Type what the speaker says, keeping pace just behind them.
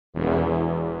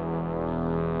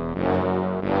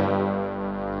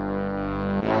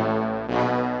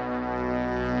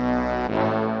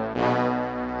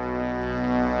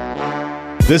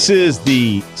This is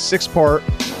the 6-part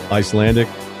Icelandic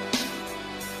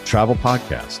travel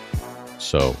podcast.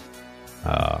 So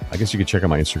I guess you can check out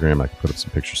my Instagram. I can put up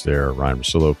some pictures there. Ryan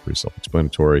Rosillo, pretty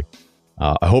self-explanatory.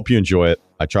 I hope you enjoy it.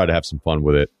 I try to have some fun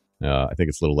with it. I think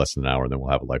it's a little less than an hour, and then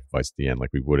we'll have a life advice at the end like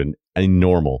we would in a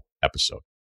normal episode.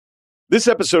 This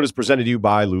episode is presented to you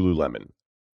by Lululemon.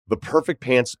 The perfect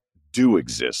pants do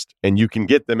exist, and you can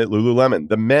get them at Lululemon.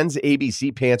 The men's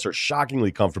ABC pants are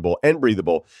shockingly comfortable and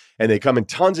breathable, and they come in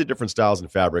tons of different styles and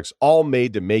fabrics, all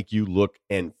made to make you look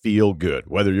and feel good.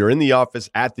 Whether you're in the office,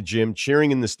 at the gym,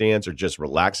 cheering in the stands, or just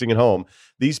relaxing at home,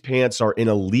 these pants are in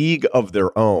a league of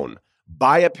their own.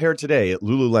 Buy a pair today at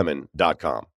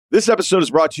Lululemon.com. This episode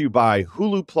is brought to you by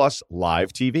Hulu Plus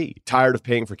Live TV. Tired of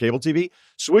paying for cable TV?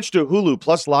 Switch to Hulu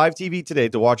Plus Live TV today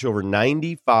to watch over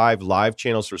 95 live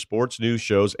channels for sports, news,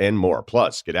 shows, and more.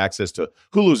 Plus, get access to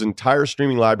Hulu's entire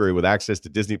streaming library with access to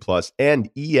Disney Plus and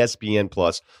ESPN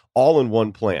Plus all in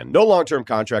one plan. No long-term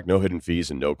contract, no hidden fees,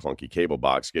 and no clunky cable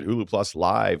box. Get Hulu Plus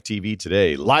Live TV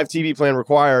today. Live TV plan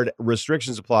required.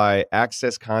 Restrictions apply.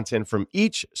 Access content from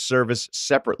each service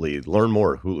separately. Learn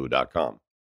more at Hulu.com.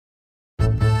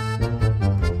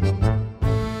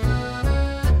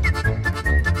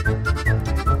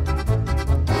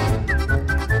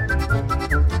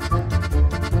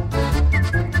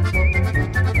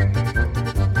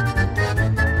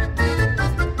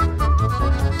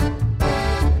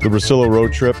 The Rosillo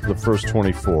road trip, the first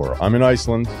 24. I'm in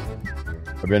Iceland.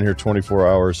 I've been here 24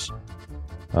 hours.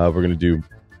 We're going to do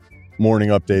morning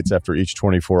updates after each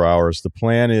 24 hours. The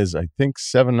plan is, I think,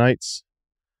 7 nights.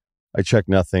 I check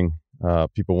nothing.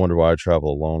 People wonder why I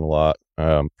travel alone a lot.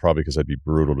 Probably because I'd be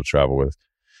brutal to travel with.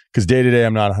 Because day to day,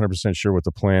 I'm not 100% sure what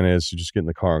the plan is. So just get in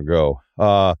the car and go.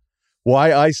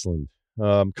 Why Iceland?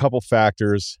 Couple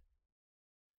factors.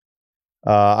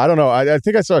 I don't know. I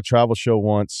think I saw a travel show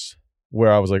once where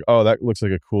I was like, oh, that looks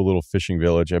like a cool little fishing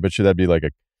village. I bet you that'd be like a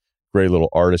great little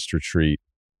artist retreat.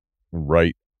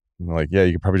 Right. Like, yeah,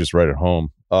 you could probably just write at home.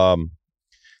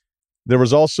 There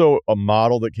was also a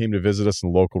model that came to visit us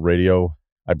in local radio,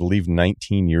 I believe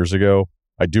 19 years ago.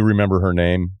 I do remember her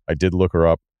name. I did look her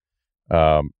up.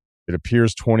 It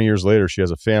appears 20 years later, she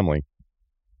has a family,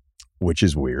 which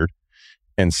is weird.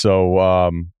 And so,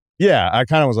 yeah, I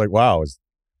kind of was like, wow, is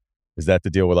that the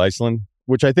deal with Iceland?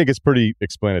 Which I think is pretty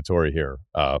explanatory here.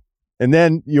 And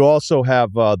then you also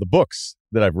have the books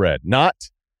that I've read, not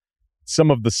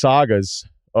some of the sagas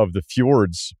of the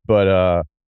fjords, but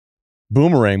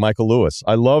Boomerang, Michael Lewis.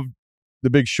 I love The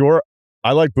Big Short.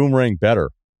 I like Boomerang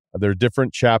better. There are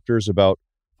different chapters about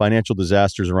financial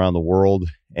disasters around the world,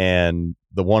 and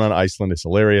the one on Iceland is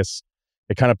hilarious.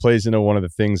 It kind of plays into one of the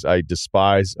things I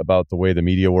despise about the way the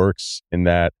media works, in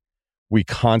that we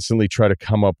constantly try to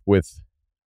come up with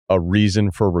a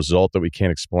reason for a result that we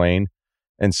can't explain.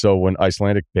 And so when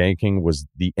Icelandic banking was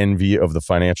the envy of the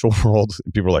financial world,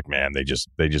 people were like, man, they just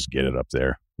get it up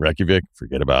there. Reykjavik,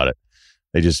 forget about it.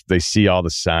 They see all the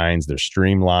signs, they're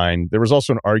streamlined. There was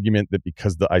also an argument that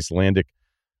because the Icelandic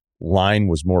line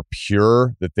was more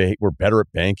pure, that they were better at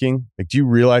banking. Like, do you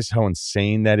realize how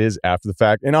insane that is after the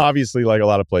fact? And obviously, like a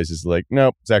lot of places, like,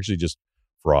 nope, it's actually just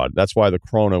fraud. That's why the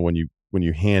krona, when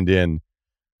you hand in,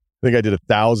 I think I did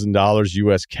 $1,000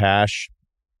 US cash.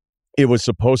 It was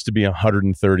supposed to be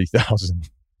 130,000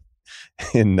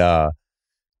 in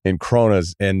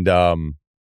kronas, and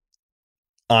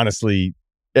honestly,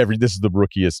 this is the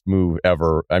rookiest move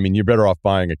ever. I mean, you're better off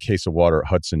buying a case of water at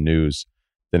Hudson News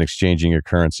than exchanging your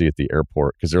currency at the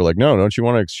airport, because they're like, no, don't you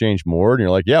want to exchange more? And you're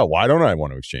like, yeah, why don't I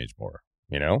want to exchange more?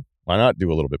 You know, why not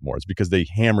do a little bit more? It's because they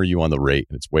hammer you on the rate,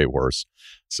 and it's way worse.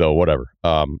 So whatever.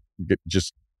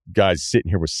 Just guys sitting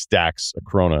here with stacks of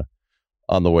krona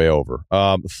on the way over.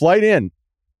 Flight in,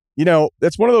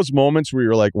 that's one of those moments where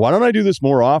you're like, why don't I do this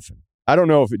more often? I don't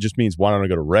know if it just means why don't I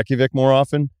go to Reykjavik more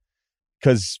often?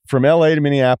 Because from LA to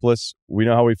Minneapolis, we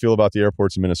know how we feel about the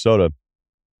airports in Minnesota.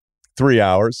 3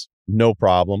 hours, no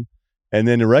problem. And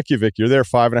then in Reykjavik, you're there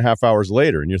 5.5 hours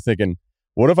later, and you're thinking,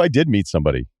 what if I did meet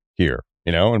somebody here?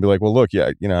 And be like, well, look, yeah,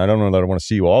 I don't know that I want to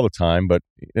see you all the time, but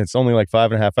it's only like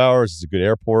 5.5 hours. It's a good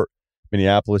airport.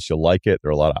 Minneapolis, you'll like it. There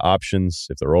are a lot of options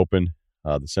if they're open.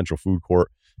 The Central Food Court,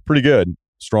 pretty good.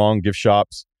 Strong gift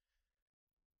shops.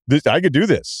 I could do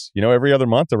this, every other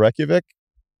month to Reykjavik.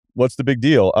 What's the big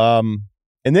deal?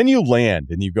 And then you land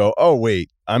and you go, oh,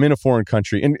 wait, I'm in a foreign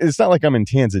country. And it's not like I'm in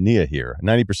Tanzania here.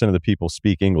 90% of the people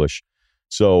speak English.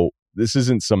 So this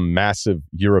isn't some massive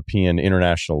European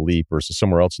international leap or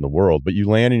somewhere else in the world. But you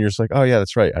land and you're just like, oh, yeah,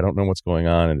 that's right. I don't know what's going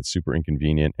on, and it's super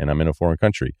inconvenient, and I'm in a foreign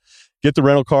country. Get the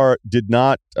rental car. Did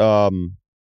not go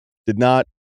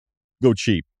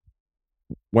cheap.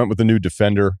 Went with the new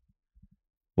Defender,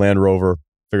 Land Rover,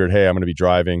 figured, hey, I'm going to be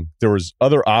driving. There was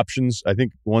other options. I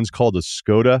think one's called a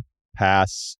Skoda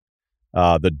Pass,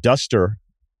 the Duster,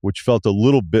 which felt a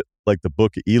little bit like the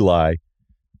Book of Eli,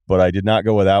 but I did not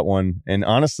go with that one. And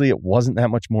honestly, it wasn't that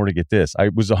much more to get this. I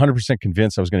was 100%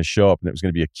 convinced I was going to show up and it was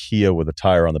going to be a Kia with a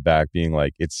tire on the back being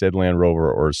like, it said Land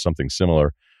Rover or something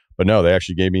similar. But no, they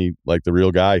actually gave me like the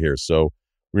real guy here. So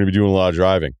we're going to be doing a lot of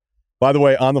driving. By the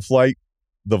way, on the flight,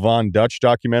 the Von Dutch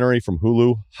documentary from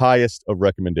Hulu, highest of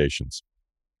recommendations.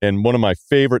 And one of my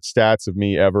favorite stats of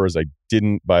me ever is I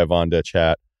didn't buy a Von Dutch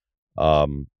hat.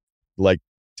 Like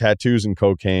tattoos and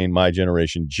cocaine, my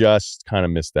generation just kind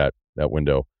of missed that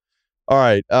window. All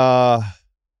right.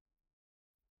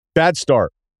 Bad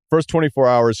start. First 24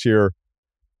 hours here.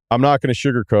 I'm not going to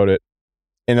sugarcoat it.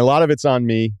 And a lot of it's on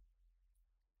me.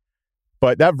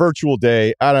 But that virtual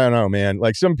day, I don't know, man.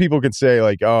 Like some people can say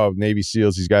like, oh, Navy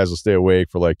SEALs, these guys will stay awake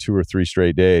for like 2 or 3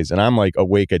 straight days. And I'm like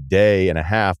awake a day and a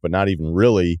half, but not even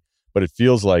really. But it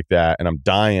feels like that. And I'm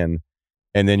dying.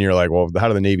 And then you're like, well, how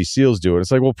do the Navy SEALs do it?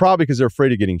 It's like, well, probably because they're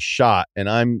afraid of getting shot. And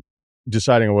I'm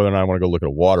deciding whether or not I want to go look at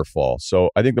a waterfall.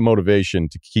 So I think the motivation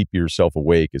to keep yourself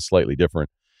awake is slightly different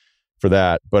for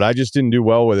that. But I just didn't do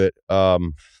well with it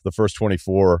the first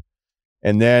 24.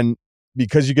 And then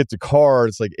because you get to car,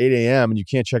 it's like 8 a.m. and you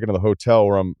can't check into the hotel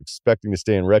where I'm expecting to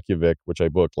stay in Reykjavik, which I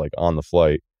booked like on the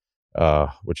flight,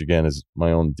 which again is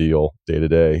my own deal day to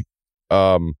day.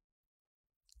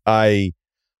 I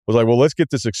was like, well, let's get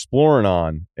this exploring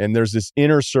on. And there's this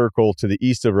inner circle to the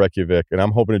east of Reykjavik, and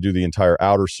I'm hoping to do the entire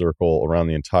outer circle around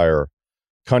the entire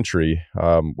country,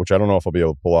 which I don't know if I'll be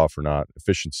able to pull off or not.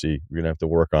 Efficiency, we're going to have to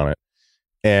work on it.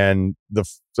 And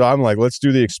so I'm like, let's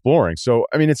do the exploring. So,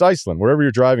 I mean, it's Iceland. Wherever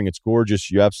you're driving, it's gorgeous.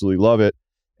 You absolutely love it.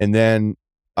 And then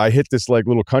I hit this like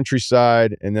little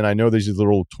countryside, and then I know these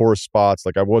little tourist spots.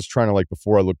 Like I was trying to like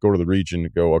before I go to the region,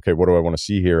 go, okay, what do I want to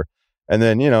see here? And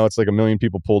then, it's like 1 million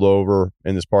people pulled over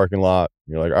in this parking lot.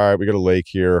 You're like, all right, we got a lake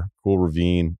here, cool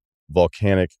ravine,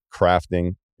 volcanic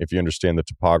crafting, if you understand the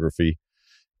topography.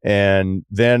 And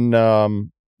then,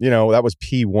 that was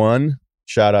P1.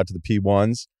 Shout out to the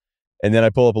P1s. And then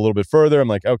I pull up a little bit further. I'm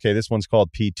like, okay, this one's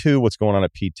called P2. What's going on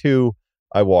at P2?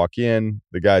 I walk in.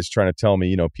 The guy's trying to tell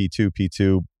me,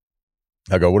 P2.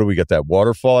 I go, what do we got? That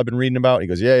waterfall I've been reading about? He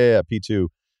goes, yeah, P2.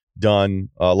 Done.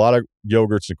 A lot of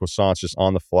yogurts and croissants just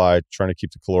on the fly, trying to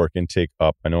keep the caloric intake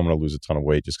up. I know I'm going to lose a ton of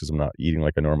weight just because I'm not eating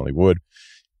like I normally would.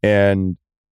 And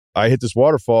I hit this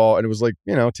waterfall, and it was like,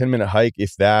 10-minute hike,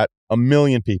 if that. 1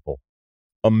 million people.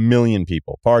 1 million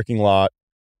people. Parking lot.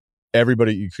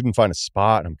 Everybody, you couldn't find a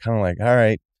spot. I'm kind of like, all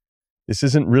right, this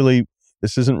isn't really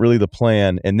the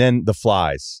plan. And then the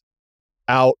flies,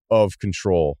 out of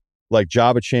control, like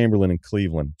Jabba Chamberlain in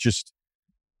Cleveland, just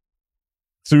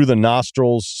through the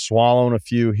nostrils, swallowing a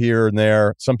few here and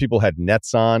there. Some people had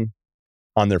nets on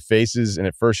their faces, and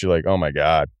at first you're like, oh my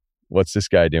God, what's this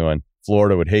guy doing?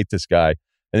 Florida would hate this guy.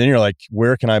 And then you're like,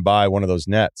 where can I buy one of those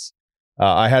nets?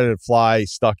 I had a fly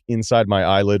stuck inside my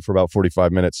eyelid for about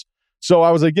 45 minutes. So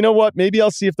I was like, you know what? Maybe I'll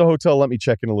see if the hotel let me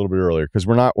check in a little bit earlier, because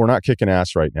we're not kicking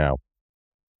ass right now.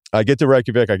 I get to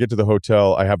Reykjavik. I get to the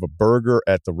hotel. I have a burger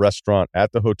at the restaurant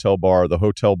at the hotel bar. The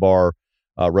hotel bar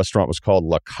restaurant was called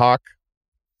La Cock.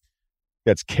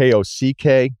 That's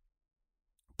Kock.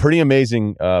 Pretty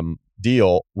amazing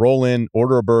deal. Roll in,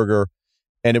 order a burger,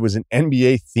 and it was an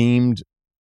NBA themed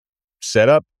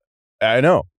setup. I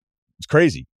know. It's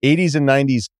crazy. 80s and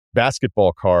 90s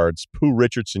basketball cards. Pooh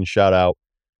Richardson, shout out.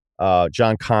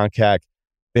 John Koncak.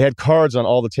 They had cards on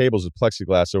all the tables with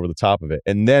plexiglass over the top of it.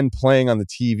 And then playing on the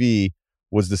TV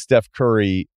was the Steph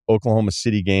Curry Oklahoma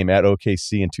City game at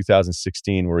OKC in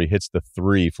 2016, where he hits the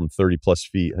 3 from 30 plus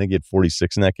feet. I think he had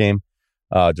 46 in that game.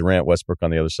 Durant, Westbrook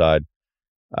on the other side.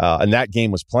 And that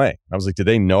game was playing. I was like, did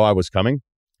they know I was coming?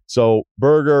 So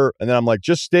burger. And then I'm like,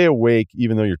 just stay awake,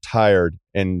 even though you're tired,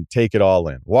 and take it all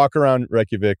in. Walk around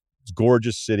Reykjavik. It's a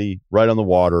gorgeous city, right on the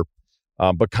water,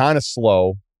 but kind of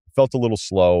slow. Felt a little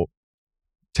slow.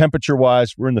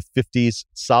 Temperature-wise, we're in the 50s,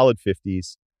 solid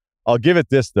 50s. I'll give it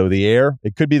this, though. The air,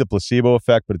 it could be the placebo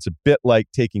effect, but it's a bit like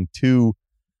taking 2,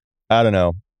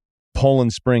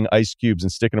 Poland Spring ice cubes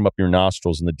and sticking them up your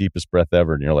nostrils in the deepest breath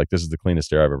ever. And you're like, this is the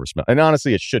cleanest air I've ever smelled. And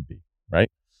honestly, it should be, right?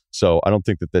 So I don't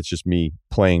think that that's just me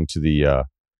playing to the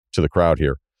crowd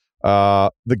here.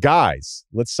 The guys,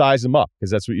 let's size them up,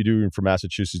 because that's what you do for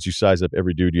Massachusetts. You size up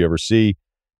every dude you ever see.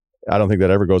 I don't think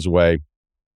that ever goes away.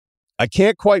 I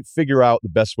can't quite figure out the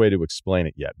best way to explain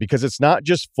it yet, because it's not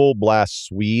just full blast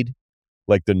Swede,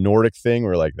 like the Nordic thing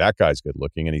where like that guy's good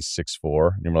looking and he's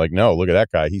 6'4", and we're like, no, look at that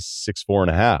guy, he's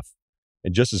 6'4.5"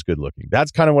 and just as good looking.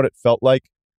 That's kind of what it felt like.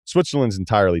 Switzerland's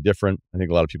entirely different. I think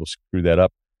a lot of people screw that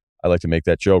up. I like to make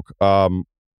that joke.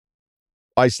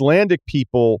 I Icelandic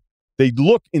people, they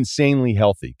look insanely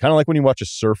healthy. Kind of like when you watch a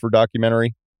surfer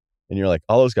documentary and you're like,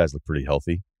 all those guys look pretty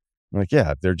healthy. I'm like,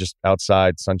 yeah, they're just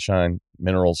outside, sunshine,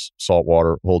 minerals, salt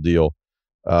water, whole deal.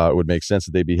 It would make sense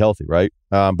that they'd be healthy, right?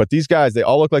 But these guys, they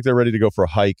all look like they're ready to go for a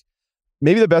hike.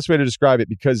 Maybe the best way to describe it,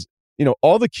 because,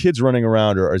 all the kids running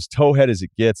around are as towhead as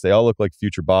it gets. They all look like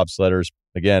future bobsledders.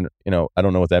 Again, I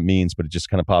don't know what that means, but it just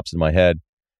kind of pops in my head.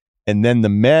 And then the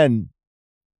men,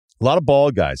 a lot of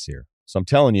bald guys here. So I'm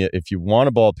telling you, if you want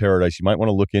a bald paradise, you might want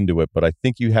to look into it. But I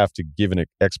think you have to give an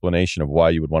explanation of why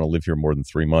you would want to live here more than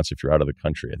 3 months if you're out of the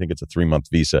country. I think it's a 3-month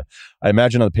visa. I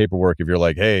imagine on the paperwork, if you're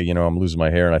like, hey, I'm losing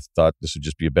my hair and I thought this would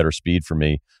just be a better speed for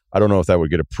me, I don't know if that would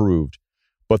get approved.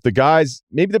 But the guys,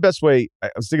 maybe the best way, I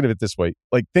was thinking of it this way,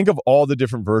 like think of all the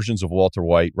different versions of Walter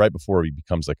White right before he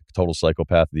becomes like a total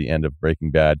psychopath at the end of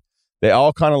Breaking Bad. They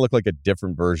all kind of look like a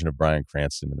different version of Bryan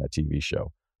Cranston in that TV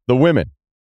show. The women.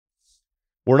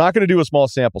 We're not going to do a small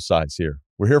sample size here.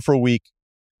 We're here for a week,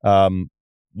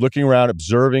 looking around,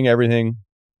 observing everything.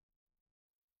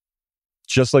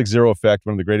 Just like Zero Effect,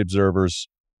 one of the great observers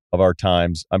of our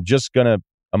times. I'm going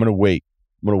to wait.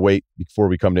 I'm going to wait before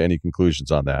we come to any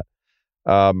conclusions on that.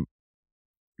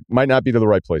 Might not be to the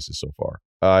right places so far.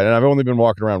 And I've only been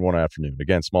walking around one afternoon.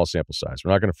 Again, small sample size.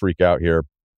 We're not going to freak out here.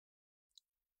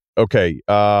 Okay.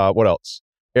 What else?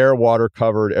 Air, water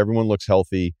covered. Everyone looks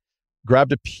healthy.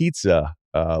 Grabbed a pizza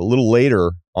a little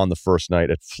later on the first night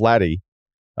at Flatty,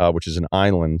 which is an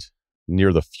island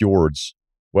near the fjords,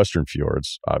 western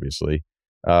fjords, obviously.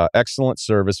 Excellent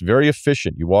service. Very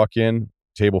efficient. You walk in,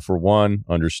 table for one,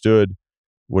 understood.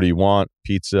 What do you want?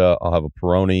 Pizza. I'll have a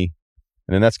Peroni.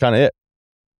 And then that's kind of it.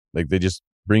 Like they just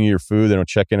bring you your food. They don't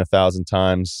check in 1,000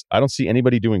 times. I don't see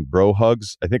anybody doing bro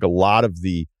hugs. I think a lot of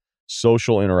the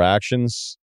social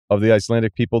interactions of the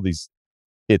Icelandic people, it's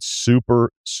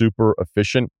super, super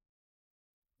efficient.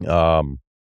 Yeah,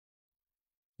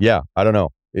 I don't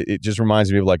know. It just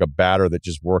reminds me of like a batter that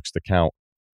just works the count.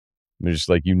 And they're just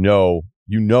like,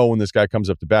 when this guy comes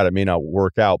up to bat, it may not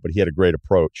work out, but he had a great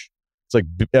approach. It's like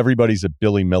everybody's a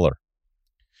Billy Miller.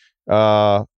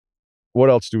 What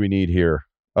else do we need here?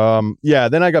 Then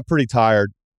I got pretty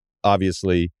tired,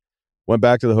 obviously. Went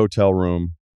back to the hotel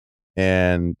room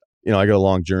and, I got a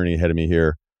long journey ahead of me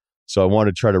here. So I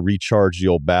wanted to try to recharge the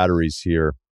old batteries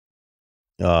here.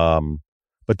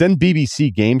 But then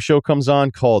BBC game show comes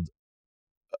on called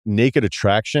Naked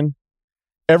Attraction.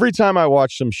 Every time I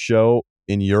watch some show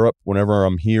in Europe, whenever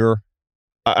I'm here,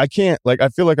 I can't, I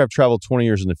feel like I've traveled 20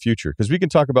 years in the future because we can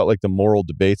talk about the moral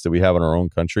debates that we have in our own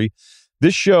country.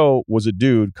 This show was a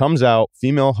dude, comes out,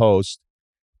 female host,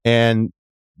 and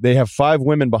they have 5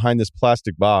 women behind this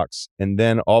plastic box. And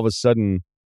then all of a sudden,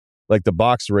 the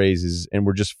box raises and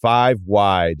we're just 5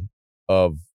 wide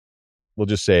of, we'll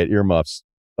just say it, earmuffs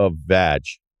of vag.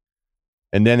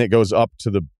 And then it goes up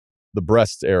to the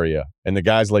breast area. And the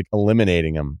guy's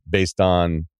eliminating them based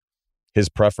on his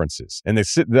preferences. And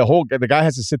the guy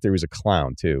has to sit there. He's a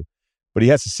clown too. But he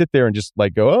has to sit there and just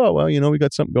go, oh, well, we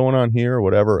got something going on here or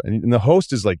whatever. And the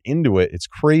host is into it. It's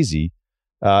crazy.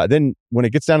 Then when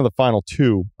it gets down to the final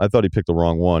 2, I thought he picked the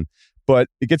wrong one. But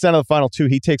it gets down to the final 2.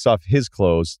 He takes off his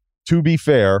clothes. To be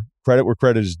fair, credit where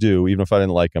credit is due. Even if I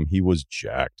didn't like him, he was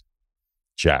jacked.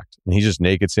 And he's just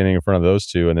naked standing in front of those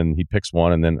 2. And then he picks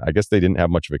one. And then I guess they didn't have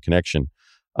much of a connection.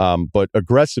 But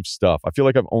aggressive stuff. I feel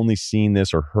like I've only seen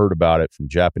this or heard about it from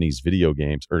Japanese video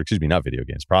games, or excuse me, not video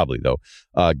games, probably though.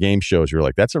 Game shows. You're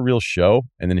like, that's a real show.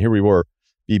 And then here we were,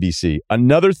 BBC.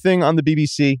 Another thing on the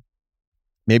BBC,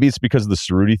 maybe it's because of the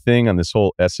Cerruti thing on this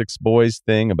whole Essex boys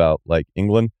thing about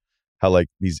England, how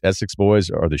these Essex boys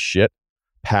are the shit.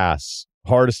 Pass.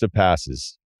 Hardest of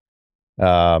passes.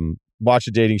 Watch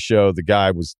a dating show. The guy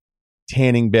was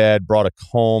tanning bed, brought a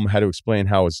comb, had to explain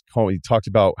how his comb, he talked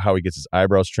about how he gets his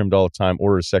eyebrows trimmed all the time,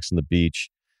 orders sex on the beach.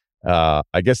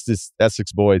 I guess this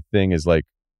Essex boy thing is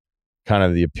kind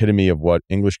of the epitome of what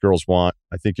English girls want.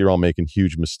 I think you're all making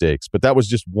huge mistakes, but that was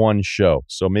just one show.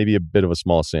 So maybe a bit of a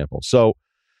small sample. So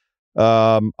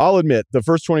I'll admit the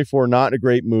first 24, not in a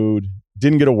great mood,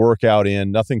 didn't get a workout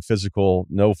in, nothing physical,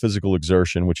 no physical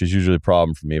exertion, which is usually a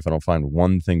problem for me if I don't find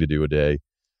one thing to do a day.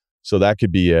 So that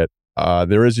could be it.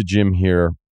 There is a gym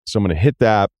here, so I'm going to hit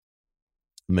that.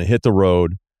 I'm going to hit the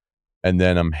road, and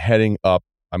then I'm heading up.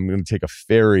 I'm going to take a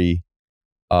ferry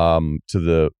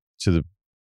to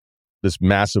this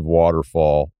massive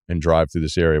waterfall and drive through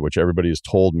this area, which everybody has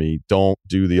told me, don't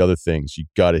do the other things. You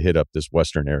got to hit up this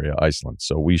western area, Iceland.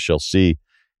 So we shall see.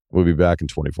 We'll be back in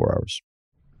 24 hours.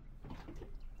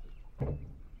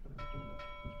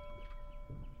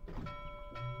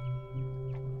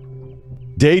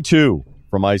 Day 2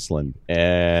 from Iceland,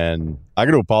 and I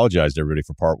got to apologize to everybody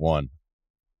for part 1.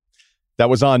 That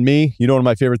was on me. You know, one of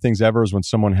my favorite things ever is when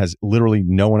someone has literally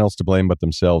no one else to blame but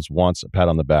themselves, wants a pat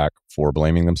on the back for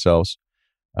blaming themselves.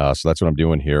 So that's what I'm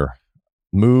doing here.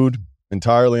 Mood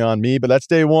entirely on me, but that's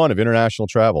day one of international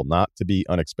travel, not to be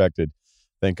unexpected.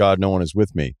 Thank God no one is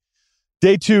with me.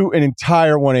 Day two, an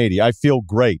entire 180. I feel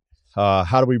great.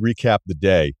 How do we recap the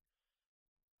day?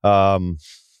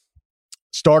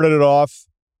 Started it off,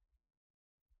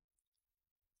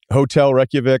 Hotel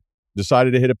Reykjavik,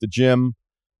 decided to hit up the gym.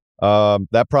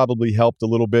 That probably helped a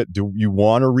little bit. Do you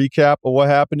want a recap of what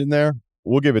happened in there?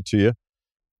 We'll give it to you.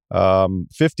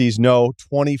 50s, no.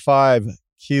 25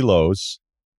 kilos.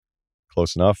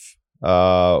 Close enough.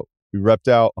 We repped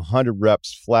out 100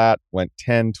 reps flat, went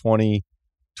 10, 20,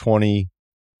 20,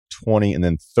 20, and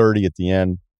then 30 at the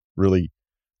end. Really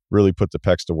put the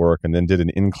pecs to work, and then did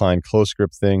an incline close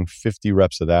grip thing, 50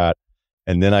 reps of that.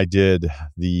 And then I did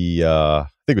I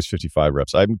think it was 55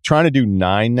 reps. I'm trying to do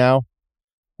 9 now.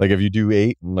 Like if you do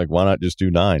 8, I'm like, why not just do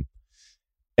 9?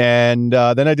 And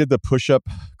then I did the push-up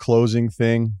closing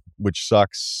thing, which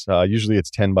sucks. Usually it's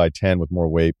 10 by 10 with more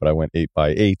weight, but I went 8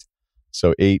 by 8.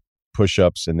 So 8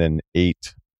 push-ups and then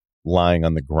 8 lying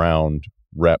on the ground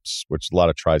reps, which is a lot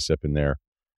of tricep in there.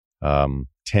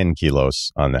 10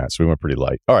 kilos on that. So we went pretty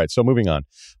light. All right. So moving on.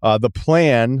 The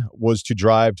plan was to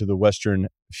drive to the Western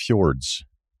Fjords.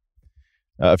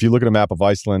 If you look at a map of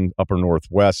Iceland, upper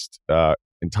northwest,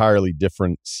 entirely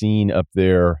different scene up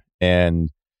there. And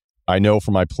I know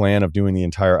from my plan of doing the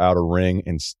entire outer ring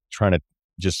and trying to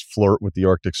just flirt with the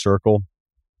Arctic Circle,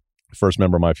 first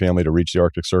member of my family to reach the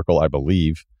Arctic Circle, I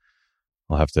believe.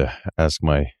 I'll have to ask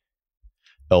my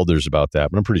elders about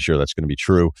that, but I'm pretty sure that's going to be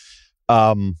true.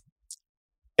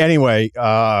 Anyway,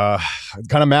 kind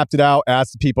of mapped it out,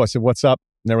 asked the people, I said, what's up?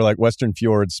 And they were like, Western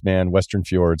Fjords, man, Western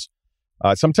Fjords.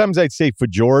 Sometimes I'd say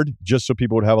fjord, just so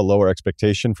people would have a lower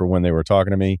expectation for when they were talking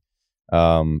to me.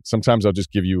 Sometimes I'll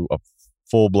just give you a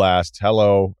full blast,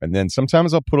 hello. And then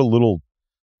sometimes I'll put a little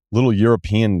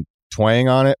European twang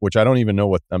on it, which I don't even know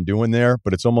what I'm doing there,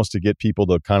 but it's almost to get people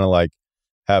to kind of like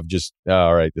have just,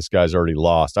 all right, this guy's already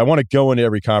lost. I want to go into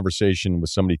every conversation with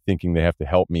somebody thinking they have to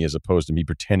help me as opposed to me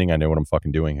pretending I know what I'm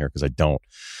fucking doing here, because I don't.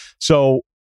 So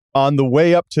on the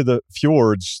way up to the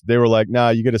fjords, they were like, nah,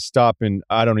 you got to stop in,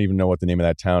 I don't even know what the name of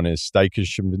that town is,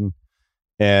 Steikeshamn.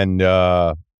 And,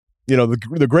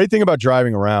 the great thing about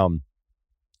driving around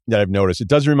that I've noticed, it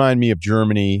does remind me of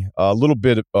Germany, a little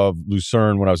bit of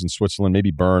Lucerne when I was in Switzerland,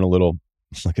 maybe Bern a little,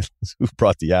 like who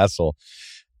brought the asshole.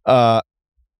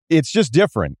 It's just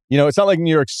different. It's not like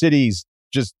New York City's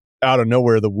just out of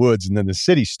nowhere, the woods, and then the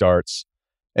city starts.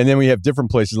 And then we have different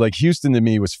places. Like Houston to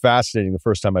me was fascinating the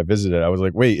first time I visited. I was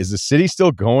like, wait, is the city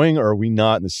still going or are we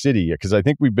not in the city? Because I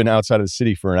think we've been outside of the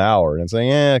city for an hour. And it's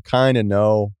like, kind of,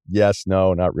 no, yes,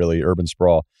 no, not really, urban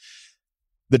sprawl.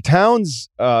 The towns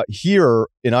here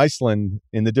in Iceland,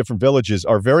 in the different villages,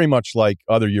 are very much like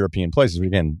other European places.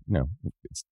 Again,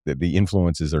 the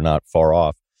influences are not far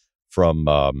off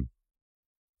from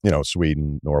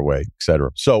Sweden, Norway,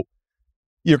 etc. So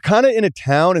you're kind of in a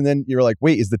town and then you're like,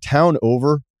 wait, is the town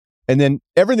over? And then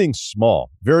everything's small,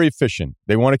 very efficient.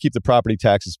 They want to keep the property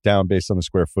taxes down based on the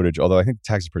square footage, although I think the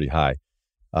tax is pretty high.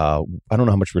 I don't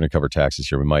know how much we're going to cover taxes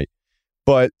here. We might.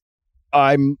 But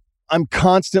I'm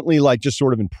constantly like just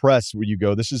sort of impressed where you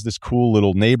go, this is this cool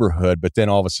little neighborhood, but then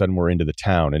all of a sudden we're into the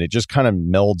town and it just kind of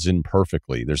melds in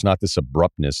perfectly. There's not this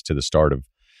abruptness to the start of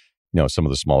some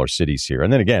of the smaller cities here.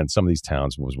 And then again, some of these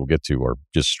towns, as we'll get to, are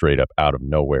just straight up out of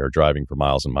nowhere, driving for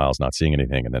miles and miles, not seeing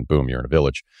anything. And then boom, you're in a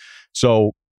village.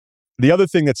 So the other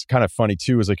thing that's kind of funny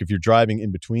too, is like if you're driving in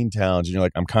between towns and you're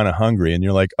like, I'm kind of hungry. And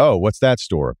you're like, oh, what's that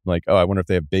store? Like, oh, I wonder if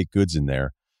they have baked goods in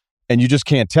there. And you just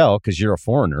can't tell because you're a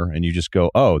foreigner and you just go,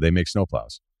 oh, they make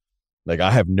snowplows. Like,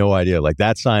 I have no idea. Like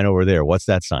that sign over there, what's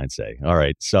that sign say? All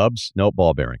right, subs, no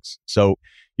ball bearings. So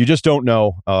you just don't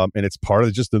know. And it's part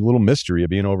of just the little mystery of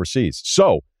being overseas.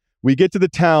 So we get to the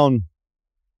town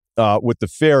with the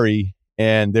ferry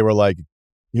and they were like,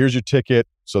 here's your ticket.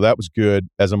 So that was good.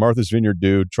 As a Martha's Vineyard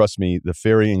dude, trust me, the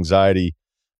ferry anxiety,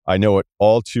 I know it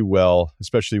all too well,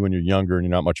 especially when you're younger and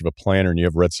you're not much of a planner and you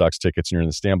have Red Sox tickets and you're in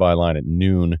the standby line at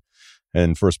noon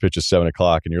and first pitch is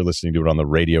 7:00 and you're listening to it on the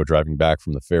radio driving back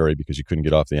from the ferry because you couldn't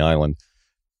get off the island.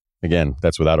 Again,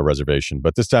 that's without a reservation.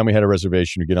 But this time we had a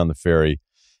reservation to get on the ferry.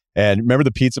 And remember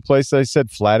the pizza place that I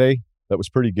said, Flat A? That was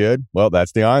pretty good. Well,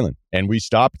 that's the island. And we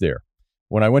stopped there.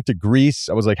 When I went to Greece,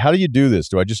 I was like, how do you do this?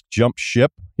 Do I just jump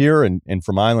ship here and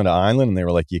from island to island? And they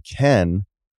were like, you can,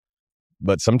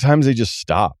 but sometimes they just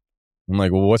stop. I'm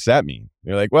like, well, what's that mean?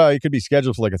 They're like, well, you could be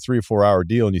scheduled for like a 3 or 4 hour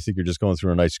deal and you think you're just going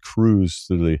through a nice cruise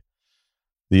through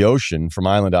the ocean from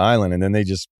island to island. And then they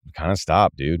just kind of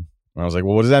stop, dude. And I was like,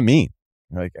 well, what does that mean?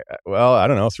 Like, well, I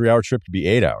don't know. 3-hour trip could be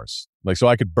 8 hours. Like, so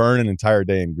I could burn an entire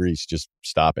day in Greece just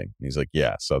stopping. And he's like,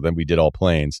 yeah. So then we did all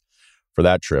planes for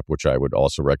that trip, which I would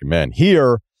also recommend.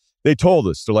 Here, they told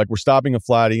us, they're like, we're stopping in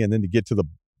Flatty, and then to get to the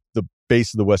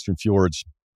base of the Western Fjords,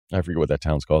 I forget what that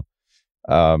town's called.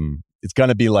 It's going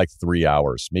to be like 3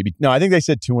 hours. Maybe, no, I think they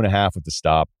said 2.5 with the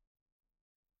stop.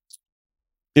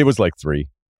 It was like 3.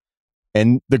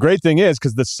 And the great thing is,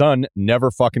 because the sun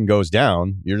never fucking goes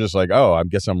down, you're just like, oh, I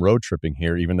guess I'm road tripping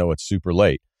here, even though it's super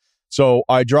late. So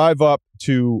I drive up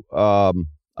to,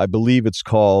 I believe it's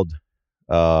called,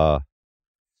 let's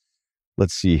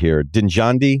see here,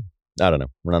 Dinjandi. I don't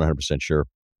know. We're not 100% sure.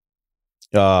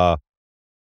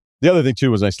 The other thing, too,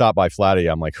 was when I stopped by Flatty,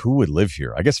 I'm like, who would live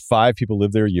here? I guess 5 people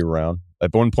live there year round.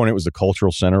 At one point, it was the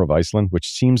cultural center of Iceland, which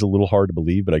seems a little hard to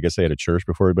believe, but I guess they had a church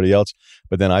before everybody else.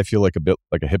 But then I feel like a bit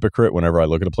like a hypocrite whenever I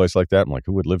look at a place like that. I'm like,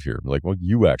 who would live here? I'm like, well,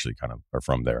 you actually kind of are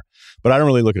from there. But I don't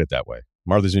really look at it that way.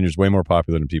 Martha's Vineyard is way more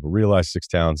popular than people realize. 6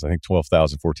 towns, I think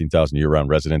 12,000, 14,000 year-round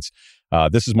residents.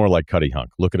 This is more like Cutty Hunk.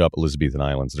 Look it up, Elizabethan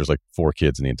Islands. There's like 4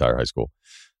 kids in the entire high school.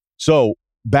 So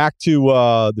back to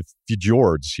the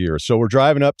fjords here. So we're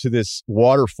driving up to this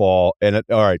waterfall, and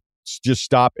all right, just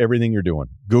stop everything you're doing.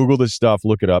 Google this stuff,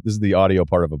 look it up. This is the audio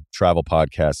part of a travel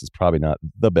podcast. It's probably not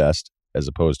the best as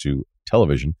opposed to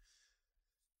television,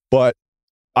 but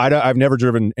I've never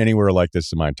driven anywhere like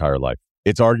this in my entire life.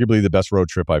 It's arguably the best road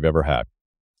trip I've ever had.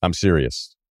 I'm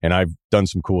serious. And I've done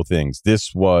some cool things.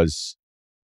 This was,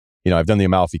 I've done the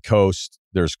Amalfi Coast.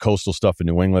 There's coastal stuff in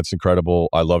New England. It's incredible.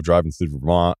 I love driving through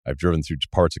Vermont. I've driven through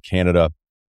parts of Canada.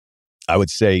 I would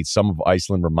say some of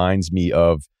Iceland reminds me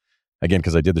of, again,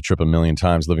 because I did the trip a million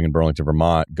times living in Burlington,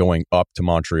 Vermont, going up to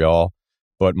Montreal.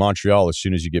 But Montreal, as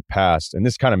soon as you get past, and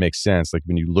this kind of makes sense, like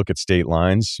when you look at state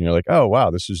lines, you're like, oh, wow,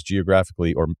 this is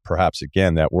geographically, or perhaps,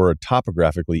 again, that word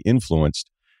topographically influenced.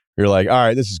 You're like, all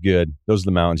right, this is good. Those are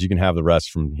the mountains. You can have the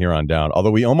rest from here on down. Although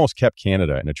we almost kept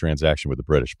Canada in a transaction with the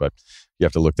British, but you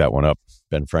have to look that one up,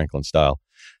 Ben Franklin style.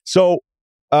 So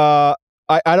I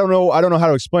don't know. I don't know how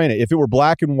to explain it. If it were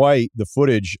black and white, the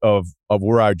footage of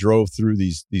where I drove through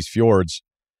these fjords,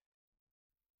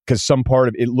 because some part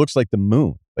of it looks like the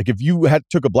moon. Like if you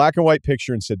took a black and white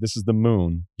picture and said, this is the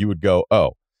moon, you would go,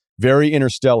 oh, very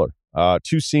Interstellar.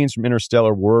 2 scenes from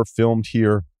Interstellar were filmed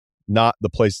here, not the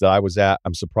place that I was at.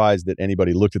 I'm surprised that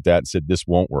anybody looked at that and said, this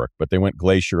won't work. But they went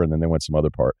Glacier and then they went some other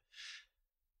part.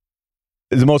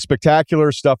 The most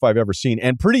spectacular stuff I've ever seen,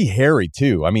 and pretty hairy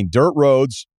too. I mean, dirt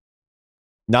roads,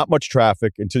 not much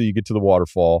traffic until you get to the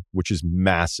waterfall, which is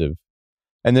massive.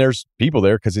 And there's people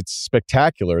there because it's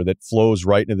spectacular that flows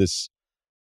right into this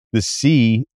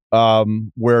sea,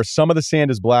 where some of the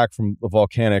sand is black from the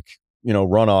volcanic,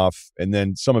 runoff, and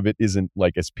then some of it isn't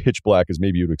like as pitch black as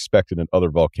maybe you'd expect it in other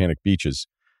volcanic beaches.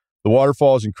 The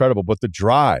waterfall is incredible, but the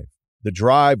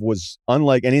drive was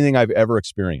unlike anything I've ever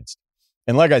experienced.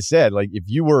 And like I said, like if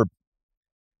you were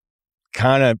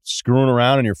kind of screwing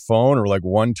around on your phone or like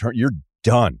one turn, you're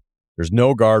done. There's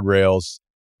no guardrails,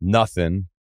 nothing.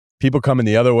 People coming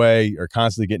the other way are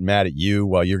constantly getting mad at you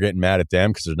while you're getting mad at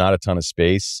them because there's not a ton of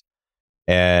space.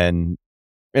 And,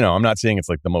 I'm not saying it's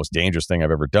like the most dangerous thing I've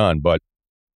ever done, but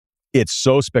it's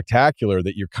so spectacular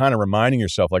that you're kind of reminding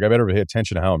yourself, like, I better pay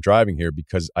attention to how I'm driving here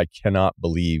because I cannot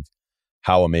believe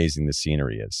how amazing the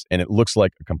scenery is. And it looks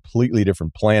like a completely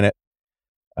different planet.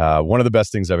 One of the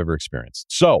best things I've ever experienced.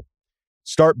 So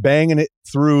start banging it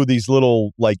through these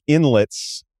little like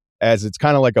inlets as it's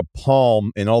kind of like a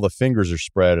palm and all the fingers are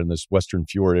spread in this Western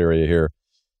Fjord area here.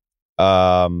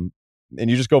 And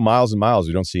you just go miles and miles.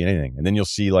 You don't see anything. And then you'll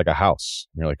see like a house.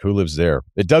 You're like, who lives there?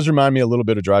 It does remind me a little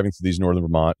bit of driving through these northern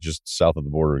Vermont, just south of the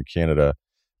border in Canada,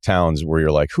 towns where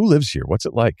you're like, who lives here? What's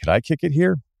it like? Could I kick it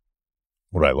here?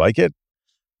 Would I like it?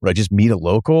 Would I just meet a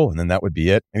local? And then that would be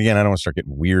it. And again, I don't want to start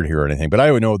getting weird here or anything, but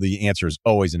I would know the answer is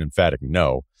always an emphatic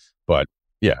no. But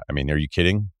yeah, I mean, are you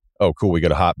kidding? Oh, cool. We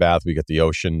got a hot bath. We got the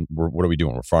ocean. What are we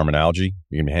doing? We're farming algae.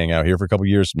 You're going to be hanging out here for a couple of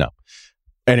years? No.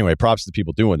 Anyway, props to the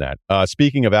people doing that.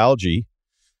 Speaking of algae,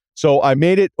 so I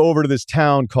made it over to this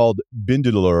town called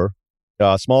Bindulur,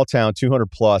 small town,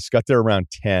 200 plus, got there around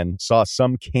 10, saw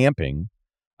some camping.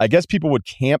 I guess people would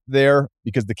camp there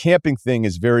because the camping thing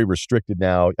is very restricted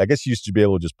now. I guess you used to be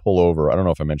able to just pull over. I don't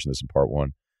know if I mentioned this in part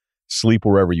 1. Sleep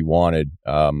wherever you wanted.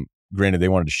 Granted, they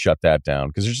wanted to shut that down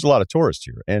because there's just a lot of tourists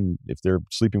here. And if they're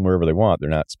sleeping wherever they want, they're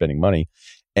not spending money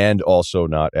and also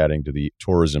not adding to the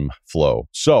tourism flow.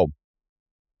 So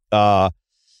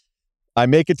I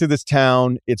make it to this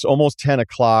town. It's almost 10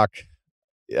 o'clock.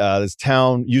 This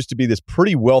town used to be this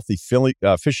pretty wealthy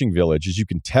fishing village. As you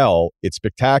can tell, it's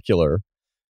spectacular.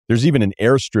 There's even an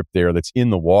airstrip there that's in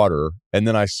the water. And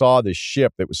then I saw this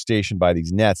ship that was stationed by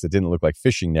these nets that didn't look like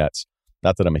fishing nets.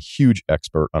 Not that I'm a huge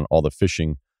expert on all the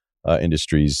fishing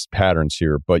industry's patterns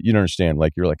here, but you don't understand.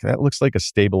 Like, you're like, that looks like a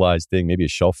stabilized thing, maybe a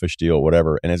shellfish deal,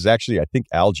 whatever. And it's actually, I think,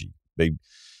 algae.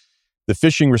 The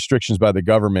fishing restrictions by the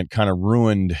government kind of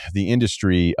ruined the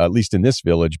industry, at least in this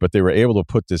village, but they were able to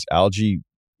put this algae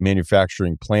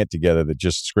manufacturing plant together that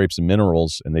just scrapes the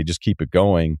minerals, and they just keep it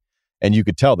going. And you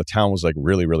could tell the town was like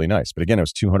really, really nice. But again, it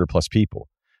was 200 plus people.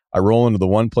 I roll into the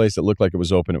one place that looked like it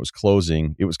was open. It was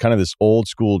closing. It was kind of this old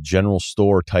school general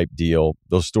store type deal.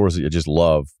 Those stores that you just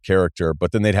love, character.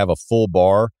 But then they'd have a full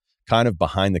bar kind of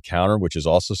behind the counter, which is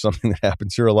also something that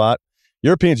happens here a lot.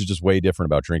 Europeans are just way different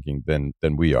about drinking than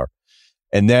we are.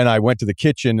 And then I went to the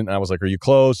kitchen and I was like, are you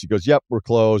closed? He goes, yep, we're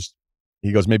closed.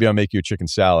 He goes, maybe I'll make you a chicken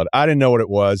salad. I didn't know what it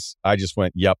was. I just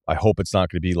went, yep, I hope it's not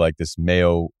going to be like this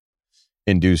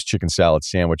mayo-induced chicken salad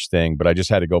sandwich thing. But I just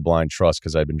had to go blind trust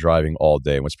because I'd been driving all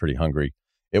day and was pretty hungry.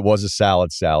 It was a salad.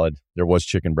 There was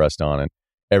chicken breast on it.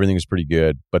 Everything was pretty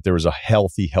good. But there was a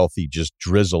healthy, just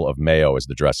drizzle of mayo as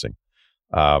the dressing.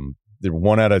 There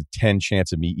 1 out of 10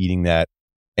 chance of me eating that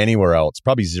anywhere else.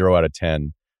 Probably 0 out of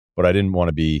 10. But I didn't want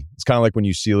to be. It's kind of like when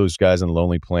you see those guys on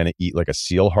Lonely Planet eat like a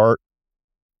seal heart.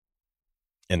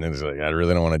 And then it's like, I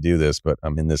really don't want to do this, but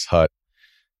I'm in this hut.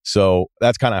 So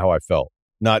that's kind of how I felt.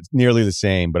 Not nearly the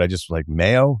same, but I just like,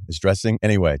 mayo is dressing.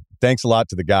 Anyway, thanks a lot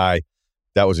to the guy.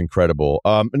 That was incredible.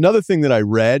 Another thing that I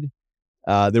read,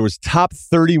 there was top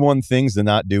 31 things to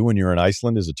not do when you're in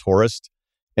Iceland as a tourist.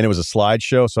 And it was a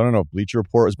slideshow. So I don't know if Bleacher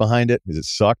Report was behind it because it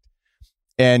sucked.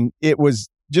 And it was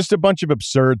just a bunch of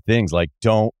absurd things like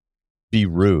don't be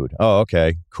rude. Oh,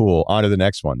 okay, cool. On to the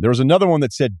next one. There was another one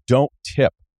that said don't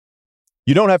tip.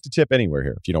 You don't have to tip anywhere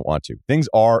here if you don't want to. Things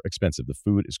are expensive. The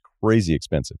food is crazy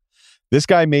expensive. This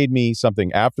guy made me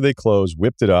something after they closed,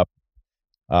 whipped it up,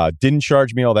 didn't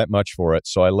charge me all that much for it.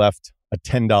 So I left a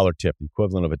 $10 tip, the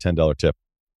equivalent of a $10 tip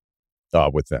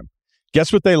with them.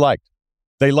 Guess what they liked?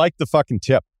 They liked the fucking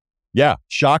tip. Yeah,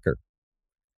 shocker.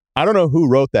 I don't know who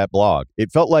wrote that blog.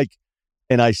 It felt like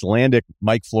an Icelandic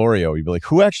Mike Florio. You'd be like,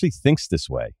 who actually thinks this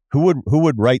way? Who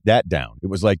would write that down? It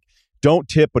was like, don't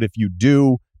tip, but if you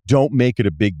do, don't make it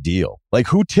a big deal. Like,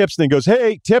 who tips and then goes,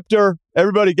 hey, tipped her.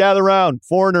 Everybody gather around.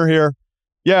 Foreigner here.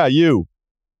 Yeah, you.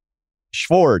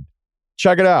 Schford.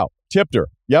 Check it out. Tipped her.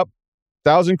 Yep.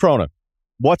 1,000 krona.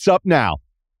 What's up now?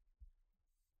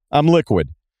 I'm liquid.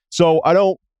 So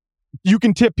you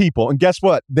can tip people. And guess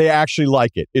what? They actually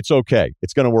like it. It's okay.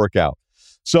 It's going to work out.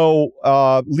 So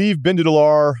leave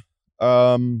Bindidalar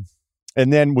and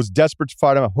then was desperate to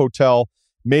find a hotel.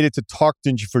 Made it to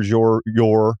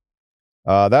Toktinjafjord.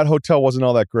 That hotel wasn't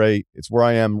all that great. It's where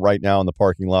I am right now in the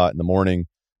parking lot in the morning.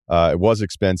 It was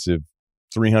expensive,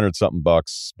 300 something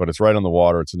bucks, but it's right on the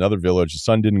water. It's another village. The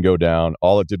sun didn't go down.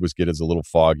 All it did was get us a little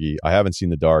foggy. I haven't seen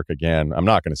the dark again. I'm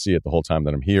not going to see it the whole time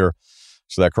that I'm here.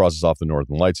 So that crosses off the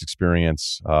Northern Lights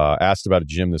experience. Asked about a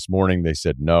gym this morning. They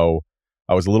said no.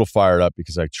 I was a little fired up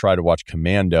because I tried to watch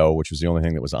Commando, which was the only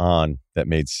thing that was on that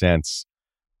made sense.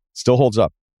 Still holds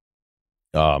up.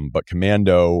 But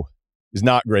Commando is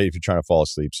not great if you're trying to fall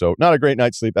asleep. So not a great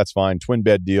night's sleep. That's fine. Twin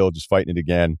bed deal, just fighting it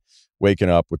again. Waking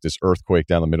up with this earthquake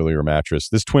down the middle of your mattress.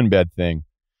 This twin bed thing.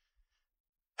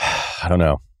 I don't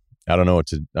know. I don't know what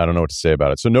to say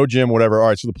about it. So no gym, whatever. All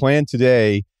right. So the plan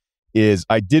today is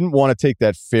I didn't want to take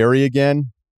that ferry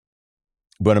again,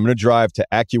 but I'm going to drive to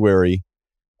Akureyri.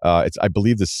 It's, I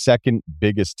believe, the second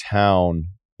biggest town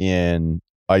in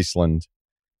Iceland.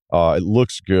 It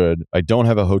looks good. I don't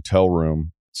have a hotel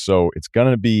room, so it's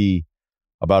going to be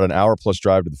about an hour plus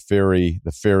drive to the ferry.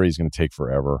 The ferry is going to take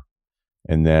forever.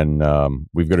 And then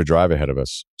we've got a drive ahead of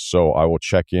us. So I will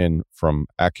check in from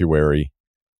Akureyri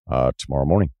tomorrow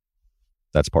morning.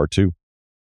 That's part 2.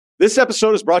 This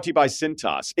episode is brought to you by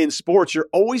Cintas. In sports, you're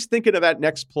always thinking of that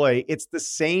next play. It's the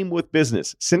same with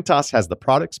business. Cintas has the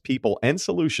products, people, and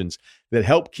solutions that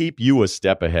help keep you a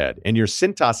step ahead. And your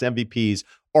Cintas MVPs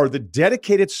are the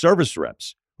dedicated service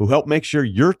reps who help make sure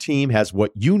your team has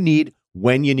what you need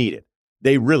when you need it.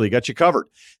 They really got you covered.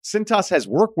 Cintas has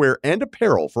workwear and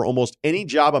apparel for almost any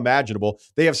job imaginable.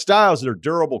 They have styles that are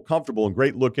durable, comfortable, and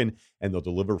great looking, and they'll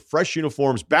deliver fresh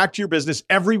uniforms back to your business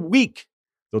every week.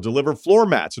 They'll deliver floor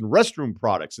mats and restroom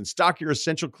products and stock your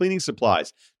essential cleaning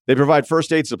supplies. They provide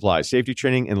first aid supplies, safety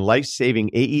training, and life-saving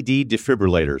AED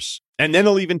defibrillators. And then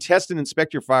they'll even test and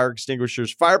inspect your fire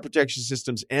extinguishers, fire protection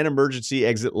systems, and emergency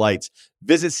exit lights.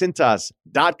 Visit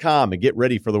Cintas.com and get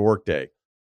ready for the workday.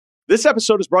 This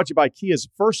episode is brought to you by Kia's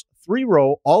first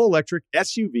 3-row all-electric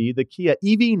SUV, the Kia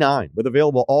EV9, with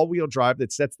available all-wheel drive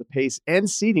that sets the pace and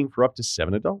seating for up to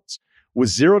 7 adults. With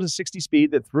 0 to 60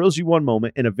 speed that thrills you one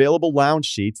moment and available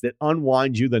lounge seats that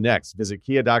unwind you the next. Visit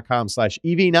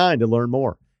kia.com/EV9 to learn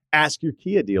more. Ask your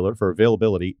Kia dealer for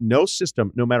availability. No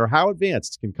system, no matter how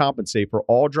advanced, can compensate for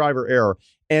all driver error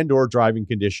and or driving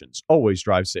conditions. Always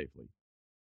drive safely.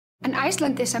 And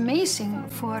Iceland is amazing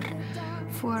for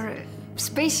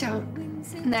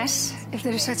spatialness, if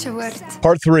there is such a word.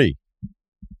 Part 3.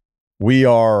 We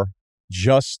are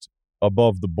just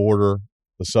above the border,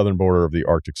 the southern border of the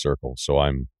Arctic Circle. So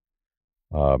I'm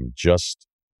just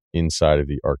inside of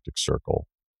the Arctic Circle,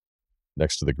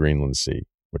 next to the Greenland Sea,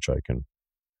 which I can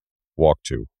walk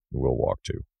to, will walk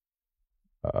to.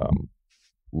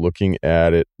 Looking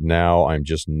at it now, I'm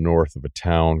just north of a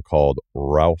town called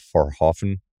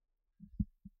Raufarhofen.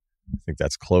 I think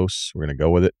that's close. We're going to go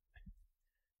with it.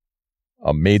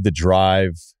 Made the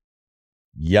drive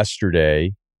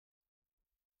yesterday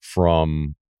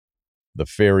from the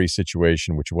ferry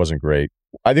situation, which wasn't great.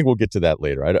 I think we'll get to that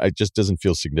later. It just doesn't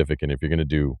feel significant if you're going to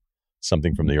do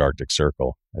something from the Arctic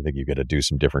Circle. I think you got to do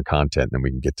some different content, and then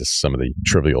we can get to some of the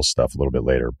trivial stuff a little bit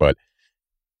later. But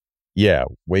yeah,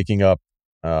 waking up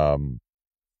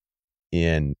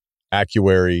in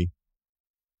Aquary,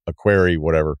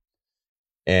 whatever,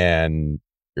 and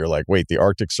you're like, wait, the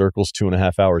Arctic Circle's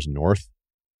 2.5 hours north?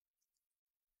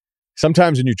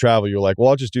 Sometimes when you travel, you're like, well,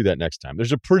 I'll just do that next time.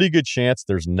 There's a pretty good chance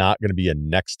there's not going to be a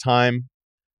next time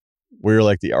where you're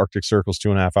like, the Arctic Circle's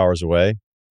 2.5 hours away.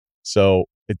 So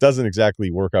it doesn't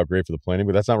exactly work out great for the planning,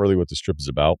 but that's not really what this trip is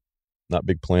about. Not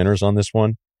big planners on this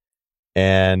one.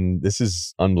 And this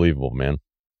is unbelievable, man.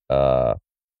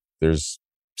 There's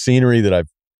scenery that I've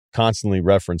constantly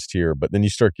referenced here, but then you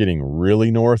start getting really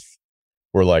north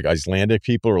where like Icelandic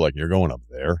people are like, you're going up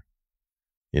there.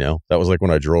 You know, that was like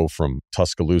when I drove from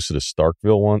Tuscaloosa to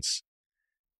Starkville once,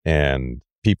 and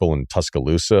people in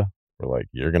Tuscaloosa were like,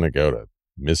 you're going to go to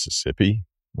Mississippi?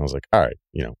 I was like, all right,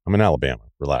 you know, I'm in Alabama,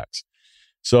 relax.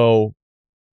 So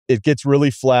it gets really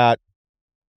flat.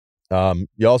 You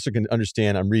also can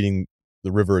understand, I'm reading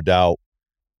The River of Doubt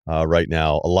right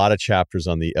now, a lot of chapters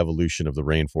on the evolution of the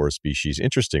rainforest species.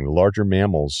 Interesting. The larger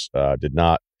mammals did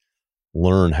not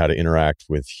learn how to interact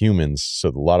with humans, so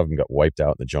a lot of them got wiped out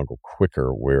in the jungle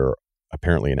quicker, where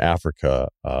apparently in Africa,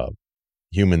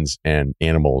 humans and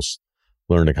animals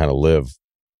learned to kind of live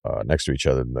next to each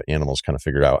other, and the animals kind of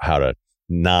figured out how to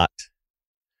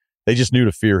they just knew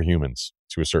to fear humans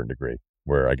to a certain degree,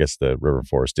 where I guess the river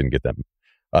forest didn't get that.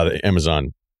 The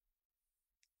Amazon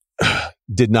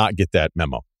did not get that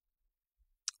memo.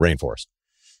 Rainforest.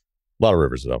 A lot of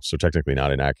rivers, though, so technically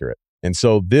not inaccurate. And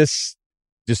so this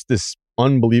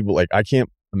unbelievable, like, I can't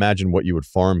imagine what you would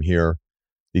farm here.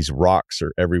 These rocks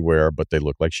are everywhere, but they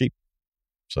look like sheep.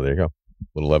 So there you go.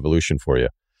 Little evolution for you.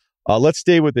 Let's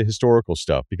stay with the historical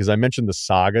stuff, because I mentioned the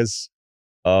sagas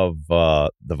of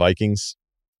the Vikings.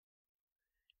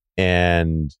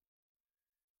 And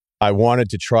I wanted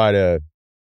to try to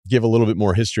give a little bit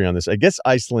more history on this. I guess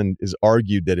Iceland is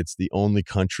argued that it's the only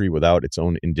country without its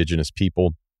own indigenous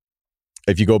people.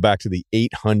 If you go back to the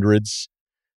 800s,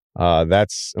 and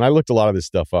I looked a lot of this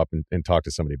stuff up and talked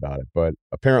to somebody about it, but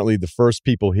apparently the first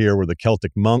people here were the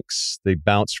Celtic monks. They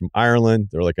bounced from Ireland.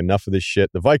 They're like, enough of this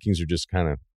shit. The Vikings are just kind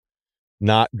of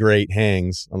not great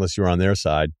hangs unless you're on their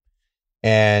side.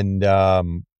 And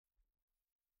the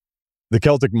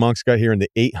Celtic monks got here in the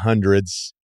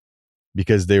 800s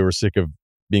because they were sick of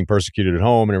being persecuted at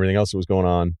home and everything else that was going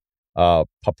on.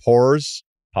 Papars,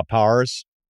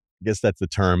 I guess that's the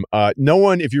term. No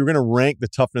one, if you were going to rank the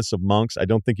toughness of monks, I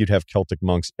don't think you'd have Celtic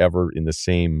monks ever in the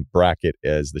same bracket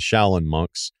as the Shaolin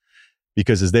monks,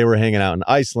 because as they were hanging out in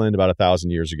Iceland about 1,000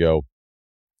 years ago,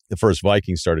 the first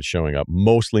Vikings started showing up,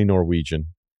 mostly Norwegian,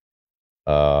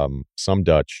 some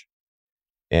Dutch.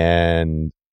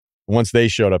 And once they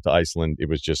showed up to Iceland, it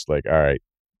was just like, all right,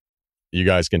 you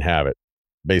guys can have it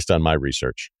based on my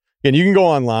research. And you can go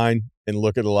online and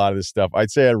look at a lot of this stuff.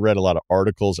 I'd say I read a lot of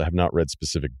articles. I have not read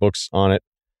specific books on it.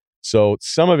 So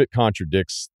some of it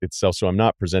contradicts itself. So I'm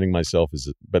not presenting myself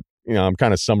but I'm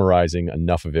kind of summarizing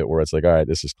enough of it where it's like, all right,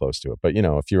 this is close to it. But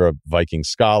if you're a Viking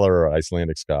scholar or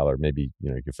Icelandic scholar, maybe,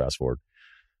 you can fast forward.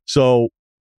 So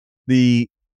the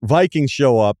Vikings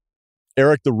show up.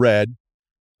 Eric the Red,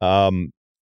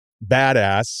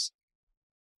 badass.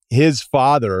 His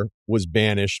father was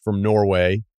banished from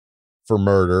Norway for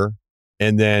murder.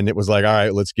 And then it was like, all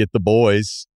right, let's get the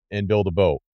boys and build a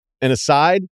boat. And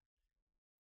aside,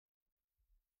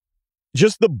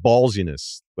 just the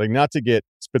ballsiness, like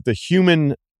but the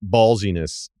human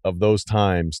ballsiness of those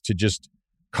times to just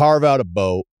carve out a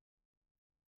boat,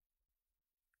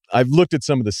 I've looked at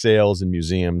some of the sales in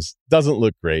museums. Doesn't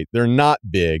look great. They're not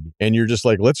big. And you're just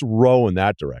like, let's row in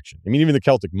that direction. I mean, even the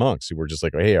Celtic monks who were just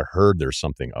like, hey, I heard there's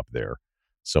something up there.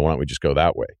 So why don't we just go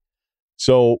that way?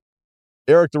 So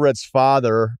Eric the Red's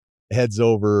father heads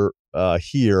over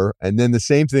here. And then the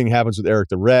same thing happens with Eric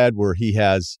the Red, where he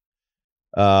has,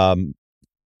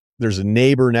 there's a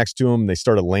neighbor next to him. They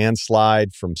start a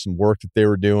landslide from some work that they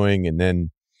were doing. And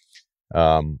then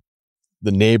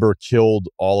the neighbor killed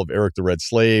all of Eric the Red's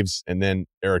slaves. And then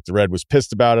Eric the Red was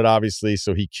pissed about it, obviously.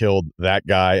 So he killed that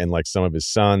guy and like some of his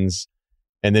sons.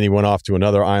 And then he went off to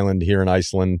another island here in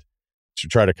Iceland to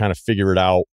try to kind of figure it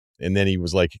out. And then he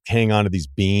was like, hang on to these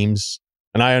beams.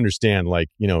 And I understand, like,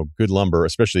 you know, good lumber,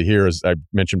 especially here, as I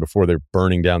mentioned before, they're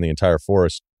burning down the entire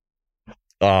forest.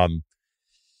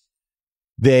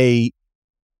 They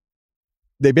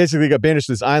basically got banished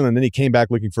to this island. Then he came back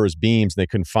looking for his beams and they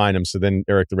couldn't find him. So then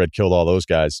Eric the Red killed all those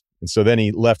guys. And so then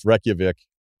he left Reykjavik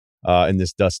in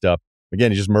this dust up.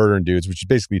 Again, he's just murdering dudes, which is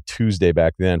basically Tuesday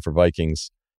back then for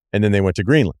Vikings. And then they went to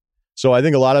Greenland. So I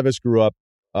think a lot of us grew up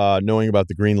knowing about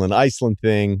the Greenland Iceland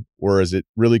thing, or is it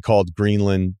really called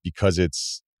Greenland because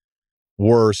it's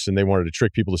worse and they wanted to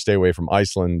trick people to stay away from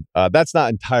Iceland? That's not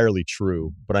entirely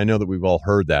true, but I know that we've all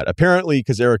heard that. Apparently,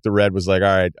 because Eric the Red was like, all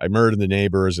right, I murdered the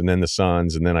neighbors and then the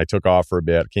sons, and then I took off for a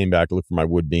bit, came back to look for my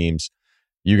wood beams.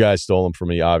 You guys stole them from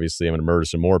me. Obviously, I'm going to murder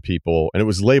some more people. And it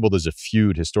was labeled as a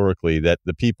feud historically, that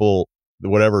the people,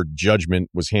 whatever judgment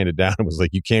was handed down, was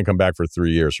like, you can't come back for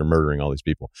 3 years for murdering all these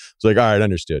people. It's like, all right,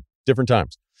 understood. Different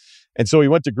times. And so he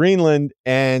went to Greenland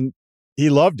and he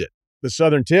loved it. The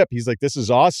southern tip, he's like, this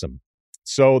is awesome.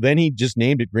 So then he just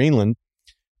named it Greenland,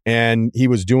 and he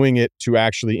was doing it to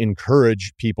actually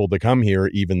encourage people to come here,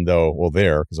 even though, well,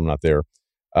 there, because I'm not there,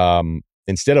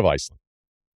 instead of Iceland.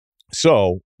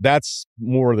 So that's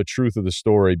more of the truth of the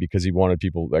story, because he wanted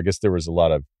people, I guess there was a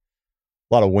lot of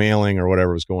whaling or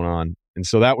whatever was going on. And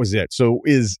so that was it. So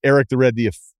is Eric the Red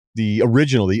the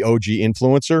original, the OG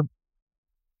influencer?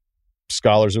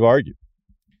 Scholars have argued.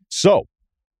 So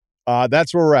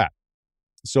that's where we're at.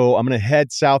 So I'm going to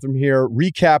head south from here,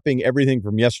 recapping everything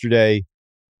from yesterday.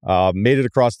 Made it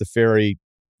across the ferry.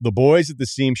 The boys at the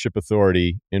Steamship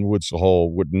Authority in Woods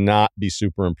Hole would not be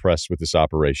super impressed with this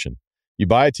operation. You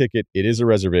buy a ticket, it is a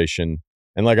reservation.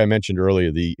 And like I mentioned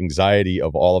earlier, the anxiety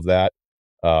of all of that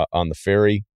on the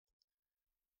ferry.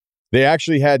 They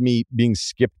actually had me being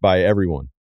skipped by everyone.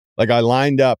 Like I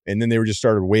lined up and then they were just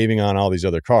started waving on all these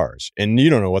other cars. And you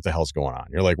don't know what the hell's going on.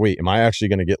 You're like, wait, am I actually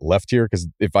going to get left here? Because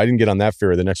if I didn't get on that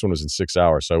ferry, the next one was in 6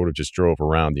 hours. So I would have just drove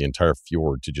around the entire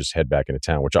fjord to just head back into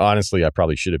town, which honestly, I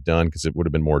probably should have done because it would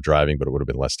have been more driving, but it would have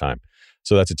been less time.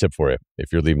 So that's a tip for you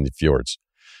if you're leaving the fjords.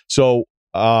 So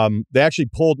they actually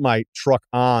pulled my truck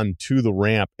on to the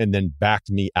ramp and then backed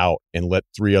me out and let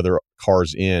 3 other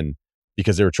cars in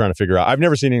because they were trying to figure out. I've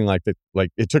never seen anything like that.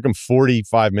 Like it took them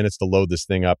 45 minutes to load this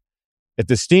thing up. At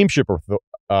the steamship,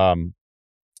 I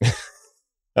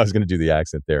was going to do the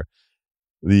accent there.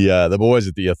 The boys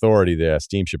at the authority, the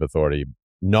steamship authority,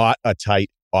 not a tight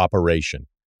operation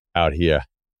out here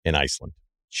in Iceland,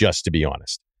 just to be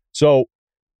honest. So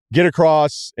get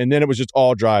across, and then it was just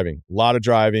all driving, a lot of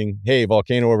driving. Hey,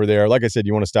 volcano over there. Like I said,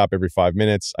 you want to stop every 5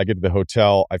 minutes. I get to the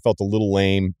hotel. I felt a little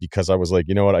lame because I was like,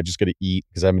 you know what? I just got to eat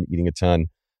because I've been eating a ton.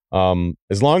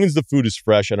 As long as the food is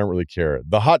fresh, I don't really care.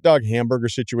 The hot dog hamburger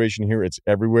situation here, it's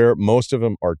everywhere. Most of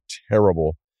them are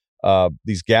terrible.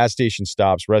 These gas station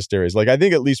stops, rest areas. Like I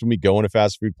think at least when we go into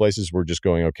fast food places, we're just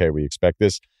going, okay, we expect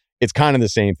this. It's kind of the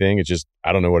same thing. It's just,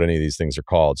 I don't know what any of these things are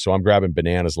called. So I'm grabbing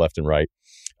bananas left and right.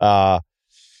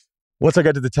 Once I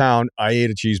got to the town, I ate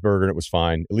a cheeseburger and it was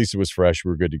fine. At least it was fresh. We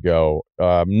were good to go.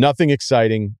 Nothing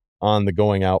exciting on the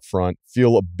going out front.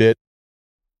 Feel a bit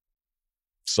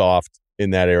soft in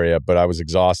that area, but I was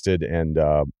exhausted and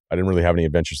I didn't really have any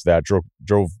adventures to that.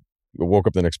 Woke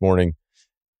up the next morning,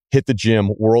 hit the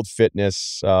gym, World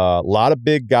Fitness, a lot of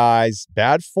big guys,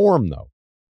 bad form though.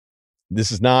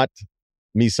 This is not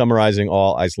me summarizing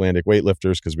all Icelandic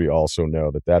weightlifters because we also know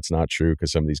that that's not true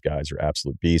because some of these guys are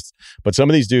absolute beasts. But some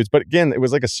of these dudes, but again, it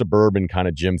was like a suburban kind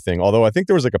of gym thing. Although I think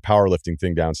there was like a powerlifting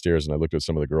thing downstairs and I looked at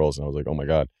some of the girls and I was like, oh my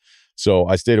God. So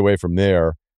I stayed away from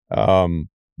there.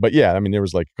 But yeah, I mean, there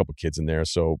was like a couple kids in there.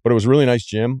 So, but it was a really nice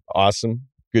gym. Awesome.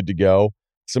 Good to go.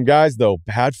 Some guys though,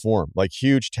 bad form, like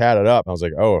huge, tatted up. I was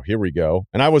like, oh, here we go.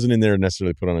 And I wasn't in there to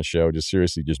necessarily put on a show, just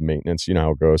seriously, just maintenance. You know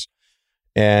how it goes.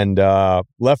 And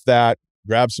left that,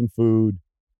 grabbed some food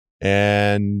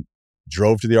and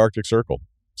drove to the Arctic Circle.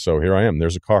 So here I am.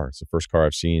 There's a car. It's the first car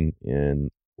I've seen in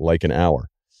like an hour.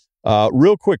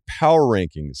 Real quick, power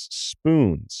rankings,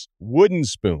 spoons, wooden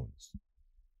spoons.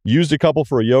 Used a couple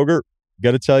for a yogurt.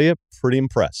 Got to tell you, pretty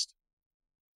impressed.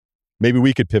 Maybe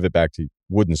we could pivot back to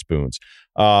wooden spoons.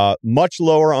 Much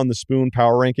lower on the spoon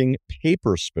power ranking,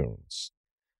 paper spoons.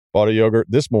 Bought a yogurt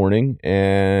this morning,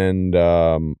 and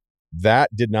that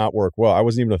did not work well. I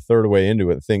wasn't even a third way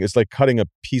into it. It's like cutting a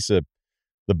piece of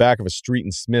the back of a Street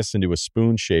and Smith's into a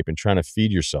spoon shape and trying to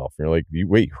feed yourself. You're like,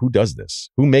 wait, who does this?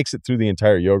 Who makes it through the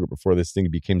entire yogurt before this thing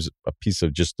becomes a piece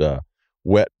of just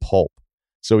wet pulp?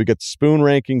 So we got the spoon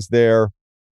rankings there.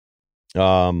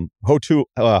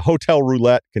 Hotel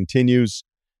roulette continues.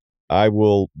 I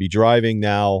will be driving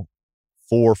now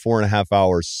 4.5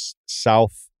 hours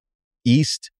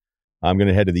southeast. I'm going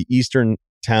to head to the eastern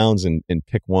towns and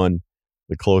pick one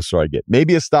the closer I get.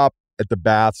 Maybe a stop at the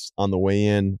baths on the way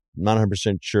in. I'm not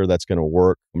 100% sure that's going to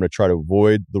work. I'm going to try to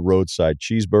avoid the roadside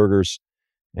cheeseburgers,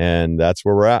 and that's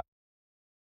where we're at.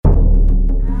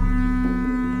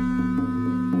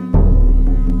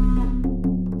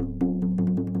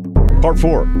 Part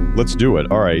 4. Let's do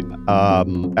it. All right.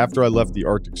 After I left the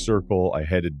Arctic Circle, I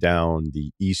headed down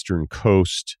the eastern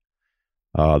coast.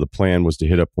 The plan was to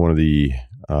hit up one of the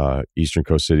eastern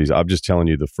coast cities. I'm just telling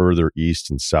you, the further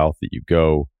east and south that you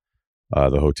go,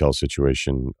 the hotel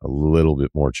situation a little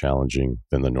bit more challenging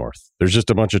than the north. There's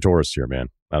just a bunch of tourists here, man.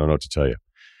 I don't know what to tell you.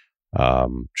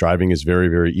 Driving is very,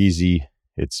 very easy.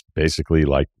 It's basically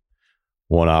like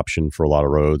one option for a lot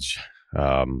of roads.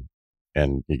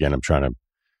 And again, I'm trying to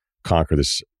conquer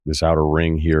this outer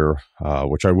ring here,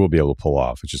 which I will be able to pull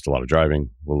off. It's just a lot of driving.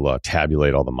 We'll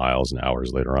tabulate all the miles and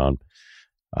hours later on.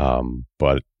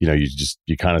 But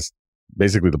you kind of,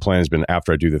 basically the plan has been,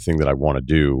 after I do the thing that I want to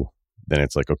do, then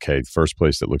it's like, okay, first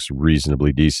place that looks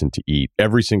reasonably decent to eat.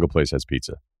 Every single place has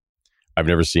pizza. I've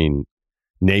never seen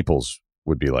Naples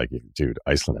would be like, dude,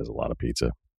 Iceland has a lot of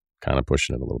pizza, kind of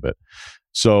pushing it a little bit.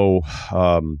 So,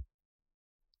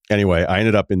 anyway, I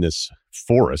ended up in this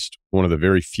forest, one of the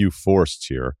very few forests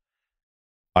here.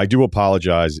 I do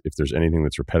apologize if there's anything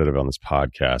that's repetitive on this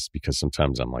podcast, because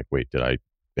sometimes I'm like, wait, did I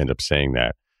end up saying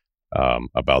that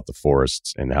about the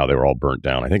forests and how they were all burnt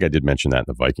down? I think I did mention that in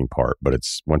the Viking part, but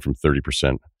it's went from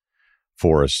 30%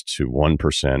 forest to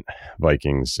 1%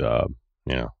 Vikings.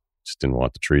 Just didn't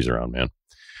want the trees around, man.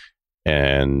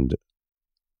 And,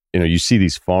 you see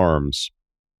these farms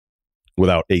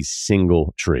without a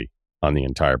single tree on the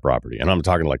entire property. And I'm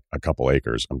talking like a couple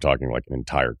acres. I'm talking like an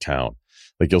entire town.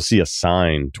 Like, you'll see a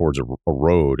sign towards a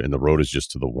road, and the road is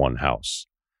just to the one house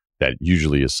that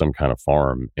usually is some kind of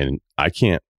farm. And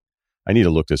I need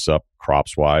to look this up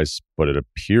crops wise, but it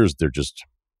appears they're just,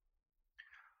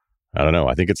 I don't know.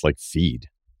 I think it's like feed,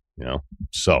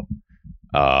 So,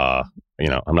 I'm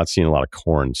not seeing a lot of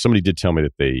corn. Somebody did tell me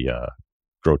that they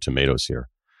grow tomatoes here.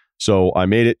 So I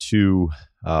made it to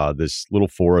this little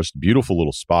forest, beautiful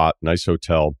little spot, nice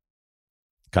hotel,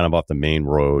 kind of off the main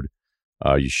road.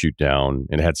 You shoot down,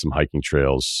 and it had some hiking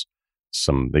trails.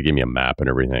 They gave me a map and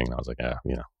everything. And I was like,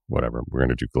 whatever. We're going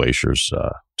to do glaciers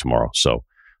tomorrow. So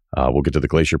we'll get to the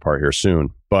glacier part here soon.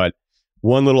 But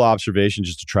one little observation,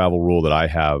 just a travel rule that I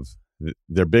have,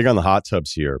 they're big on the hot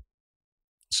tubs here.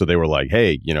 So they were like,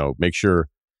 hey, make sure,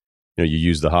 you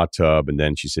use the hot tub. And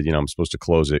then she said, I'm supposed to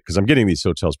close it because I'm getting these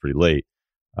hotels pretty late.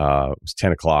 It was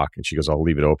 10 o'clock, and she goes, I'll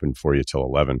leave it open for you till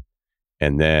 11.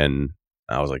 And then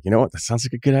I was like, you know what? That sounds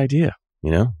like a good idea.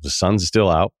 The sun's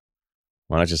still out.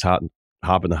 Why not just hop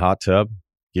in the hot tub,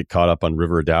 get caught up on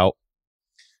River of Doubt?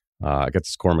 I got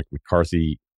this Cormac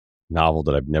McCarthy novel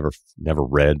that I've never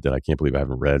read, that I can't believe I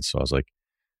haven't read. So I was like,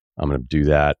 I'm going to do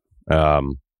that.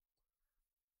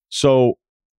 So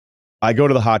I go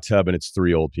to the hot tub, and it's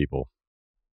 3 old people,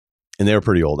 and they're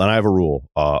pretty old. And I have a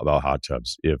rule about hot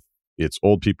tubs. If it's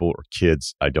old people or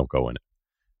kids, I don't go in it.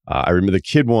 I remember the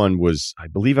kid one was, I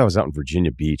believe I was out in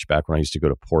Virginia Beach back when I used to go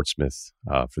to Portsmouth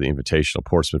for the Invitational,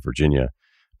 Portsmouth, Virginia.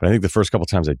 But I think the first couple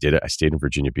times I did it, I stayed in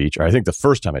Virginia Beach. Or I think the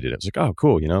first time I did it, I was like, oh,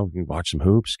 cool. You can watch some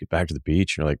hoops, get back to the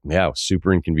beach. And you're like, yeah, it was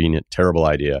super inconvenient, terrible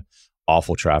idea,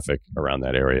 awful traffic around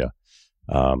that area.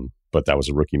 But that was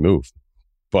a rookie move.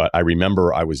 But I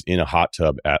remember I was in a hot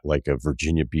tub at like a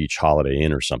Virginia Beach Holiday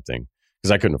Inn or something,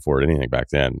 because I couldn't afford anything back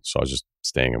then. So I was just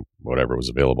staying in whatever was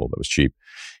available that was cheap.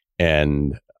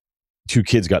 And 2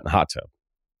 kids got in the hot tub.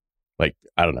 Like,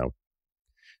 I don't know,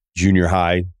 junior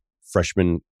high,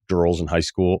 freshman girls in high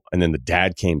school. And then the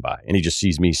dad came by, and he just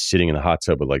sees me sitting in the hot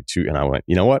tub with like 2. And I went,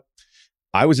 you know what?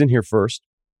 I was in here first,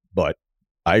 but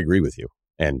I agree with you.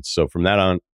 And so from that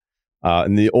on,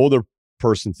 and the older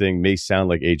person thing may sound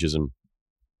like ageism.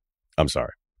 I'm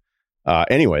sorry.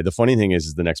 Anyway, the funny thing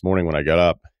is the next morning when I got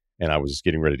up and I was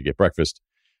getting ready to get breakfast,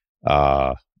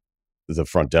 the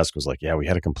front desk was like, yeah, we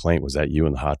had a complaint. Was that you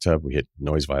in the hot tub? We hit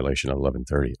noise violation at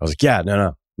 11:30. I was like, yeah,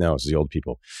 no, it's the old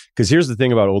people. Because here's the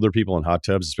thing about older people in hot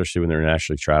tubs, especially when they're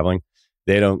internationally traveling,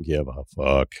 They don't give a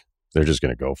fuck. They're just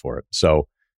going to go for it. So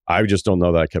I just don't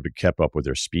know that I kept up with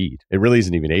their speed. It really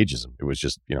isn't even ageism. It was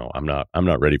just, I'm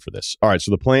not ready for this. All right.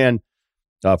 So the plan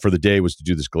for the day was to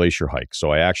do this glacier hike.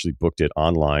 So I actually booked it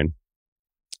online,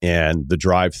 and the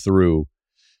drive through,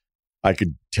 I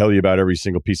could tell you about every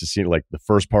single piece of scene. Like the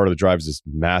first part of the drive is this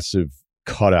massive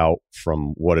cutout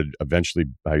from what had eventually,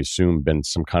 I assume, been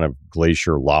some kind of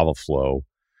glacier lava flow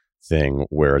thing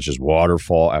where it's just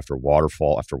waterfall after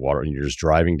waterfall after water, and you're just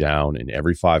driving down, and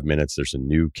every 5 minutes there's a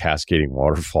new cascading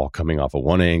waterfall coming off of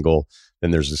one angle. Then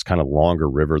there's this kind of longer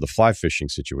river. The fly fishing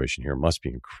situation here must be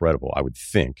incredible, I would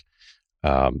think.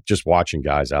 Just watching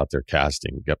guys out there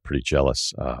casting, got pretty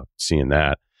jealous seeing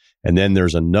that. And then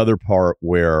there's another part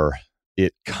where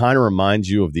it kind of reminds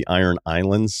you of the Iron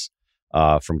Islands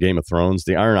from Game of Thrones.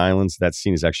 The Iron Islands, that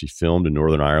scene is actually filmed in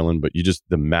Northern Ireland, but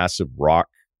the massive rock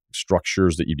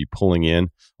structures that you'd be pulling in.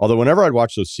 Although whenever I'd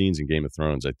watch those scenes in Game of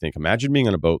Thrones, I think, imagine being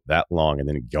on a boat that long and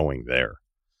then going there.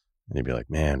 And you'd be like,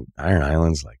 man, Iron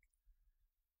Islands, like,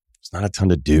 it's not a ton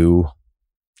to do.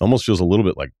 Almost feels a little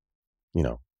bit like,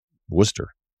 Worcester.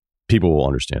 People will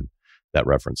understand that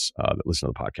reference that listen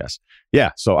to the podcast.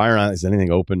 Yeah, so Iron Island, is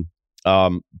anything open?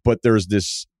 But there's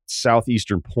this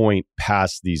southeastern point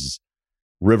past these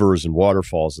rivers and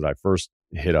waterfalls that I first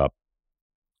hit up,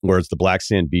 where it's the black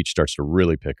sand beach starts to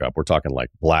really pick up. We're talking like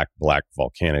black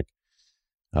volcanic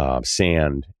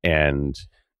sand. And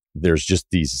there's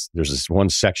this one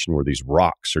section where these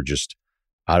rocks are just,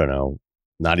 I don't know,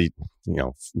 not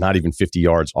even 50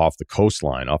 yards off the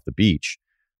coastline, off the beach,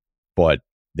 but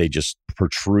they just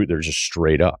protrude. They're just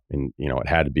straight up. And, it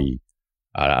had to be,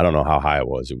 I don't know how high it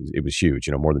was. It was huge,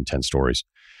 more than 10 stories.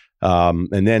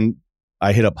 And then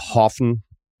I hit up Hoffen,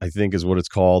 I think is what it's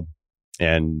called.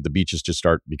 And the beaches just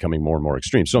start becoming more and more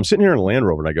extreme. So I'm sitting here in a Land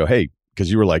Rover and I go, hey,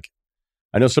 because you were like,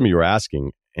 I know some of you were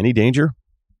asking, any danger?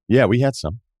 Yeah, we had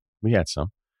some.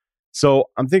 So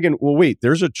I'm thinking, well, wait,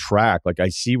 there's a track. Like I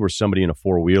see where somebody in a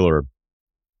four-wheeler,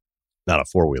 not a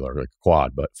four-wheeler, like a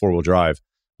quad, but four-wheel drive,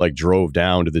 like drove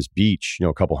down to this beach,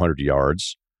 a couple 100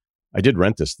 yards. I did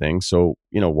rent this thing. So,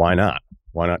 why not?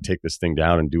 Why not take this thing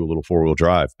down and do a little four-wheel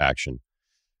drive action?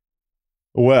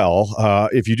 Well,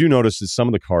 if you do notice that some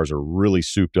of the cars are really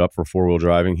souped up for four-wheel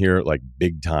driving here, like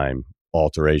big time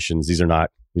alterations. These are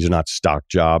not stock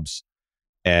jobs.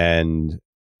 And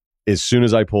as soon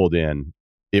as I pulled in,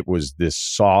 it was this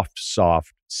soft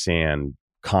sand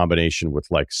combination with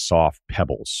like soft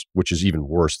pebbles, which is even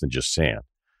worse than just sand.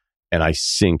 And I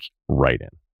sink right in.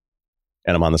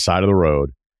 And I'm on the side of the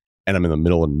road, and I'm in the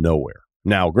middle of nowhere.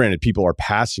 Now, granted, people are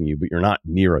passing you, but you're not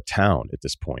near a town at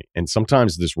this point. And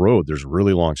sometimes this road, there's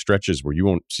really long stretches where you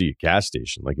won't see a gas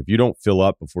station. Like if you don't fill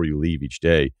up before you leave each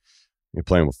day, you're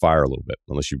playing with fire a little bit,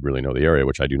 unless you really know the area,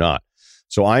 which I do not.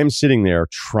 So I am sitting there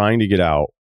trying to get out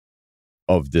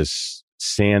of this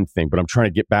sand thing, but I'm trying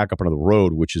to get back up onto the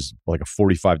road, which is like a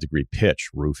 45-degree pitch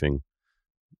roofing.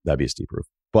 That'd be a steep roof,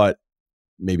 but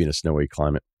maybe in a snowy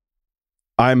climate.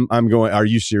 I'm going, are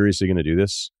you seriously going to do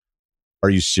this? Are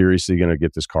you seriously going to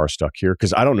get this car stuck here?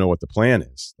 Because I don't know what the plan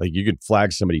is. Like you could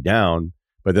flag somebody down,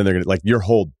 but then they're going to, like, your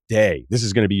whole day. This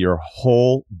is going to be your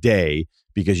whole day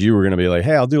because you were going to be like,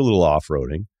 hey, I'll do a little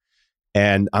off-roading.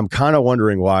 And I'm kind of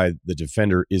wondering why the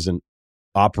Defender isn't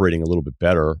operating a little bit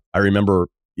better. I remember,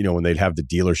 when they'd have the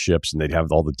dealerships and they'd have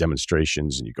all the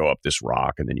demonstrations and you go up this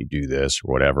rock and then you do this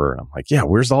or whatever. And I'm like, yeah,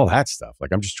 where's all that stuff?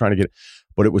 Like, I'm just trying to get it.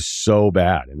 But it was so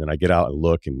bad. And then I get out and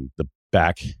look, and the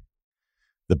back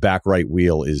right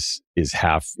wheel is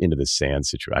half into the sand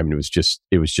situation. I mean,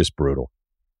 it was just brutal.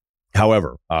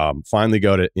 However, finally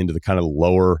got it into the kind of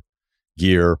lower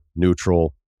gear,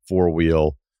 neutral,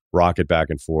 four-wheel, rock it back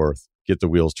and forth, get the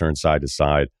wheels turned side to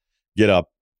side, get up,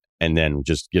 and then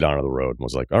just get onto the road. And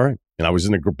was like, all right. And I was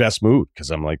in the best mood because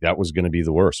I'm like, that was going to be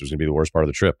the worst. It was going to be the worst part of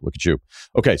the trip. Look at you.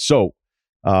 Okay, so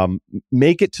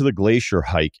make it to the glacier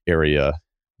hike area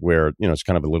where, it's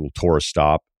kind of a little tourist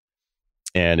stop.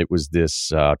 And it was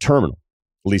this terminal.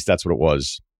 At least that's what it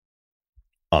was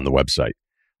on the website.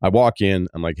 I walk in.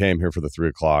 I'm like, hey, I'm here for the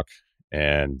 3:00.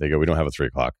 And they go, we don't have a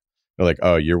 3:00. They're like,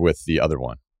 oh, you're with the other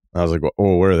one. And I was like, well,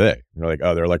 oh, where are they? They're like,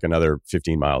 oh, they're like another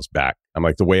 15 miles back. I'm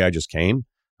like, the way I just came?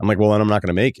 I'm like, well, then I'm not going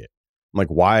to make it. I'm like,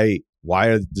 why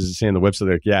does it say on the website?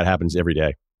 They're like, yeah, it happens every day.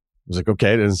 I was like,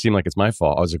 okay, it doesn't seem like it's my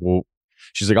fault. I was like, well,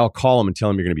 she's like, I'll call them and tell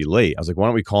them you're going to be late. I was like, why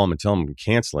don't we call them and tell them I'm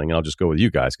canceling, and I'll just go with you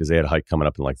guys, because they had a hike coming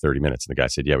up in like 30 minutes. And the guy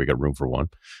said, yeah, we got room for one.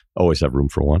 Always have room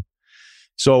for one.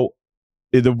 So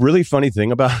the really funny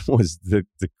thing about it was the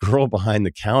girl behind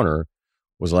the counter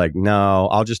was like, no,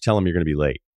 I'll just tell them you're going to be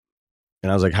late.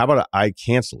 And I was like, how about I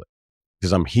cancel it?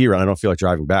 Because I'm here and I don't feel like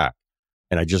driving back.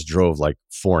 And I just drove like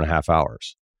 4.5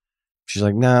 hours. She's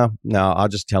like, no, I'll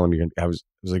just tell him. I was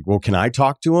like, well, can I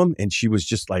talk to him? And she was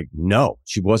just like, no,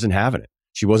 she wasn't having it.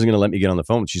 She wasn't going to let me get on the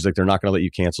phone. She's like, they're not going to let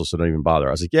you cancel, so don't even bother.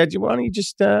 I was like, yeah, why don't you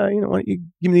just, why don't you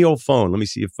give me the old phone? Let me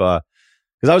see if, because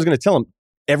I was going to tell him,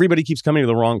 everybody keeps coming to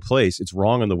the wrong place. It's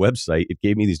wrong on the website. It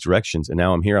gave me these directions, and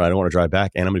now I'm here, and I don't want to drive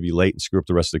back, and I'm going to be late and screw up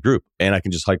the rest of the group, and I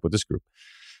can just hike with this group.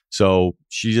 So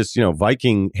she just,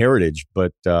 Viking heritage,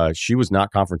 but she was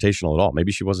not confrontational at all.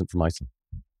 Maybe she wasn't from Iceland.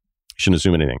 Shouldn't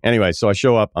assume anything. Anyway, so I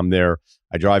show up. I'm there.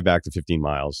 I drive back to 15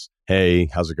 miles. Hey,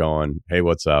 how's it going? Hey,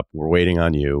 what's up? We're waiting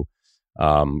on you.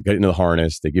 Get into the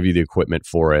harness. They give you the equipment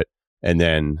for it. And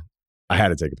then I had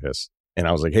to take a piss. And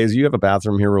I was like, hey, do you have a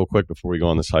bathroom here real quick before we go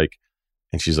on this hike?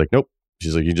 And she's like, nope.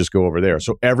 She's like, you just go over there.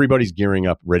 So everybody's gearing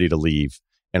up, ready to leave.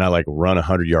 And I like run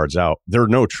 100 yards out. There are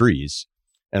no trees.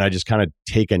 And I just kind of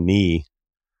take a knee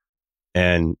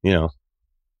and,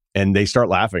 and they start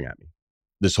laughing at me,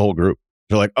 this whole group.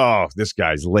 They're like, oh, this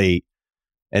guy's late.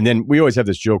 And then we always have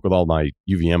this joke with all my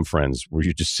UVM friends where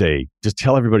you just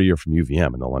tell everybody you're from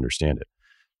UVM and they'll understand it.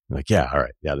 I'm like, yeah, all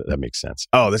right. Yeah, that makes sense.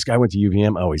 Oh, this guy went to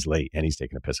UVM. Oh, he's late and he's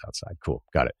taking a piss outside. Cool.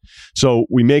 Got it. So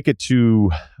we make it to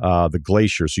the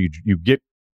glacier. So you get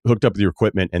hooked up with your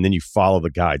equipment and then you follow the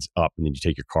guides up and then you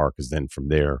take your car because then from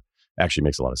there, actually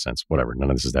makes a lot of sense. Whatever. None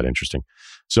of this is that interesting.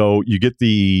 So you get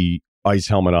the ice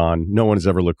helmet on. No one has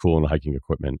ever looked cool in hiking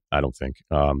equipment, I don't think.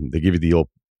 They give you the old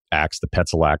axe, the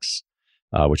Petzl axe,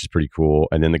 which is pretty cool.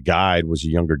 And then the guide was a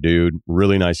younger dude,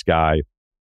 really nice guy.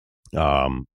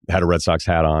 Had a Red Sox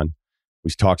hat on. We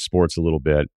talked sports a little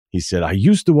bit. He said, I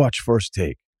used to watch First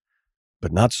Take,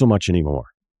 but not so much anymore.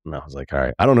 And I was like, all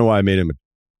right. I don't know why I made him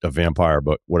a vampire,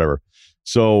 but whatever.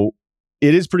 So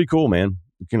it is pretty cool, man.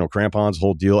 Crampons,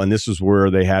 whole deal. And this is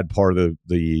where they had part of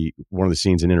the one of the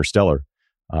scenes in Interstellar.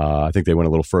 I think they went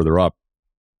a little further up,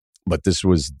 but this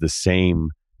was the same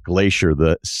glacier,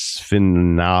 the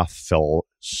Svinafell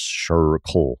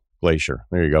Glacier.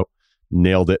 There you go.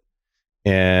 Nailed it.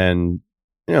 And,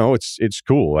 it's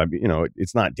cool. I mean,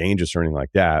 it's not dangerous or anything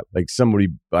like that. Like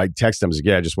I text them, like,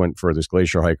 yeah, I just went for this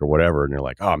glacier hike or whatever. And they're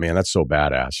like, oh man, that's so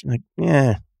badass. You're like,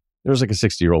 yeah, there's like a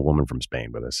 60-year-old woman from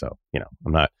Spain with us. So,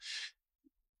 I'm not,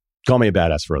 call me a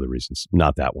badass for other reasons.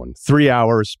 Not that one. 3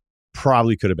 hours,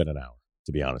 probably could have been an hour,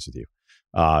 to be honest with you.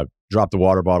 Drop the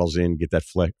water bottles in, get that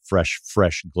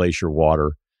fresh glacier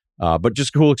water. But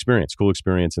just cool experience.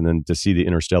 And then to see the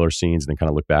interstellar scenes and then kind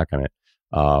of look back on it.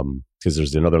 Because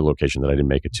there's another location that I didn't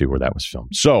make it to where that was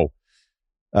filmed. So,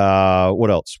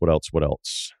 what else?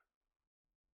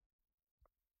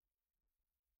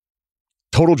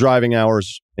 Total driving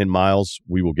hours in miles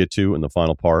we will get to in the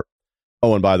final part.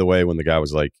 Oh, and by the way, when the guy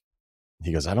was like,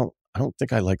 he goes, I don't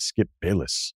think I like Skip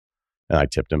Bayless. And I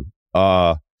tipped him.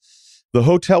 The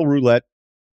hotel roulette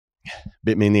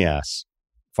bit me in the ass.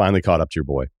 Finally caught up to your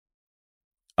boy.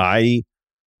 I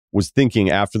was thinking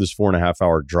after this 4.5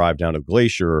 hour drive down to the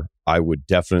glacier, I would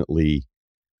definitely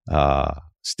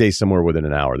stay somewhere within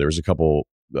an hour. There was a couple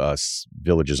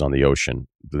villages on the ocean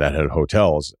that had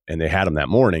hotels and they had them that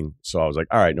morning. So I was like,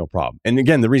 all right, no problem. And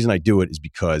again, the reason I do it is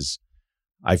because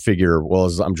I figure, well,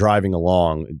 as I'm driving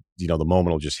along, the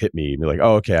moment will just hit me and be like,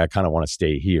 oh, okay, I kind of want to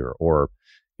stay here. Or,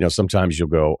 sometimes you'll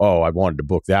go, oh, I wanted to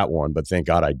book that one, but thank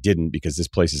God I didn't because this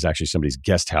place is actually somebody's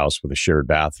guest house with a shared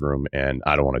bathroom and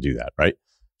I don't want to do that, right?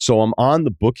 So I'm on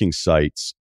the booking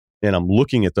sites and I'm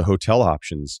looking at the hotel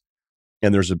options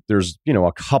and there's a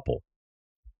couple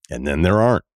and then there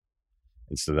aren't.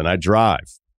 And so then I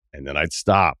drive and then I'd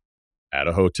stop at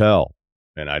a hotel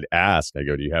and I'd ask, I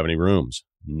go, do you have any rooms?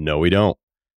 No, we don't.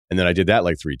 And then I did that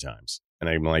like 3 times. And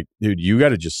I'm like, dude, you got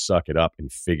to just suck it up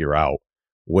and figure out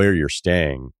where you're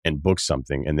staying and book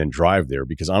something and then drive there.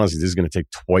 Because honestly, this is going to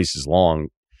take twice as long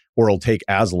or it'll take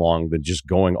as long than just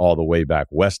going all the way back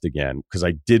west again. Because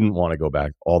I didn't want to go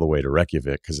back all the way to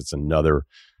Reykjavik because it's another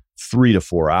 3 to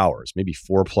 4 hours, maybe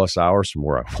 4+ hours from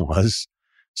where I was.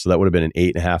 So that would have been an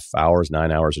 8.5 hours,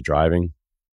 9 hours of driving.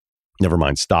 Never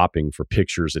mind stopping for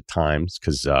pictures at times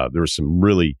because there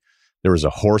was a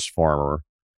horse farmer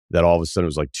that all of a sudden it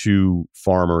was like 2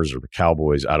 farmers or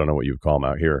cowboys, I don't know what you would call them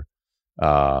out here,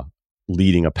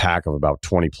 leading a pack of about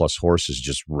 20 plus horses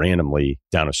just randomly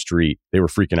down a street. They were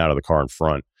freaking out of the car in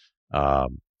front to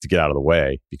get out of the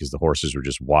way because the horses were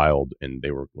just wild and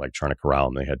they were like trying to corral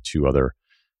them. They had two other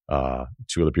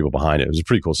people behind it. It was a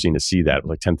pretty cool scene to see that. It was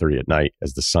like 10:30 at night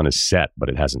as the sun is set, but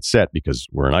it hasn't set because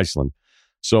we're in Iceland.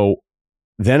 So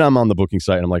then I'm on the booking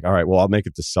site and I'm like, all right, well, I'll make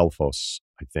it to Selfoss,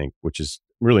 I think, which is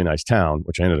a really nice town,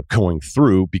 which I ended up going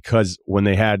through because when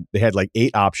they had like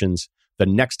 8 options. The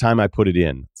next time I put it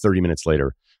in, 30 minutes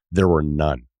later, there were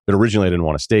none. But originally I didn't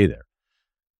want to stay there.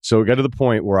 So it got to the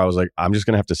point where I was like, I'm just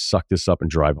going to have to suck this up and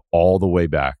drive all the way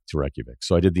back to Reykjavik.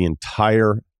 So I did the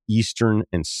entire eastern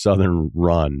and southern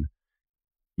run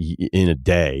in a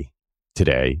day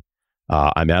today.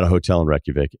 I'm at a hotel in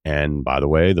Reykjavik. And by the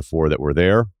way, the 4 that were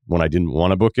there, when I didn't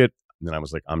want to book it, then I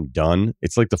was like, I'm done.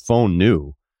 It's like the phone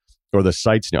knew, or the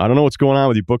sites knew. I don't know what's going on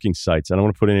with your booking sites. I don't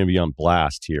want to put anybody on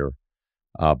blast here.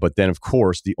 But then, of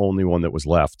course, the only one that was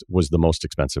left was the most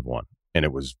expensive one. And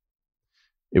it was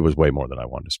way more than I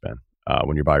wanted to spend.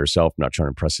 When you're by yourself, I'm not trying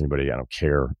to impress anybody. I don't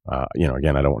care.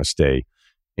 Again, I don't want to stay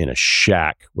in a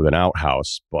shack with an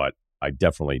outhouse, but I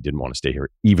definitely didn't want to stay here,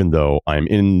 even though I'm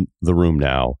in the room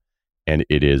now, and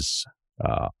it is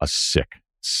a sick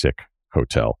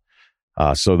hotel.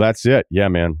 So that's it. Yeah,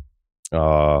 man.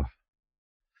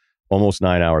 Almost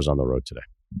 9 hours on the road today.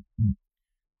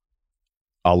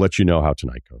 I'll let you know how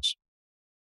tonight goes.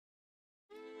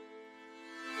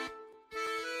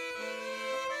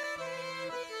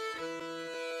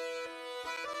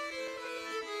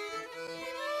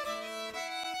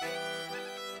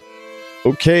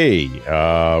 Okay,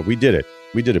 we did it.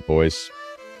 We did it, boys.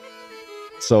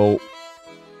 So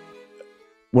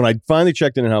when I finally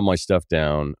checked in and had my stuff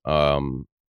down,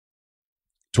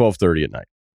 12:30 at night.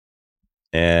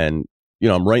 And,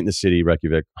 I'm right in the city,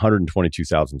 Reykjavik,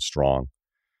 122,000 strong.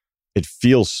 It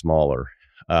feels smaller.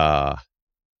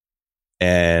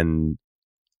 And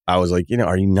I was like,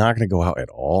 are you not going to go out at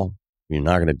all? You're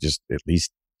not going to just at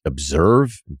least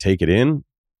observe and take it in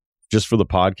just for the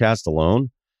podcast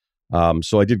alone?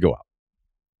 So I did go out.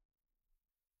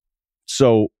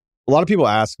 So a lot of people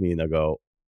ask me and they'll go,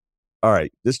 all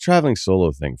right, this traveling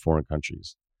solo thing, foreign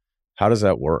countries, how does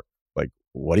that work? Like,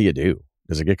 what do you do?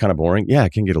 Does it get kind of boring? Yeah,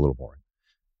 it can get a little boring.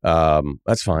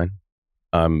 That's fine.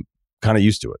 I'm kind of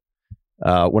used to it.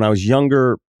 When I was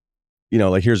younger,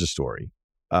 here's a story.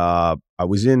 I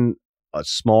was in a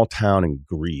small town in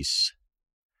Greece,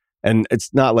 and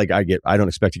it's not like I don't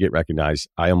expect to get recognized.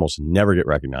 I almost never get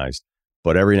recognized,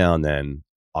 but every now and then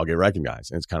I'll get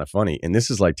recognized, and it's kind of funny. And this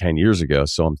is like 10 years ago.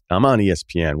 So I'm on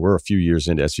ESPN. We're a few years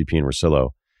into SVP and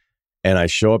Rosillo, and I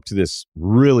show up to this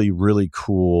really, really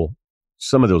cool.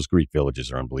 Some of those Greek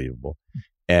villages are unbelievable.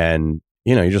 And,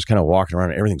 you're just kind of walking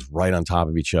around and everything's right on top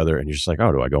of each other. And you're just like,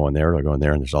 oh, do I go in there? Do I go in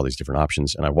there? And there's all these different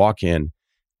options. And I walk in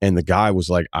and the guy was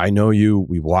like, I know you.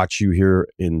 We watch you here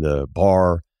in the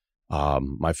bar.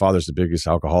 My father's the biggest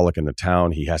alcoholic in the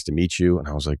town. He has to meet you. And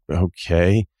I was like,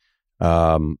 okay.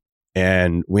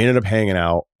 And we ended up hanging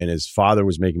out and his father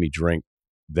was making me drink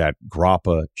that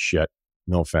grappa shit.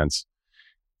 No offense.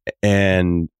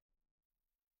 And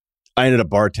I ended up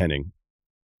bartending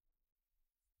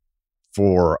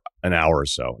for an hour or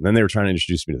so. And then they were trying to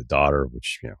introduce me to the daughter,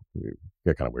 which,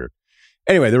 got kind of weird.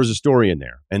 Anyway, there was a story in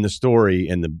there. And the story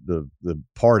and the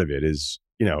part of it is,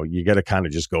 you got to kind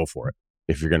of just go for it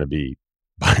if you're going to be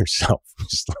by yourself.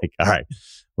 Just like, all right,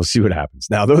 we'll see what happens.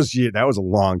 Now, that was a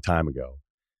long time ago.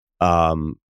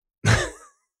 And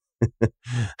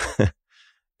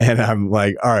I'm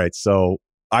like, all right, so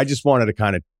I just wanted to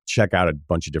kind of check out a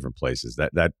bunch of different places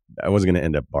that I wasn't going to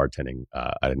end up bartending.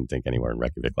 I didn't think anywhere in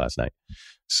Reykjavik last night.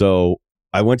 So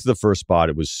I went to the first spot.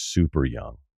 It was super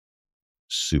young.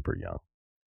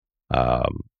 I'm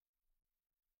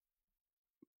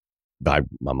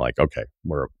like, okay,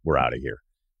 we're out of here.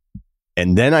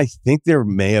 And then I think there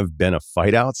may have been a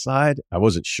fight outside. I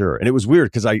wasn't sure. And it was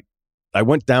weird because I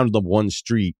went down to the one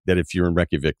street that if you're in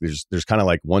Reykjavik, there's kind of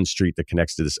like one street that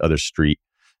connects to this other street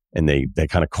and they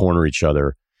kind of corner each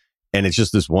other. And it's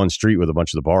just this one street with a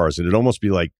bunch of the bars. And it'd almost be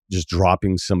like just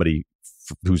dropping somebody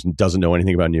who doesn't know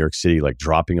anything about New York City, like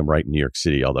dropping them right in New York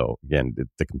City. Although, again,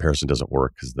 the comparison doesn't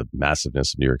work because of the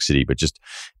massiveness of New York City. But just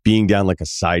being down like a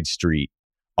side street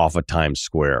off of Times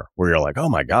Square where you're like, oh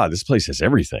my God, this place has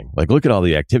everything. Like, look at all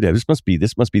the activity. This must be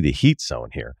the heat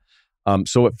zone here.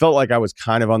 So it felt like I was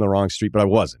kind of on the wrong street, but I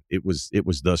wasn't. It was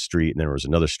the street, and there was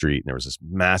another street, and there was this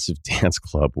massive dance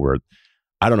club where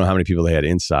I don't know how many people they had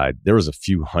inside. There was a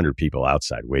few hundred people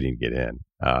outside waiting to get in.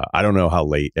 I don't know how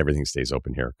late everything stays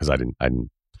open here because I didn't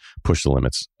push the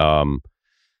limits. Then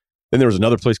there was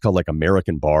another place called like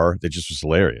American Bar that just was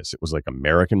hilarious. It was like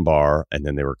American Bar, and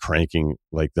then they were cranking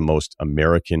like the most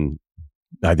American,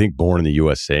 I think Born in the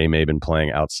USA may have been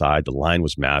playing outside. The line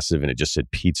was massive, and it just said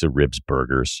pizza, ribs,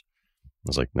 burgers. I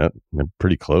was like, no, I'm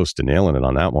pretty close to nailing it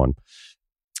on that one.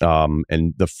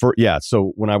 And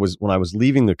so when I was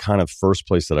leaving the kind of first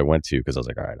place that I went to, because I was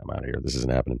like, all right, I'm out of here. This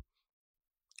isn't happening.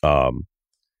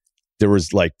 There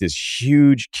was like this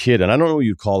huge kid, and I don't know what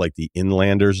you'd call like the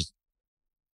inlanders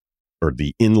or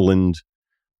the inland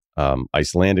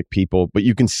Icelandic people, but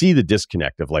you can see the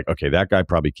disconnect of like, okay, that guy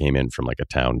probably came in from like a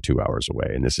town 2 hours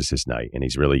away and this is his night and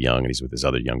he's really young and he's with his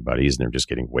other young buddies and they're just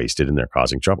getting wasted and they're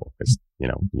causing trouble because,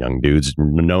 young dudes are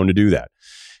known to do that.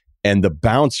 And the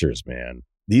bouncers, man,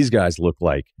 these guys look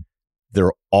like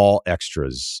they're all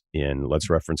extras in Let's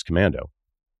Reference Commando.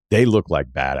 They look like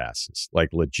badasses, like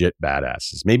legit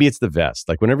badasses. Maybe it's the vest.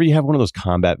 Like whenever you have one of those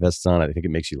combat vests on, I think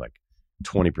it makes you like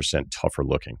 20% tougher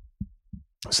looking.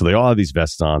 So they all have these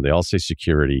vests on. They all say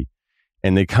security.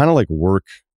 And they kind of like work,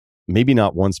 maybe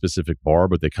not one specific bar,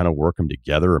 but they kind of work them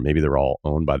together. Or maybe they're all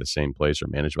owned by the same place or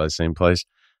managed by the same place.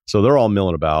 So they're all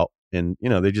milling about. And,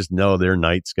 they just know their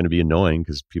night's going to be annoying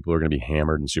because people are going to be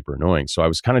hammered and super annoying. So I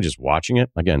was kind of just watching it,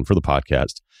 again, for the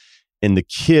podcast. And the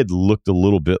kid looked a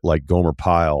little bit like Gomer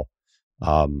Pyle,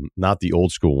 not the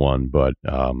old school one, but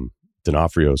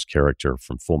D'Onofrio's character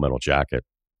from Full Metal Jacket,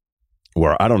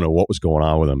 where I don't know what was going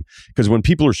on with him. Because when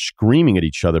people are screaming at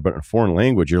each other, but in a foreign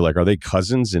language, you're like, are they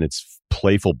cousins and it's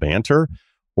playful banter?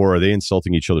 Or are they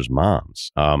insulting each other's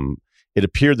moms? It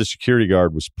appeared the security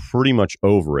guard was pretty much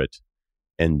over it.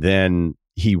 And then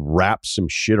he wrapped some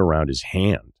shit around his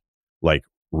hand, like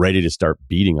ready to start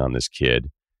beating on this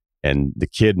kid. And the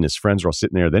kid and his friends were all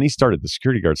sitting there. Then the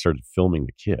security guard started filming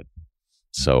the kid.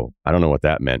 So I don't know what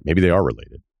that meant. Maybe they are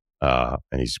related.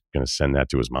 And he's going to send that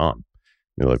to his mom.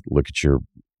 Look at your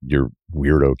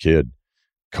weirdo kid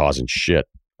causing shit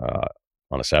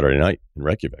on a Saturday night in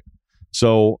Reykjavik.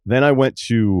 So then I went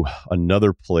to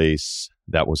another place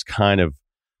that was kind of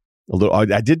a little.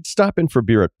 I did stop in for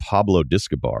beer at Pablo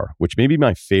Disco Bar, which may be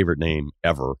my favorite name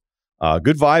ever.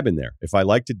 Good vibe in there. If I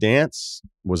like to dance,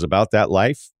 was about that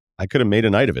life, I could have made a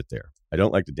night of it there. I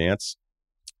don't like to dance,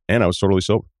 and I was totally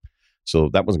sober. So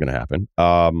that wasn't going to happen.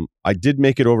 I did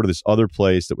make it over to this other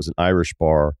place that was an Irish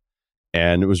bar,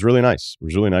 and it was really nice. It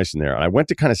was really nice in there. And I went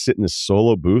to kind of sit in this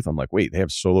solo booth. I'm like, wait, they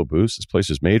have solo booths? This place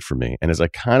is made for me. And as I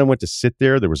kind of went to sit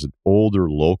there, there was an older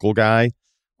local guy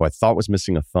who I thought was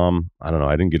missing a thumb. I don't know.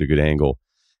 I didn't get a good angle.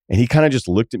 And he kind of just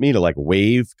looked at me to like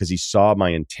wave because he saw my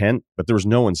intent, but there was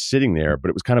no one sitting there. But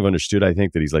it was kind of understood, I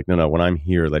think, that he's like, no, when I'm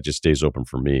here, that just stays open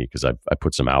for me because I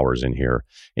put some hours in here.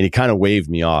 And he kind of waved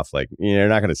me off like, you're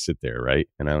not going to sit there, right?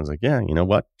 And I was like, yeah, you know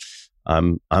what?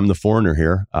 I'm the foreigner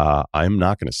here. I'm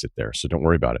not going to sit there, so don't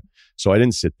worry about it. So I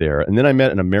didn't sit there. And then I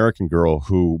met an American girl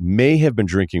who may have been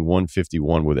drinking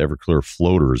 151 with Everclear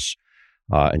floaters.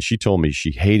 And she told me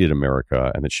she hated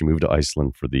America and that she moved to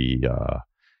Iceland for the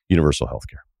universal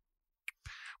healthcare,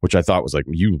 which I thought was like,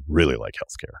 you really like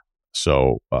healthcare.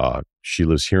 So she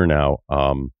lives here now.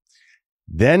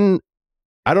 Then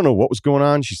I don't know what was going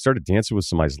on. She started dancing with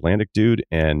some Icelandic dude,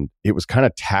 and it was kind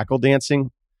of tackle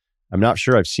dancing. I'm not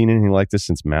sure I've seen anything like this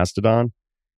since Mastodon,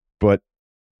 but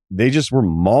they just were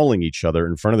mauling each other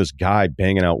in front of this guy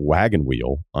banging out Wagon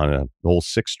Wheel on a whole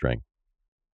 6-string.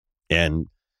 And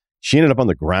she ended up on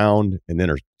the ground, and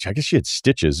then I guess she had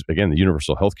stitches. Again, the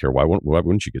universal healthcare. Why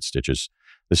wouldn't you get stitches?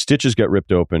 The stitches got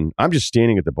ripped open. I'm just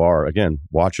standing at the bar, again,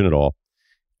 watching it all.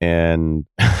 And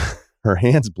her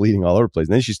hand's bleeding all over the place.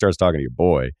 And then she starts talking to your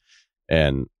boy.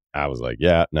 And I was like,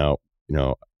 yeah, no,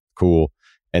 cool.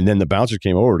 And then the bouncer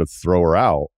came over to throw her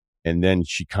out. And then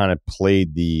she kind of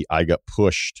played I got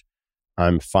pushed,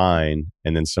 I'm fine.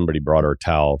 And then somebody brought her a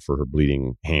towel for her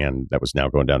bleeding hand that was now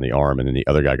going down the arm. And then the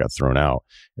other guy got thrown out.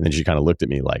 And then she kind of looked at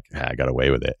me like, I got away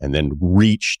with it. And then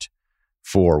reached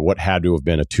for what had to have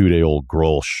been a 2-day-old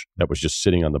Grolsch that was just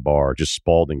sitting on the bar, just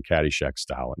Spalding Caddyshack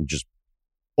style, and just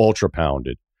ultra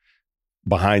pounded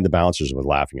behind the bouncers and was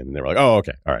laughing. And they were like, oh,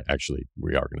 okay. All right. Actually,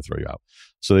 we are going to throw you out.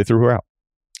 So they threw her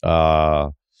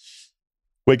out.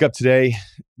 Wake up today.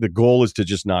 The goal is to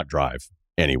just not drive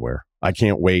anywhere. I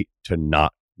can't wait to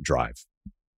not drive.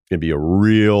 It's going to be a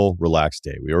real relaxed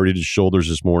day. We already did shoulders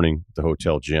this morning at the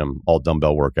hotel gym, all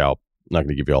dumbbell workout. I'm not going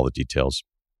to give you all the details.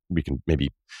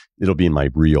 It'll be in my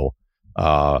reel.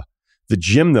 The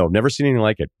gym, though, never seen anything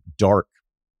like it. Dark.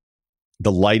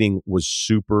 The lighting was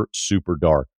super, super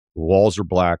dark. The walls are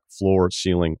black, floor,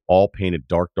 ceiling, all painted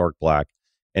dark, dark black.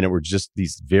 And it were just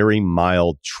these very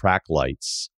mild track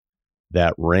lights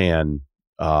that ran.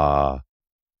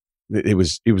 It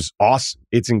was awesome.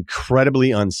 It's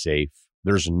incredibly unsafe.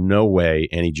 There's no way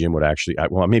any gym would actually,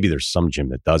 maybe there's some gym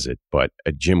that does it, but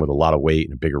a gym with a lot of weight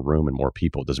and a bigger room and more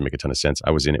people doesn't make a ton of sense.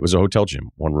 I was in it. It was a hotel gym,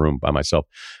 one room by myself,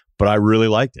 but I really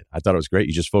liked it. I thought it was great.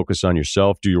 You just focus on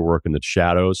yourself, do your work in the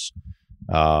shadows.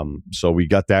 So we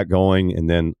got that going. And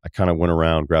then I kind of went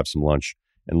around, grabbed some lunch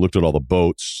and looked at all the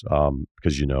boats.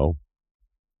 Because,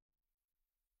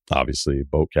 obviously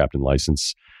boat captain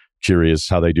license, curious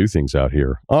how they do things out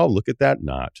here. Oh, look at that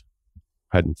knot.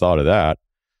 Hadn't thought of that.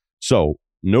 So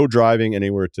no driving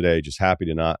anywhere today. Just happy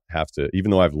to not have to,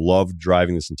 even though I've loved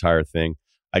driving this entire thing.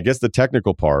 I guess the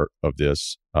technical part of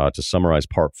this, to summarize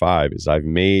part 5, is I've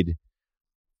made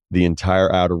the entire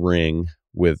outer ring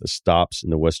with stops in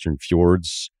the Western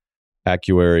Fjords,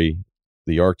 Estuary,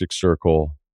 the Arctic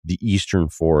Circle, the Eastern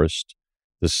Forest,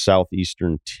 the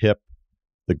southeastern tip,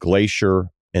 the glacier,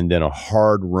 and then a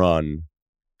hard run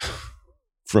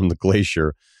from the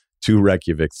glacier to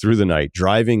Reykjavik through the night,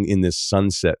 driving in this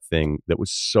sunset thing that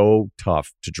was so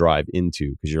tough to drive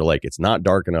into because you're like, it's not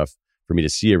dark enough for me to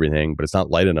see everything, but it's not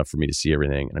light enough for me to see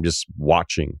everything. And I'm just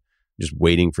watching, just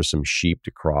waiting for some sheep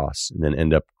to cross and then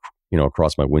end up,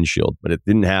 across my windshield. But it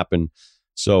didn't happen.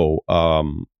 So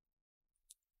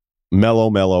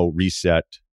mellow reset.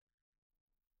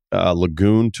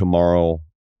 Lagoon tomorrow,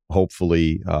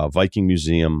 hopefully. Viking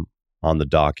Museum on the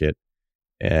docket.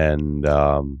 And,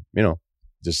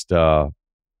 just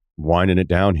winding it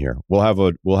down here. We'll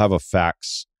have a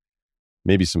facts,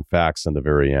 maybe some facts on the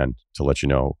very end to let you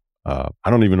know. I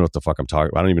don't even know what the fuck I'm talking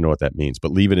about. I don't even know what that means,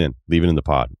 but leave it in the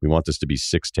pod. We want this to be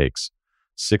 6 takes,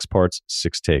 6 parts,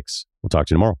 6 takes. We'll talk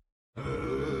to you tomorrow.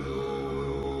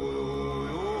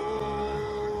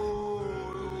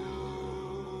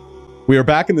 We are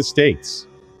back in the States.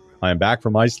 I am back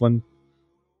from Iceland.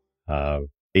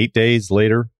 8 days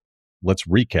later, let's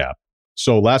recap.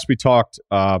 So last we talked,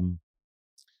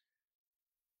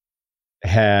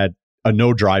 had a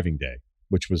no driving day,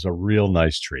 which was a real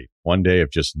nice treat. One day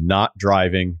of just not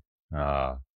driving,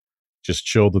 just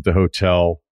chilled at the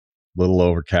hotel, little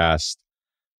overcast.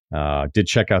 Did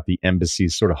check out the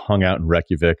embassies, sort of hung out in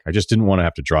Reykjavik. I just didn't want to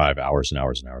have to drive hours and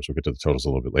hours and hours. We'll get to the totals a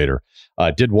little bit later.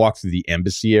 Did walk through the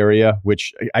embassy area,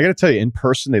 which I got to tell you, in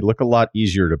person, they look a lot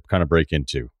easier to kind of break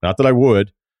into. Not that I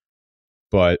would,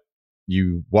 but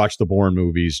you watch the Bourne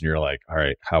movies and you're like, all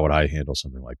right, how would I handle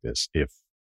something like this if,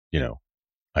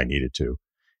 I needed to?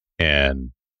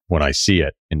 And when I see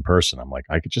it in person, I'm like,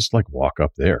 I could just walk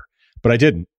up there, but I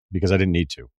didn't because I didn't need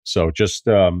to. So just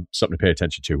something to pay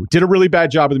attention to. Did a really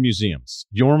bad job of the museums.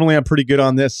 Normally I'm pretty good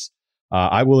on this.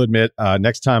 I will admit,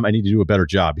 next time I need to do a better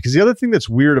job, because the other thing that's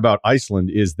weird about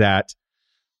Iceland is that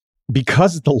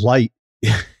because the light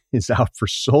is out for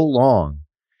so long,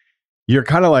 you're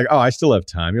kind of like, oh, I still have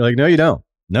time. You're like, no, you don't.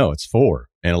 No, it's 4.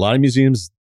 And a lot of museums,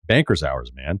 banker's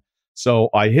hours, man. So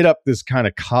I hit up this kind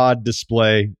of COD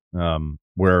display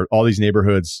where all these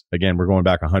neighborhoods, again, we're going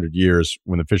back 100 years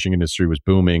when the fishing industry was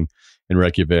booming in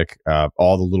Reykjavik,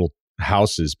 all the little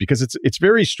houses, because it's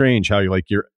very strange how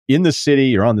you're in the city,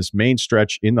 you're on this main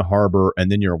stretch in the harbor,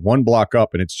 and then you're 1 block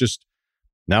up and it's just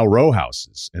now row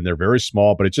houses, and they're very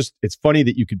small, but it's funny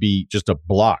that you could be just a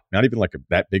block, not even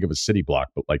that big of a city block,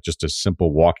 but just a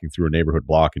simple walking through a neighborhood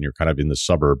block, and you're kind of in the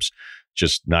suburbs,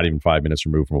 just not even 5 minutes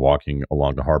removed from walking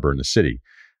along the harbor in the city.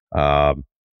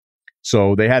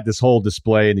 So they had this whole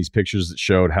display and these pictures that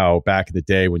showed how back in the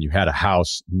day when you had a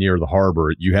house near the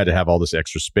harbor, you had to have all this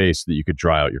extra space so that you could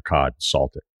dry out your cod and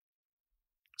salt it.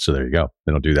 So there you go.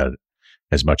 They don't do that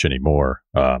as much anymore.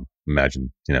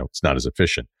 Imagine, it's not as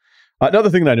efficient.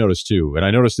 Another thing that I noticed too, and I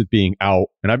noticed it being out,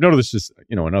 and I've noticed this,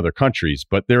 in other countries,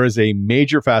 but there is a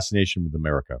major fascination with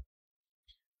America.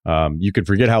 You can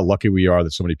forget how lucky we are that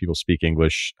so many people speak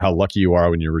English, how lucky you are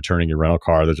when you're returning your rental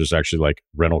car, that there's actually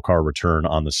rental car return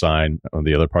on the sign on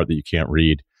the other part that you can't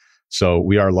read. So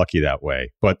we are lucky that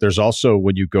way. But there's also,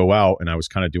 when you go out, and I was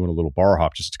kind of doing a little bar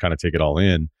hop just to kind of take it all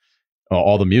in,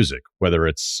 all the music, whether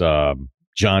it's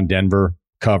John Denver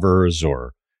covers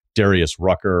or Darius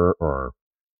Rucker or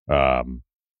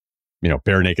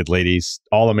Bare Naked Ladies,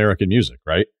 all American music,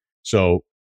 right? So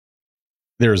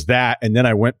there's that. And then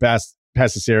I went past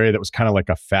this area that was kind of like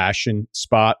a fashion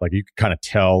spot. You could kind of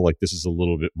tell, this is a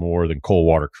little bit more than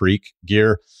Coldwater Creek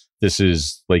gear. This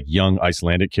is young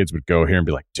Icelandic kids would go here and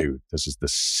be like, dude, this is the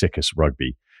sickest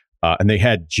rugby. And they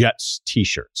had Jets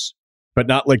t-shirts, but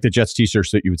not like the Jets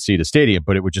t-shirts that you would see at a stadium,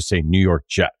 but it would just say New York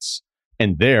Jets.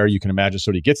 And there you can imagine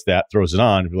somebody gets that, throws it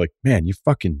on, and be like, man, you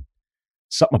fucking,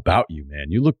 something about you, man.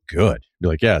 You look good. Be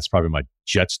like, yeah, it's probably my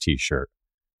Jets t-shirt,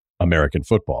 American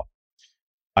football.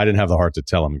 I didn't have the heart to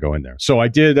tell him to go in there. So I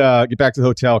did get back to the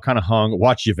hotel, kind of hung,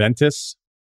 watch Juventus.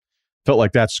 Felt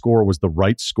like that score was the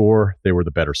right score. They were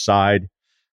the better side.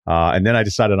 And then I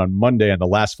decided on Monday, on the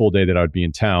last full day that I would be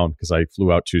in town, because I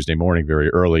flew out Tuesday morning very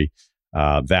early,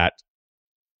 that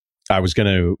I was going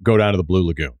to go down to the Blue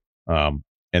Lagoon.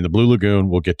 And the Blue Lagoon,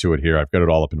 we'll get to it here. I've got it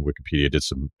all up in Wikipedia.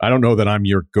 I don't know that I'm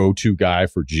your go-to guy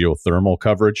for geothermal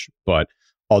coverage, but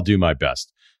I'll do my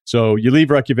best. So you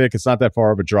leave Reykjavik. It's not that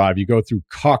far of a drive. You go through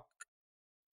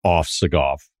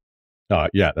Kakofsagov.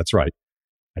 Yeah, that's right.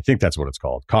 I think that's what it's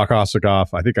called. Kakofsagov.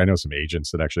 I think I know some agents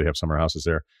that actually have summer houses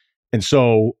there. And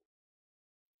so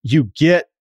you get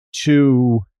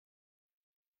to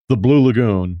the Blue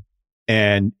Lagoon,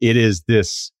 and it is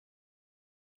this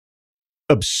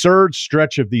absurd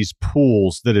stretch of these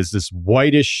pools that is this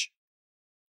whitish,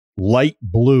 light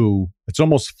blue. It's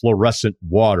almost fluorescent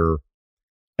water,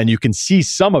 and you can see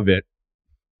some of it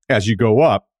as you go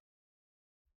up.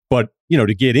 But,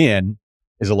 to get in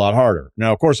is a lot harder.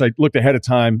 Now, of course, I looked ahead of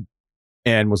time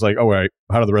and was like, oh, wait,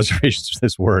 how do the reservations for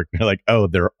this work? They're like, oh,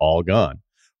 they're all gone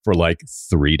for like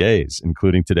 3 days,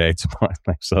 including today, tomorrow.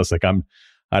 So I was like,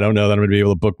 I don't know that I'm going to be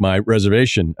able to book my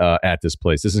reservation at this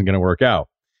place. This isn't going to work out.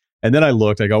 And then I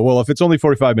looked, I go, well, if it's only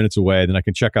 45 minutes away, then I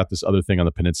can check out this other thing on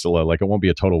the peninsula. Like, it won't be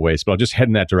a total waste, but I'll just head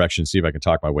in that direction and see if I can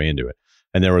talk my way into it.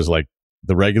 And there was like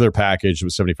the regular package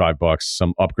was $75,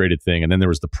 some upgraded thing. And then there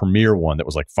was the premier one that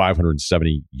was like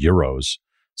 570 euros.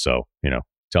 So,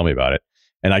 tell me about it.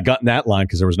 And I got in that line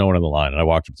because there was no one on the line. And I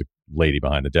walked up to the lady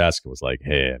behind the desk and was like,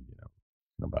 hey,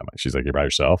 she's like, you're by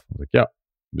yourself? I was like, yeah,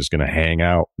 I'm just going to hang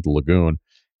out at the lagoon.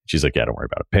 She's like, yeah, don't worry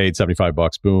about it. Paid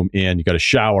 $75, boom, in. You got a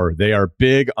shower. They are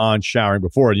big on showering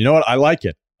before. And you know what? I like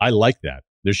it. I like that.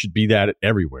 There should be that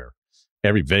everywhere.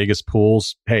 Every Vegas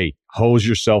pools, hey, hose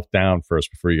yourself down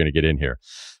first before you're going to get in here.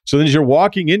 So then as you're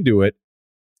walking into it,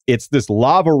 it's this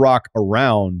lava rock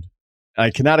around. I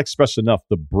cannot express enough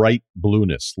the bright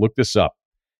blueness. Look this up.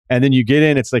 And then you get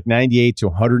in, it's like 98 to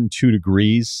 102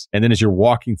 degrees. And then as you're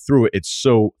walking through it, it's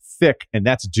so thick, and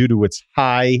that's due to its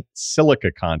high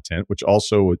silica content, which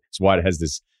also is why it has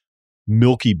this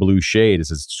milky blue shade,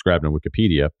 as it's described on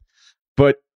Wikipedia.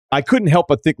 But I couldn't help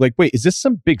but think, like, wait, is this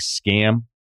some big scam?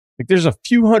 Like, there's a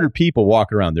few hundred people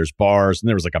walking around. There's bars, and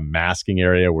there was like a masking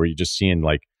area where you're just seeing,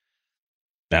 like,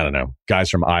 I don't know, guys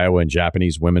from Iowa and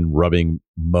Japanese women rubbing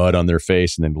mud on their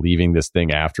face and then leaving this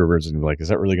thing afterwards. And like, is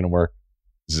that really going to work?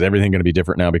 Is everything going to be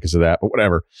different now because of that? But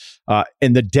whatever.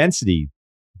 And the density,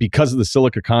 because of the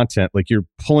silica content, like, you're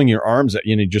pulling your arms at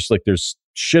you and just like there's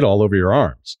shit all over your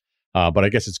arms. But I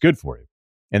guess it's good for you.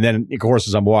 And then, of course,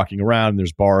 as I'm walking around, and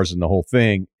there's bars and the whole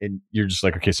thing, and you're just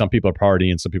like, okay, some people are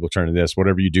partying, some people turn to this.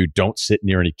 Whatever you do, don't sit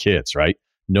near any kids, right?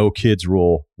 No kids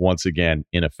rule, once again,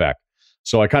 in effect.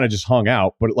 So I kind of just hung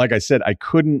out. But like I said, I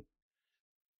couldn't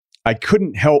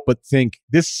help but think,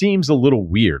 this seems a little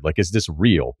weird. Like, is this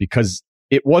real? Because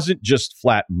it wasn't just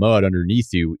flat mud underneath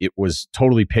you. It was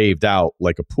totally paved out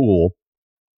like a pool.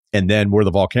 And then where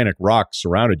the volcanic rock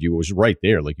surrounded you, it was right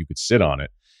there. Like, you could sit on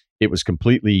it. It was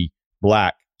completely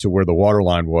black to where the water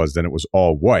line was. Then it was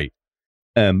all white.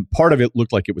 Part of it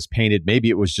looked like it was painted. Maybe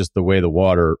it was just the way the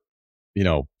water,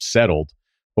 settled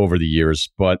over the years.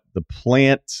 But the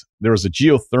plant, there was a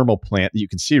geothermal plant that you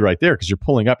can see right there, because you're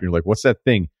pulling up and you're like, what's that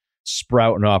thing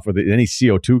sprouting off with any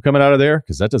CO2 coming out of there?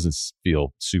 Because that doesn't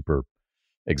feel super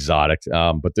exotic.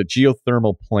 But the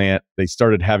geothermal plant, they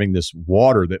started having this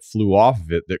water that flew off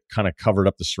of it that kind of covered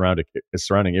up the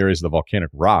surrounding areas of the volcanic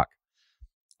rock.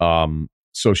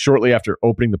 So shortly after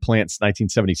opening the plant in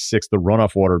 1976, the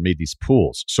runoff water made these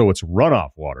pools. So it's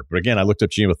runoff water. But again, I looked up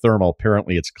geothermal.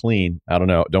 Apparently it's clean. I don't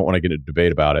know. Don't want to get into a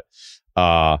debate about it.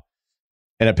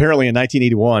 And apparently in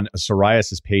 1981, a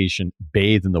psoriasis patient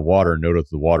bathed in the water and noted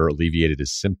that the water alleviated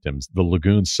his symptoms. The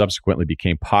lagoon subsequently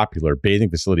became popular.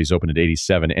 Bathing facilities opened in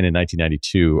 87, and in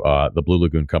 1992, the Blue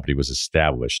Lagoon Company was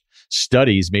established.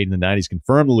 Studies made in the 90s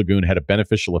confirmed the lagoon had a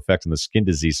beneficial effect on the skin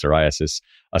disease psoriasis.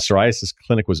 A psoriasis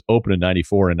clinic was opened in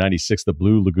 94. In 96, the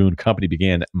Blue Lagoon Company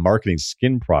began marketing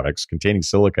skin products containing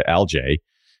silica, algae,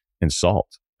 and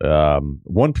salt.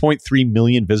 1.3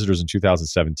 million visitors in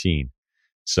 2017.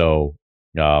 So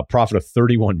profit of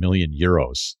 31 million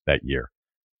euros that year.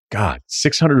 God,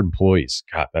 600 employees.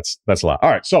 God, that's a lot.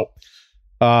 All right. So,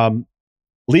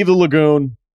 leave the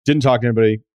lagoon. Didn't talk to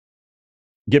anybody.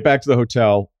 Get back to the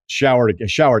hotel. Showered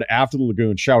after the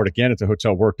lagoon. Showered again at the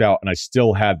hotel. Worked out, and I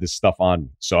still had this stuff on me.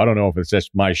 So I don't know if it's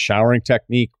just my showering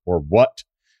technique or what.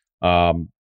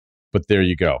 But there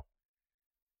you go.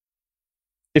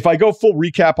 If I go full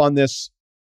recap on this,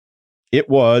 it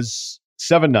was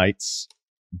 7 nights.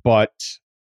 But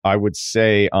I would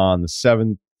say on the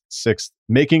 7th, 6th,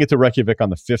 making it to Reykjavik on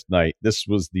the 5th night, this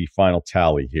was the final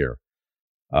tally here.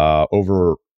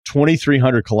 Over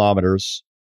 2,300 kilometers,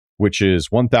 which is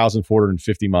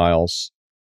 1,450 miles.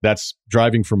 That's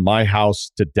driving from my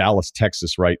house to Dallas,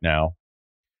 Texas right now.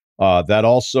 That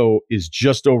also is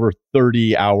just over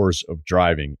 30 hours of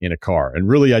driving in a car. And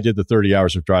really, I did the 30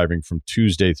 hours of driving from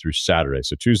Tuesday through Saturday.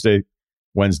 So Tuesday,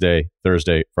 Wednesday,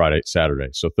 Thursday, Friday, Saturday.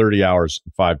 So 30 hours,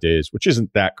 5 days, which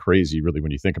isn't that crazy really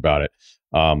when you think about it.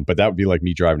 But that would be like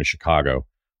me driving to Chicago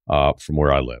from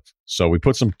where I live. So we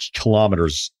put some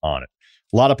kilometers on it.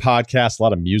 A lot of podcasts, a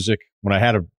lot of music. When I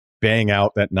had to bang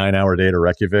out that 9-hour day to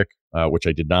Reykjavik, which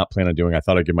I did not plan on doing. I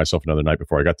thought I'd give myself another night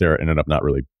before I got there. It ended up not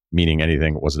really meaning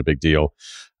anything. It wasn't a big deal.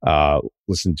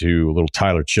 Listen to a little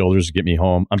Tyler Childers to get me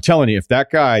home. I'm telling you, if that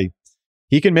guy,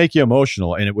 he can make you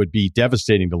emotional, and it would be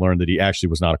devastating to learn that he actually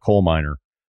was not a coal miner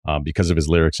because of his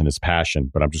lyrics and his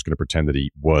passion. But I'm just going to pretend that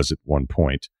he was at one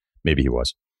point. Maybe he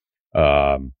was.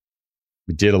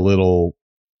 We did a little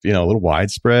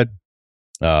widespread.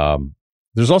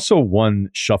 There's also one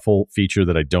shuffle feature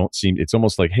that I don't seem. It's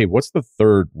almost like, hey, what's the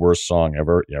third worst song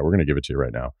ever? Yeah, we're going to give it to you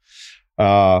right now.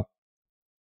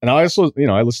 And I also,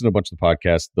 I listen to a bunch of the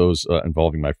podcasts, those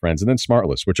involving my friends, and then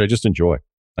Smartless, which I just enjoy.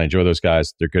 I enjoy those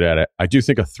guys. They're good at it. I do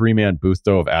think a 3-man booth,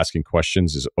 though, of asking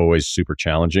questions is always super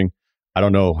challenging. I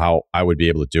don't know how I would be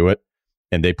able to do it,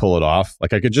 and they pull it off.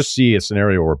 Like, I could just see a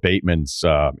scenario where Bateman's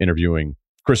interviewing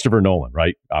Christopher Nolan,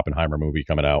 right? Oppenheimer movie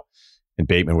coming out. And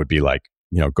Bateman would be like,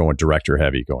 going director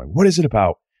heavy, going, what is it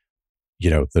about,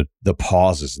 the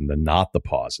pauses and the not the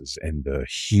pauses and the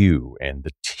hue and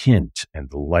the tint and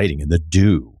the lighting and the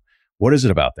dew? What is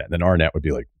it about that? And then Arnett would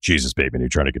be like, Jesus, Bateman, you're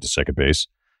trying to get to second base.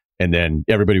 And then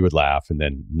everybody would laugh. And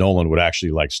then Nolan would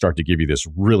actually start to give you this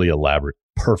really elaborate,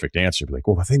 perfect answer. Be like,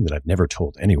 well, the thing that I've never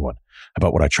told anyone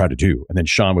about what I try to do. And then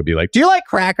Sean would be like, do you like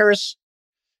crackers?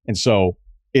 And so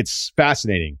it's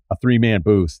fascinating, a 3-man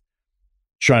booth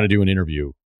trying to do an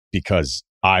interview, because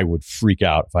I would freak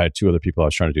out if I had 2 other people I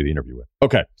was trying to do the interview with.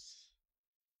 Okay.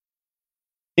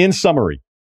 In summary,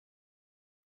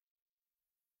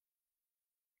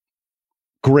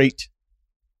 great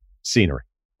scenery,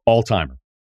 all-timer.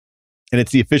 And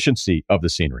it's the efficiency of the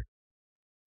scenery.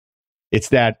 It's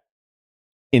that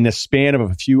in the span of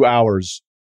a few hours,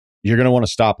 you're going to want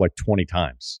to stop like 20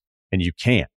 times, and you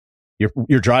can't.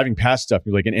 You're driving past stuff.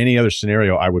 You're like, in any other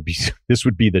scenario, this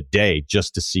would be the day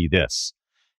just to see this.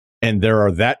 And there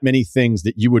are that many things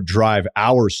that you would drive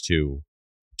hours to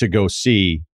go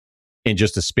see in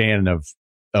just a span of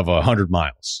 100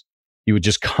 miles. You would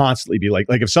just constantly be like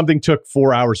if something took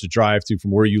 4 hours to drive to from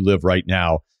where you live right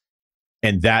now,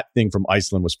 and that thing from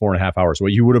Iceland was 4.5 hours away,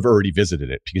 you would have already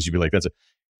visited it, because you'd be like,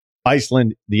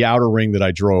 Iceland, the outer ring that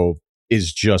I drove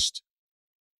is just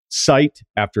site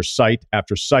after site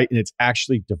after site. And it's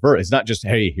actually diverse. It's not just,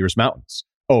 hey, here's mountains.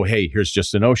 Oh, hey, here's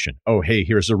just an ocean. Oh, hey,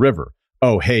 here's a river.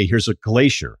 Oh, hey, here's a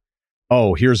glacier.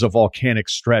 Oh, here's a volcanic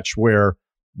stretch where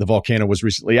the volcano was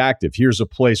recently active. Here's a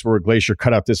place where a glacier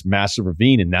cut out this massive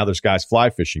ravine, and now there's guys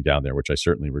fly fishing down there, which I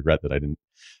certainly regret that I didn't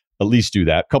at least do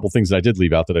that. A couple things that I did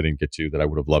leave out that I didn't get to that I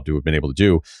would have loved to have been able to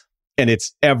do. And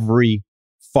it's every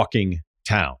fucking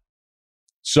town.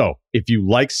 So if you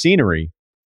like scenery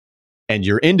and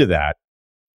you're into that,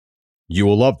 you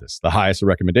will love this. The highest of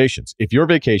recommendations. If your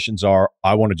vacations are,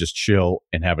 I want to just chill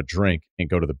and have a drink and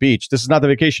go to the beach, this is not the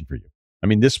vacation for you. I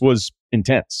mean, this was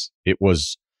intense. It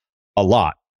was a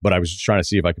lot, but I was just trying to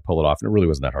see if I could pull it off. And it really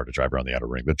wasn't that hard to drive around the outer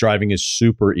ring. The driving is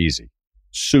super easy.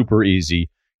 Super easy.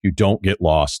 You don't get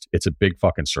lost. It's a big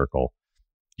fucking circle.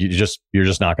 You're just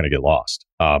not going to get lost.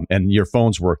 And your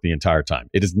phones work the entire time.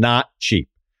 It is not cheap.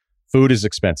 Food is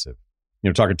expensive.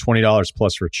 You're talking $20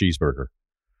 plus for a cheeseburger.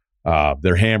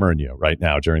 They're hammering you right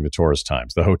now during the tourist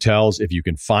times. The hotels, if you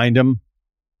can find them,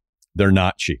 they're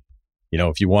not cheap.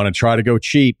 If you want to try to go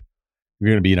cheap, you're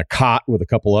going to be in a cot with a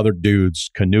couple other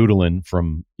dudes canoodling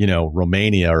from,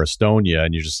 Romania or Estonia.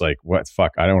 And you're just like, what the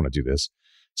fuck? I don't want to do this.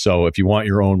 So if you want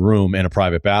your own room and a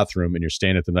private bathroom and you're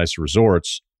staying at the nicer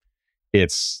resorts,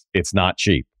 it's not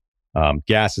cheap.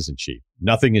 Gas isn't cheap.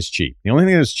 Nothing is cheap. The only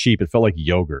thing that was cheap, it felt like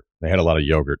yogurt. They had a lot of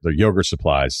yogurt. Their yogurt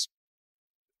supplies,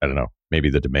 I don't know, maybe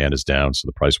the demand is down, so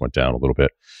the price went down a little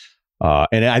bit.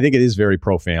 And I think it is very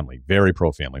pro-family, very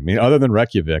pro-family. I mean, other than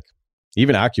Reykjavik,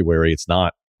 even Akureyri, it's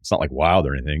not like wild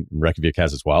or anything. Reykjavik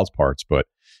has its wild parts, but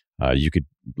you could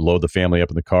load the family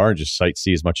up in the car and just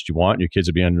sightsee as much as you want. And your kids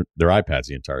would be on their iPads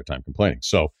the entire time complaining.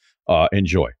 So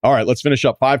enjoy. All right, let's finish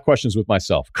up. 5 questions with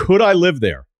myself. Could I live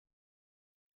there?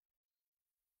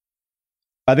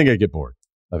 I think I'd get bored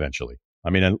eventually. I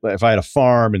mean, if I had a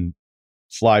farm and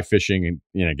fly fishing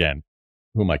and, again,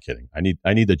 who am I kidding? I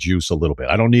need the juice a little bit.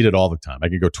 I don't need it all the time. I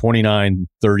can go 29,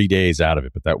 30 days out of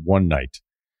it, but that one night,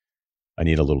 I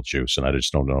need a little juice, and I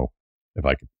just don't know if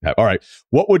I could have. All right.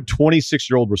 What would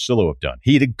 26-year-old Russillo have done?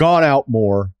 He'd have gone out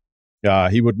more.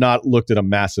 He would not looked at a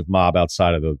massive mob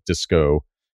outside of the disco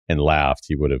and laughed.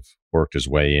 He would have worked his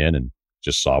way in and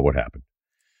just saw what happened.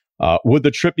 Would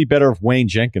the trip be better if Wayne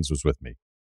Jenkins was with me?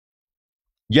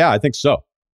 Yeah, I think so.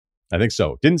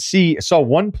 Saw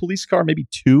one police car, maybe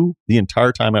 2 the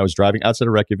entire time I was driving outside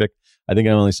of Reykjavik. I think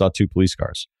I only saw 2 police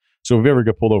cars. So if we ever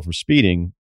get pulled over for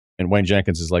speeding and Wayne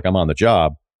Jenkins is like, I'm on the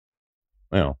job,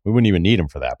 we wouldn't even need him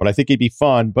for that. But I think it'd be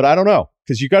fun. But I don't know,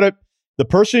 because you got to, The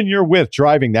person you're with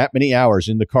driving that many hours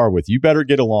in the car with, you better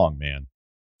get along, man.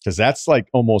 Because that's like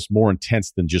almost more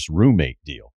intense than just roommate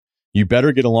deal. You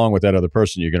better get along with that other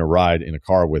person you're going to ride in a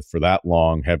car with for that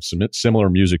long, have some similar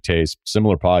music tastes,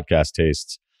 similar podcast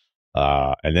tastes.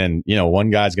 And then, one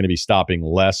guy's going to be stopping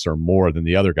less or more than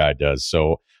the other guy does.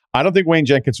 So I don't think Wayne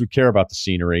Jenkins would care about the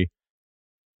scenery.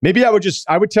 Maybe I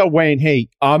would tell Wayne, hey,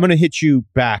 I'm going to hit you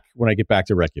back when I get back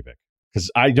to Reykjavik. Because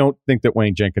I don't think that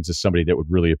Wayne Jenkins is somebody that would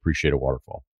really appreciate a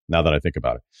waterfall, now that I think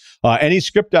about it. Any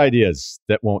script ideas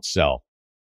that won't sell?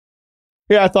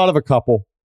 Yeah, I thought of a couple.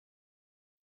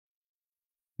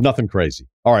 Nothing crazy.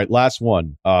 All right, last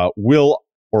one. Will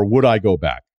or would I go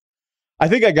back? I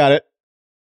think I got it.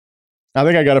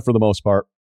 For the most part.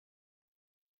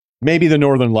 Maybe the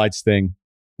Northern Lights thing.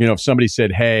 If somebody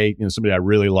said, hey, somebody I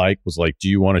really like was like, do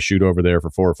you want to shoot over there for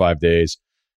 4 or 5 days?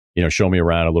 Show me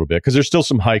around a little bit. Because there's still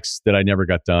some hikes that I never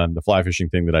got done. The fly fishing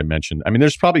thing that I mentioned. I mean,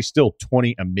 there's probably still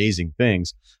 20 amazing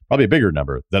things, probably a bigger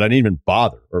number that I didn't even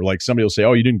bother. Or like somebody will say,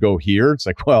 oh, you didn't go here? It's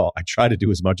like, well, I tried to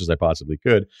do as much as I possibly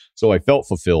could. So I felt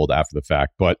fulfilled after the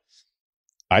fact. But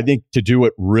I think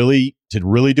to really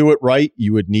do it right,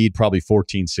 you would need probably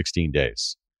 14, 16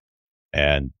 days.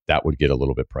 And that would get a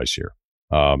little bit pricier.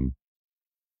 All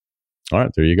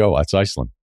right, there you go. That's Iceland.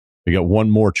 We got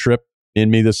one more trip in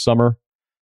me this summer.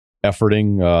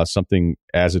 Efforting something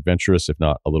as adventurous, if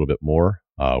not a little bit more.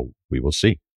 We will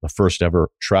see. The first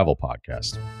ever travel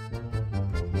podcast.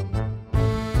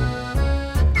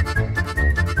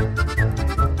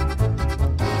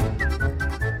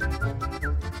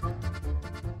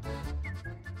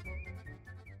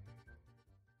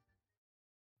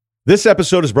 This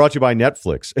episode is brought to you by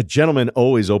Netflix. A gentleman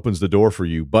always opens the door for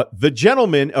you, but the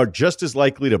gentlemen are just as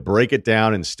likely to break it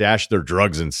down and stash their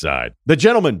drugs inside. The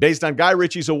Gentleman, based on Guy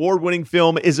Ritchie's award-winning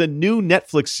film, is a new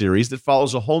Netflix series that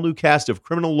follows a whole new cast of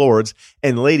criminal lords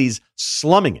and ladies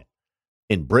slumming it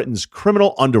in Britain's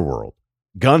criminal underworld.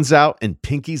 Guns out and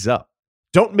pinkies up.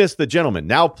 Don't miss The Gentleman,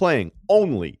 now playing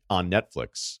only on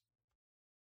Netflix.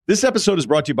 This episode is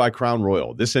brought to you by Crown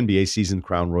Royal. This NBA season,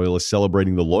 Crown Royal is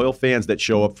celebrating the loyal fans that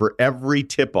show up for every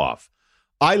tip-off.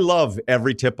 I love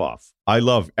every tip-off. I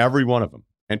love every one of them.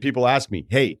 And people ask me,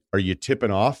 hey, are you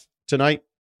tipping off tonight?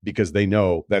 Because they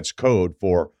know that's code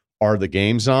for, are the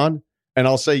games on? And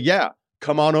I'll say, yeah,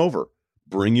 come on over.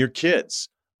 Bring your kids.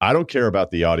 I don't care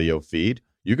about the audio feed.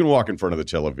 You can walk in front of the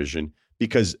television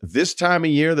because this time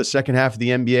of year, the second half of the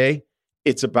NBA,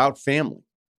 it's about family.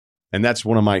 And that's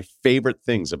one of my favorite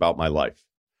things about my life.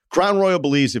 Crown Royal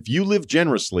believes if you live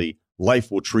generously, life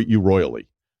will treat you royally.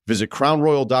 Visit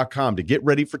crownroyal.com to get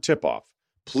ready for tip-off.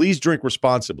 Please drink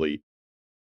responsibly.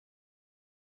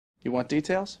 You want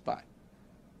details? Fine.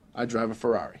 I drive a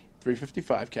Ferrari,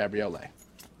 355 Cabriolet.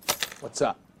 What's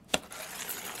up?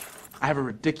 I have a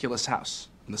ridiculous house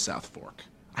in the South Fork.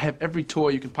 I have every toy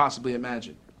you can possibly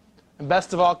imagine. And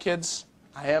best of all, kids,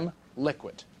 I am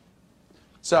liquid.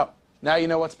 So, now you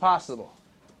know what's possible.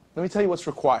 Let me tell you what's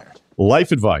required.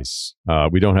 Life advice.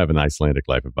 We don't have an Icelandic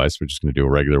life advice. We're just going to do a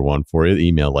regular one for you.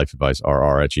 Email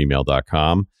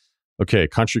lifeadvicerr@gmail.com. Okay,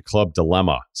 country club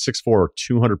dilemma. 6'4",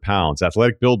 200 pounds,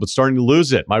 athletic build, but starting to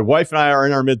lose it. My wife and I are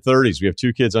in our mid-30s. We have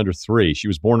 2 kids under 3. She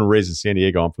was born and raised in San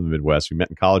Diego. I'm from the Midwest. We met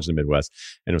in college in the Midwest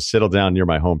and have settled down near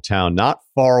my hometown, not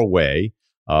far away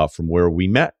from where we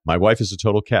met. My wife is a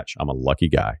total catch. I'm a lucky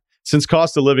guy. Since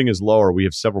cost of living is lower, we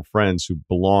have several friends who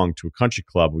belong to a country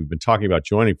club we've been talking about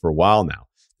joining for a while now.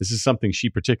 This is something she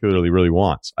particularly really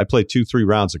wants. I play 2-3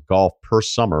 rounds of golf per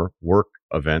summer, work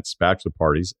events, bachelor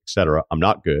parties, etc. I'm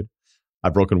not good.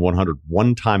 I've broken 100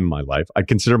 one time in my life. I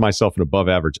consider myself an above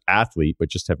average athlete, but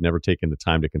just have never taken the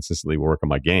time to consistently work on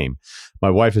my game. My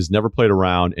wife has never played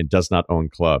around and does not own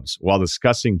clubs. While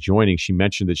discussing joining, she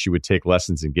mentioned that she would take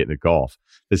lessons and get into golf.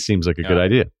 This seems like a good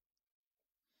idea.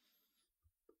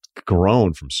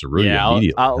 Grown from Cerruti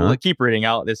immediately. I'll keep reading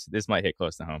out. This might hit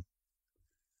close to home.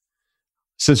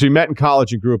 Since we met in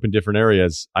college and grew up in different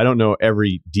areas, I don't know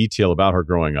every detail about her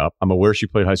growing up. I'm aware she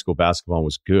played high school basketball and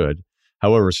was good.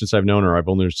 However, since I've known her, I've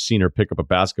only seen her pick up a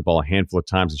basketball a handful of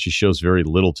times, and she shows very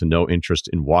little to no interest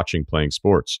in playing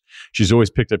sports. She's always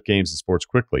picked up games and sports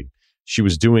quickly. She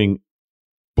was doing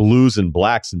blues and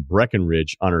blacks in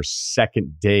Breckenridge on her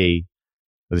second day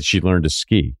that she learned to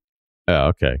ski.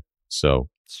 Okay. So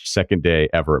second day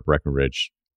ever at Breckenridge,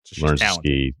 So learns to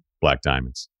ski black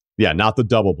diamonds. Yeah, not the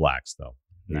double blacks, though.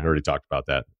 No. We've already talked about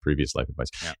that in previous life advice.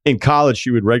 Yeah. In college,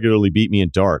 she would regularly beat me in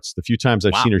darts. The few times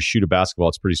I've seen her shoot a basketball,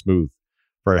 it's pretty smooth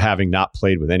for having not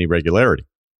played with any regularity.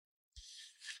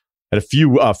 And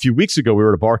a few weeks ago, we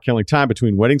were at a bar killing time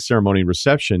between wedding ceremony and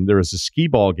reception. There was a skee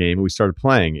ball game, and we started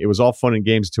playing. It was all fun and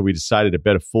games until we decided to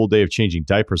bet a full day of changing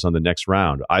diapers on the next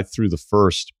round. I threw the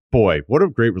first. Boy, what a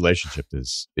great relationship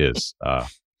this is.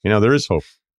 There is hope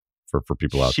for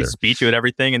people out there. She beat you at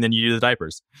everything, and then you do the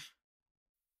diapers.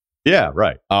 Yeah,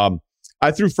 right.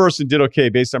 I threw first and did okay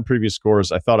based on previous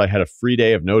scores. I thought I had a free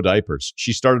day of no diapers.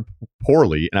 She started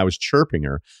poorly, and I was chirping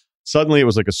her. Suddenly, it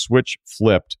was like a switch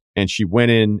flipped, and she went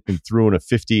in and threw in a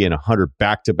 50 and 100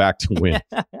 back-to-back to win.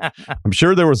 I'm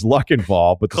sure there was luck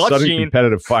involved, but the sudden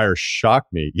competitive fire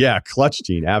shocked me. Yeah, clutch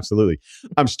Gene, absolutely.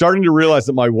 I'm starting to realize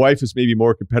that my wife is maybe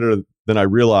more competitive than I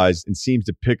realized and seems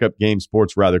to pick up game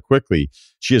sports rather quickly.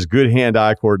 She has good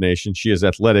hand-eye coordination. She is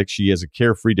athletic. She has a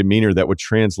carefree demeanor that would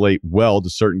translate well to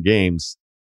certain games.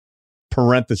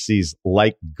 Parentheses,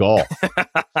 like golf.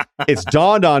 It's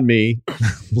dawned on me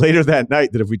later that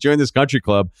night that if we join this country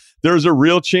club, there's a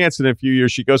real chance in a few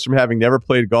years she goes from having never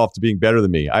played golf to being better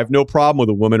than me. I have no problem with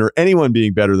a woman or anyone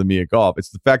being better than me at golf. It's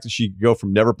the fact that she could go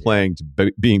from never playing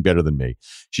to being better than me.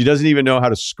 She doesn't even know how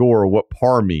to score or what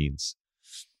par means.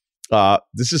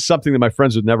 This is something that my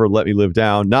friends would never let me live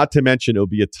down. Not to mention, it'll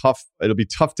be tough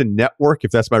to network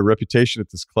if that's my reputation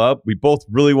at this club. We both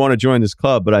really want to join this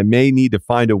club, but I may need to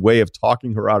find a way of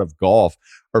talking her out of golf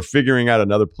or figuring out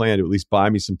another plan to at least buy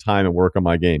me some time and work on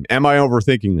my game. Am I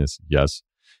overthinking this? Yes.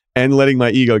 And letting my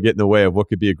ego get in the way of what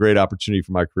could be a great opportunity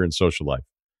for my career and social life?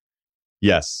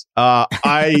 Yes.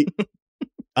 I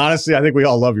honestly, I think we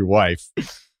all love your wife.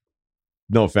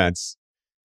 No offense.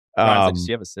 Does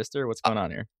she have a sister? What's going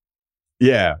on here?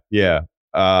 Yeah.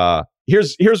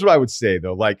 Here's what I would say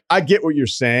though. Like, I get what you're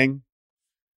saying,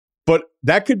 but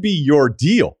that could be your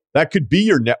deal. That could be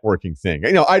your networking thing.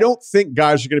 I don't think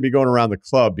guys are going to be going around the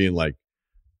club being like,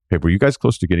 "Hey, were you guys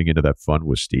close to getting into that fun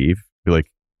with Steve?" Be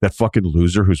like, "That fucking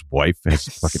loser whose wife has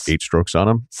fucking 8 strokes on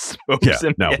him."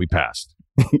 We passed.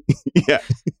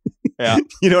 Yeah.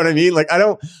 You know what I mean? Like, I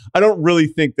don't really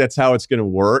think that's how it's going to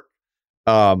work.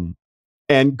 And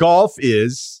golf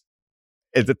is.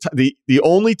 The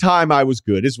only time I was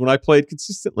good is when I played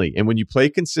consistently. And when you play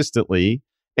consistently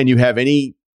and you have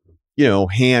any,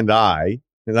 hand-eye,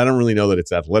 and I don't really know that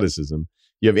it's athleticism,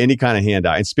 you have any kind of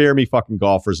hand-eye, and spare me fucking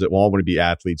golfers that all want to be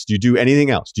athletes. Do you do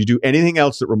anything else? Do you do anything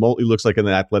else that remotely looks like an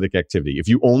athletic activity? If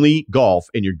you only golf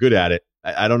and you're good at it,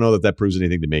 I don't know that proves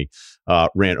anything to me.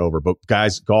 Rant over. But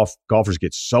guys, golfers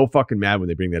get so fucking mad when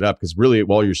they bring that up because really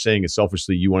all you're saying is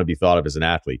selfishly you want to be thought of as an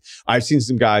athlete. I've seen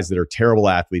some guys that are terrible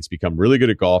athletes become really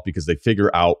good at golf because they figure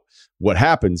out what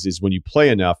happens is when you play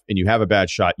enough and you have a bad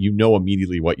shot, you know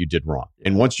immediately what you did wrong.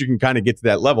 And once you can kind of get to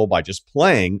that level by just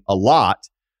playing a lot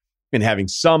and having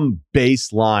some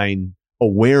baseline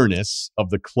awareness of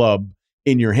the club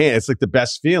in your hand, it's like the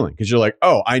best feeling because you're like,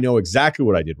 oh, I know exactly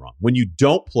what I did wrong. When you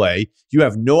don't play, you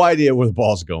have no idea where the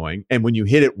ball's going. And when you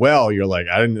hit it well, you're like,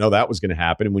 I didn't know that was going to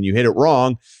happen. And when you hit it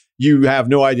wrong, you have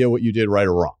no idea what you did right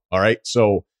or wrong. All right.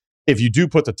 So if you do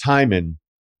put the time in,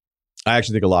 I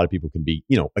actually think a lot of people can be,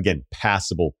 again,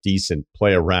 passable, decent,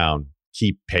 play around,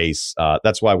 keep pace.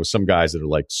 That's why with some guys that are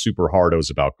like super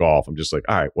hardos about golf, I'm just like,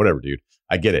 all right, whatever, dude.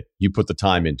 I get it. You put the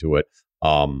time into it.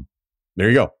 There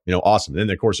you go. Awesome. And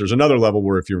then of course there's another level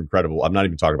where if you're incredible, I'm not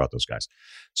even talking about those guys.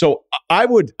 So I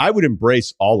would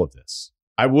embrace all of this.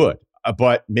 I would,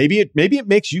 but maybe it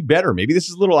makes you better. Maybe this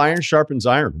is a little iron sharpens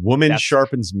iron. Woman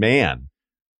sharpens man.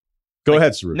 Go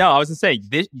ahead, Saru. No, I was going to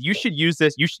say, you should use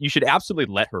this. You should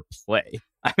absolutely let her play.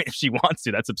 I mean, if she wants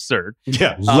to, that's absurd.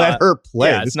 Yeah, let her play.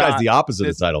 Yeah, this guy's the opposite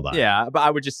of Title IX. Yeah, but I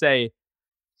would just say,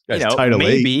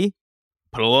 maybe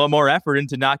put a little more effort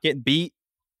into not getting beat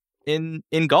in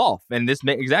golf. And this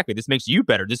makes you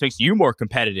better. This makes you more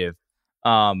competitive.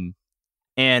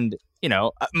 And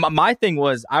my thing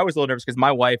was, I was a little nervous because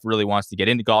my wife really wants to get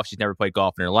into golf. She's never played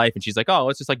golf in her life. And she's like, oh,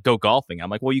 let's just go golfing. I'm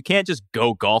like, well, you can't just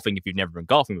go golfing if you've never been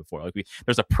golfing before. Like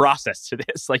there's a process to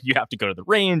this. Like you have to go to the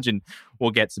range and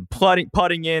we'll get some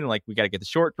putting in. Like we got to get the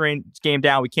short range game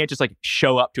down. We can't just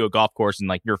show up to a golf course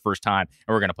and your first time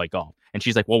and we're going to play golf. And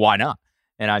she's like, well, why not?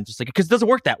 And I'm just like, because it doesn't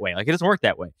work that way. It doesn't work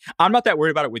that way. I'm not that worried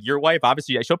about it with your wife.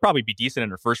 Obviously, she'll probably be decent in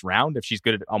her first round if she's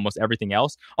good at almost everything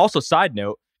else. Also, side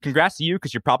note, congrats to you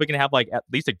because you're probably going to have at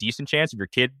least a decent chance of your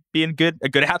kid being a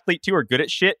good athlete too or good at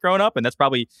shit growing up. And that's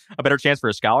probably a better chance for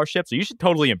a scholarship. So you should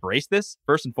totally embrace this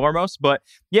first and foremost. But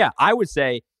yeah, I would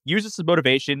say use this as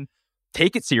motivation,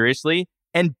 take it seriously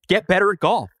and get better at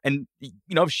golf. And,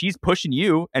 if she's pushing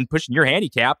you and pushing your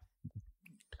handicap,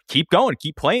 keep going,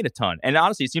 keep playing a ton. And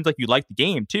honestly, it seems like you like the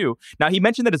game too. Now, he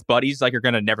mentioned that his buddies are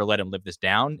going to never let him live this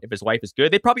down. If his wife is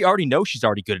good, they probably already know she's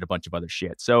already good at a bunch of other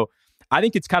shit. So I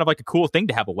think it's kind of a cool thing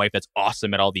to have a wife that's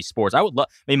awesome at all these sports. I would love,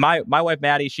 my wife,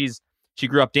 Maddie, she's She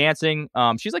grew up dancing.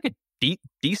 She's like a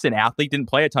decent athlete, didn't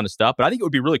play a ton of stuff, but I think it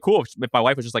would be really cool if my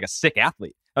wife was just like a sick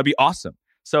athlete. That'd be awesome.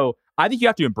 So I think you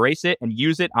have to embrace it and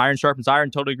use it. Iron sharpens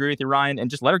iron. Totally agree with you, Ryan. And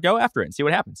just let her go after it and see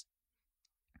what happens.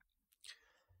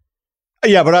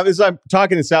 Yeah, but as I'm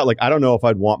talking this out, like, I don't know if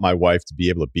I'd want my wife to be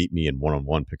able to beat me in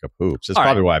one-on-one pickup hoops. That's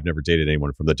probably why I've never dated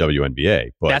anyone from the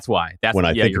WNBA. But that's why. When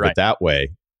I think of it that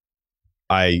way,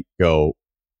 I go,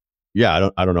 yeah,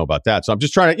 I don't know about that. So I'm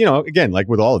just trying to, again, like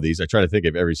with all of these, I try to think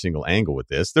of every single angle with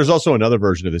this. There's also another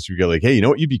version of this. You go like, hey, you know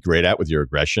what you'd be great at with your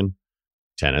aggression?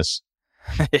 Tennis.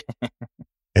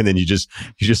 And then you just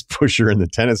push her in the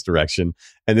tennis direction.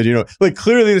 And then, like,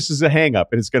 clearly this is a hang up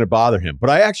and it's going to bother him. But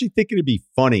I actually think it'd be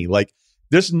funny. Like,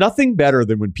 there's nothing better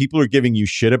than when people are giving you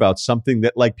shit about something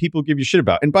that, like, people give you shit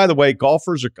about. And by the way,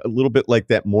 golfers are a little bit like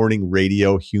that morning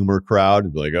radio humor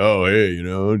crowd. Like, oh, hey,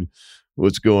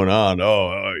 what's going on?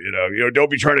 Oh, don't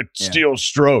be trying to steal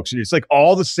strokes. And it's like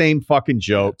all the same fucking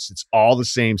jokes. It's all the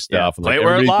same stuff. Yeah, play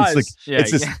where it lies.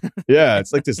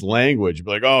 It's like this language.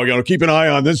 Like, oh, keep an eye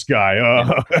on this guy.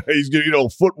 He's getting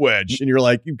foot wedge. And you're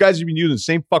like, you guys have been using the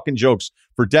same fucking jokes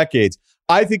for decades.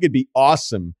 I think it'd be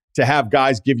awesome to have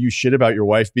guys give you shit about your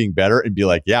wife being better and be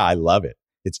like, yeah, I love it.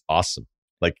 It's awesome.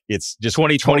 Like, it's just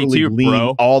 2022, totally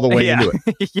bro. All the way into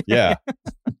it. Yeah.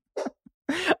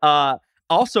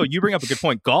 Also, you bring up a good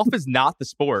point. Golf is not the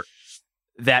sport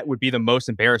that would be the most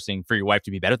embarrassing for your wife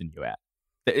to be better than you at.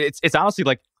 It's honestly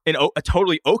like a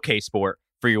totally okay sport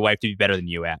for your wife to be better than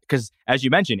you at. Because as you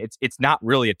mentioned, it's not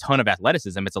really a ton of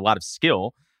athleticism. It's a lot of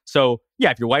skill. So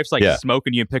yeah, if your wife's like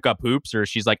smoking you and pick up hoops, or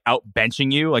she's like out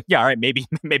benching you, like, yeah, all right, maybe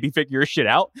figure your shit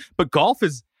out. But golf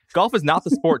is not the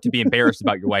sport to be embarrassed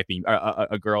about your wife being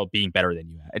a girl being better than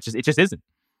you at. It just isn't.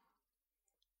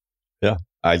 Yeah,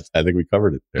 I think we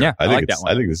covered it there. Yeah, I like that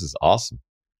one. I think this is awesome.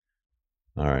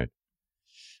 All right.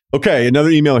 Okay, another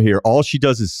email here. All she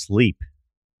does is sleep.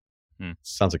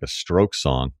 Sounds like a Stroke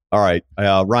song. All right,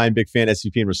 Ryan, big fan,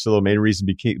 SVP and Rosillo.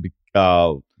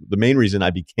 The main reason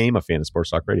I became a fan of Sports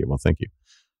Talk Radio. Well, thank you.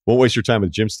 Won't waste your time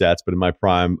with gym stats, but in my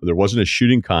prime, there wasn't a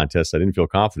shooting contest I didn't feel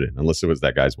confident in, unless it was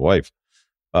that guy's wife.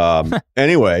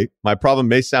 Anyway, my problem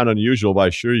may sound unusual, but I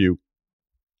assure you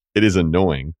it is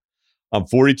annoying. I'm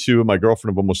 42, and my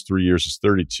girlfriend of almost 3 years is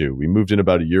 32. We moved in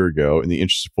about a year ago. In the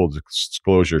interest of full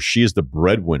disclosure, she is the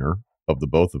breadwinner of the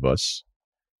both of us,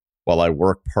 while I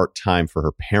work part-time for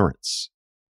her parents.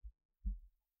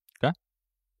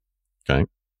 Okay.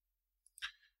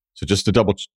 So just to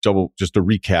just to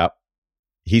recap,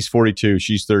 he's 42,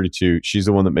 she's 32. She's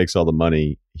the one that makes all the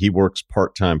money. He works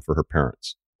part-time for her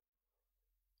parents.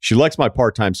 She likes my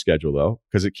part-time schedule, though,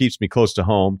 because it keeps me close to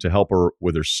home to help her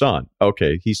with her son.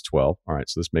 Okay, he's 12. All right,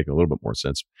 so this makes a little bit more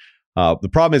sense. The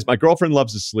problem is my girlfriend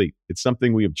loves to sleep. It's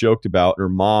something we have joked about. Her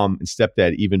mom and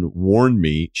stepdad even warned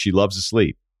me she loves to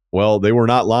sleep. Well, they were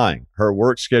not lying. Her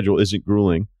work schedule isn't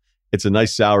grueling. It's a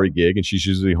nice salary gig, and she's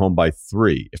usually home by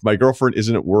 3. If my girlfriend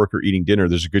isn't at work or eating dinner,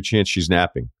 there's a good chance she's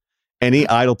napping. Any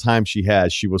idle time she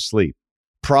has, she will sleep.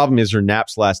 Problem is her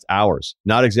naps last hours.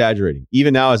 Not exaggerating.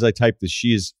 Even now, as I type this,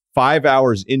 she is 5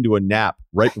 hours into a nap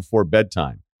right before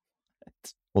bedtime.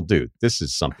 Well, dude, this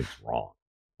is something's wrong.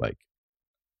 Like,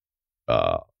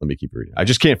 let me keep reading. I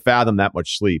just can't fathom that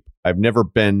much sleep. I've never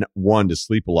been one to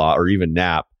sleep a lot or even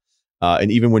nap.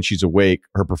 And even when she's awake,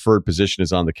 her preferred position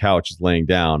is on the couch, is laying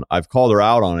down. I've called her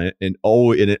out on it, and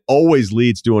it always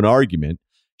leads to an argument.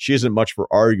 She isn't much for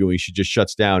arguing. She just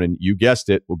shuts down, and you guessed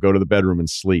it, will go to the bedroom and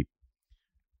sleep.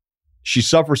 She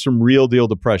suffers from real deal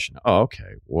depression. Oh,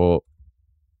 okay. Well,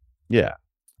 yeah.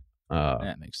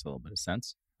 That makes a little bit of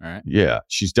sense. All right. Yeah.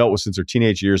 She's dealt with since her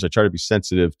teenage years. I try to be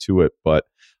sensitive to it, but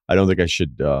I don't think I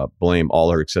should blame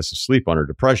all her excessive sleep on her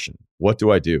depression. What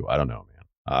do? I don't know, man.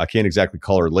 I can't exactly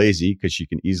call her lazy because she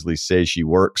can easily say she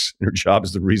works and her job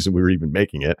is the reason we were even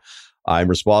making it. I'm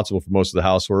responsible for most of the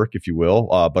housework, if you will,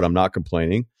 but I'm not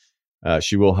complaining.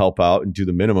 She will help out and do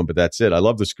the minimum, but that's it. I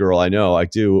love this girl. I know I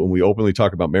do. And we openly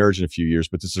talk about marriage in a few years,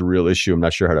 but this is a real issue. I'm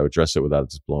not sure how to address it without it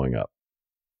just blowing up.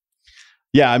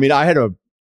 Yeah. I mean, I had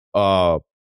a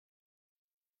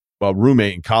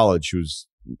roommate in college who's,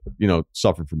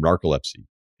 suffered from narcolepsy,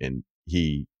 and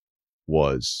he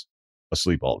was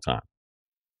asleep all the time.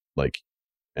 Like,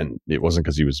 and it wasn't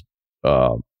because he was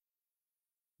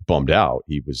bummed out.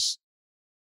 He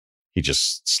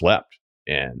just slept.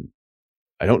 And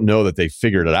I don't know that they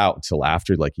figured it out until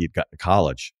after, like, he'd gotten to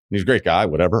college. He's a great guy,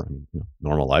 whatever. I mean,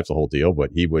 normal life, the whole deal.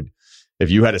 But he would, if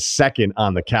you had a second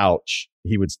on the couch,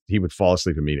 he would fall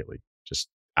asleep immediately, just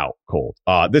out cold.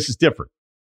 This is different.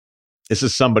 This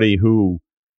is somebody who,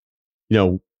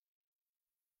 for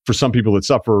some people that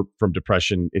suffer from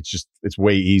depression, it's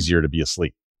way easier to be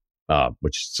asleep,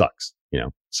 which sucks.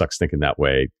 sucks thinking that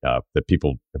way, that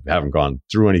people haven't gone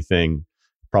through anything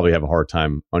probably have a hard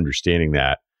time understanding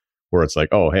that, where it's like,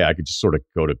 oh, hey, I could just sort of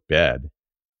go to bed.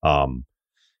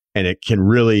 And it can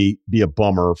really be a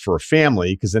bummer for a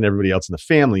family, because then everybody else in the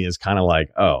family is kind of like,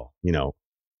 oh,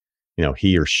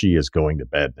 he or she is going to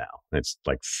bed now. And it's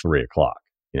like 3:00,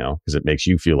 because it makes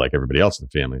you feel like everybody else in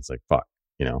the family. It's like, fuck,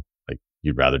 like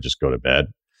you'd rather just go to bed.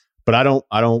 But I'm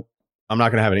not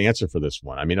going to have an answer for this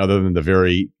one. I mean, other than the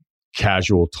very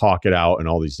casual talk it out and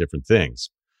all these different things.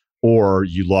 Or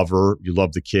you love her, you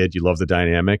love the kid, you love the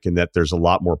dynamic, and that there's a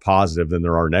lot more positive than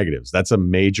there are negatives. That's a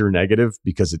major negative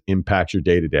because it impacts your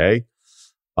day to day.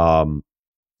 And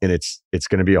it's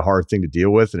going to be a hard thing to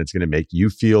deal with, and it's going to make you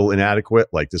feel inadequate.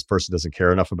 Like, this person doesn't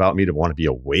care enough about me to want to be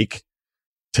awake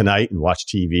tonight and watch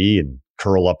TV and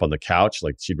curl up on the couch.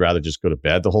 Like, she'd rather just go to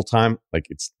bed the whole time. Like,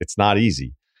 it's not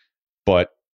easy. But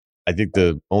I think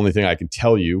the only thing I can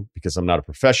tell you, because I'm not a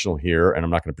professional here and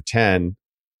I'm not going to pretend,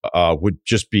 would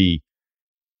just be,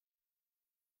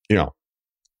 and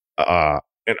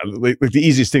like the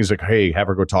easiest things, like, hey, have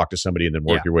her go talk to somebody and then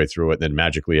work your way through it, and then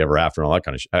magically ever after and all that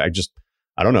kind of shit.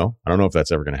 I don't know. I don't know if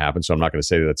that's ever going to happen. So I'm not going to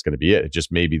say that that's going to be it. It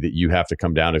just may be that you have to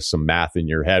come down to some math in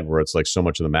your head where it's like, so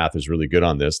much of the math is really good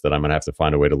on this that I'm going to have to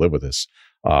find a way to live with this.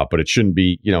 But it shouldn't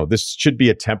be, this should be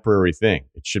a temporary thing.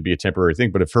 It should be a temporary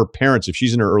thing. But if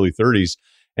she's in her early 30s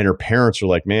and her parents are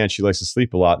like, man, she likes to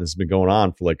sleep a lot, and this has been going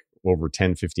on for like over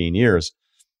 10, 15 years,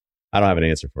 I don't have an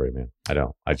answer for you, man. I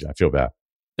don't. I feel bad.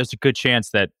 There's a good chance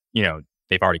that,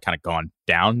 they've already kind of gone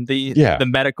down the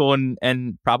medical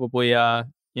and probably,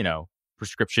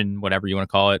 prescription, whatever you want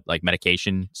to call it, like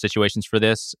medication situations for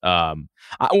this. I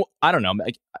don't know.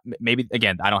 Maybe,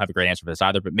 again, I don't have a great answer for this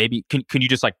either, but maybe can you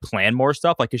just like plan more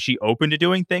stuff? Like, is she open to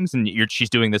doing things and she's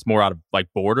doing this more out of like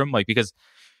boredom? Like, because,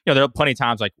 there are plenty of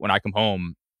times like when I come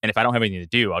home and if I don't have anything to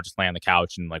do, I'll just lay on the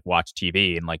couch and like watch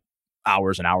TV, and like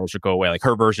hours and hours will go away. Like,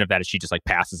 her version of that is she just like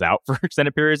passes out for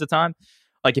extended periods of time.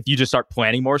 Like, if you just start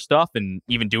planning more stuff and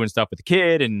even doing stuff with the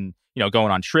kid and,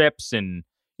 going on trips and,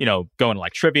 going to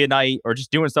like trivia night or just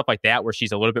doing stuff like that where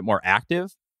she's a little bit more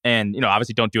active, and,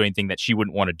 obviously don't do anything that she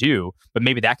wouldn't want to do, but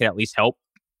maybe that could at least help.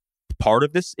 Part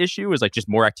of this issue is like just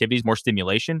more activities, more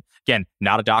stimulation. Again,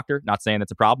 not a doctor, not saying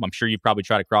that's a problem. I'm sure you probably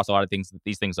try to cross a lot of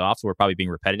these things off. So we're probably being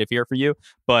repetitive here for you,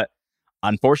 but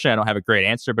unfortunately, I don't have a great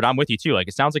answer, but I'm with you too. Like,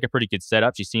 it sounds like a pretty good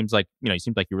setup. She seems like, you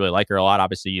seem like you really like her a lot.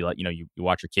 Obviously, you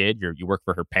watch your kid, you work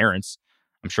for her parents.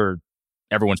 I'm sure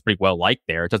everyone's pretty well liked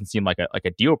there. It doesn't seem like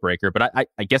a deal breaker, but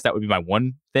I guess that would be my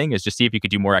one thing, is just see if you could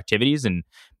do more activities, and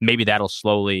maybe that'll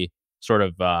slowly sort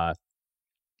of,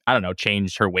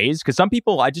 change her ways. Because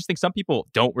I just think some people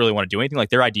don't really want to do anything. Like,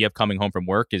 their idea of coming home from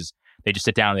work is they just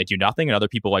sit down and they do nothing. And other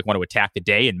people like want to attack the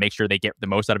day and make sure they get the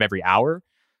most out of every hour.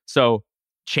 So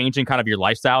changing kind of your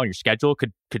lifestyle and your schedule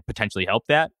could potentially help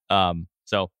that.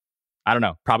 So I don't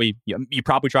know. Probably you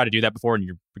probably tried to do that before, and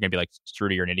you're gonna be like,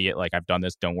 Strudy, you're an idiot. Like, I've done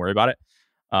this. Don't worry about it.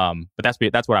 But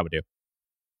that's what I would do.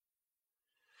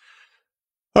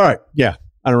 All right. Yeah.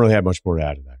 I don't really have much more to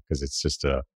add to that, because it's just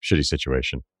a shitty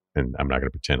situation, and I'm not going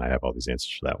to pretend I have all these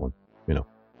answers for that one.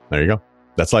 There you go.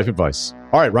 That's life advice.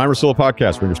 All right. Ryan Russillo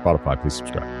Podcast. We're in your Spotify. Please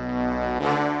subscribe.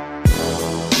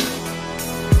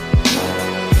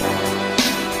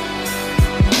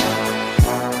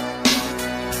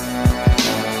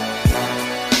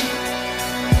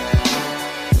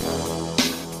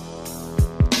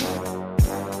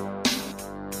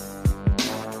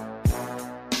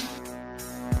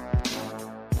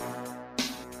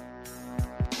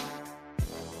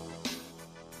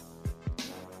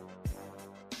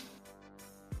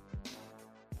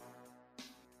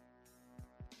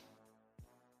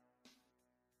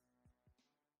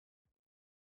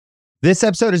 This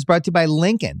episode is brought to you by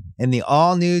Lincoln and the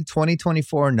all-new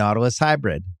 2024 Nautilus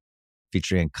Hybrid,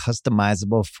 featuring a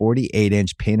customizable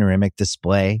 48-inch panoramic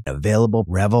display, available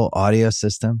Revel audio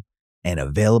system, and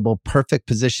available perfect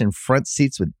position front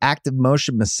seats with active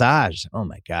motion massage. Oh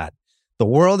my God. The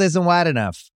world isn't wide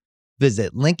enough.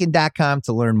 Visit Lincoln.com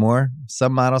to learn more.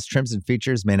 Some models, trims, and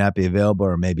features may not be available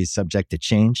or may be subject to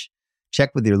change.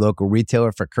 Check with your local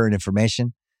retailer for current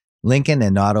information. Lincoln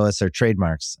and Nautilus are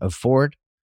trademarks of Ford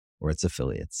or its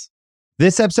affiliates.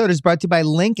 This episode is brought to you by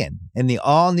Lincoln and the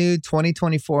all-new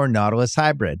 2024 Nautilus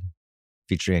Hybrid,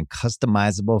 featuring a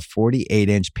customizable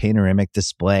 48-inch panoramic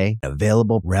display,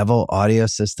 available Revel audio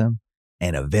system,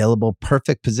 and available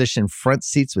perfect position front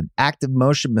seats with active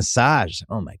motion massage.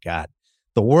 Oh my God.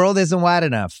 The world isn't wide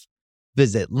enough.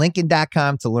 Visit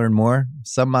Lincoln.com to learn more.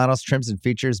 Some models, trims, and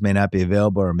features may not be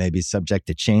available or may be subject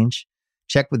to change.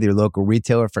 Check with your local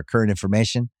retailer for current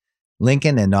information.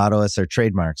 Lincoln and Nautilus are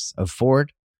trademarks of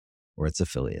Ford or its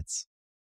affiliates.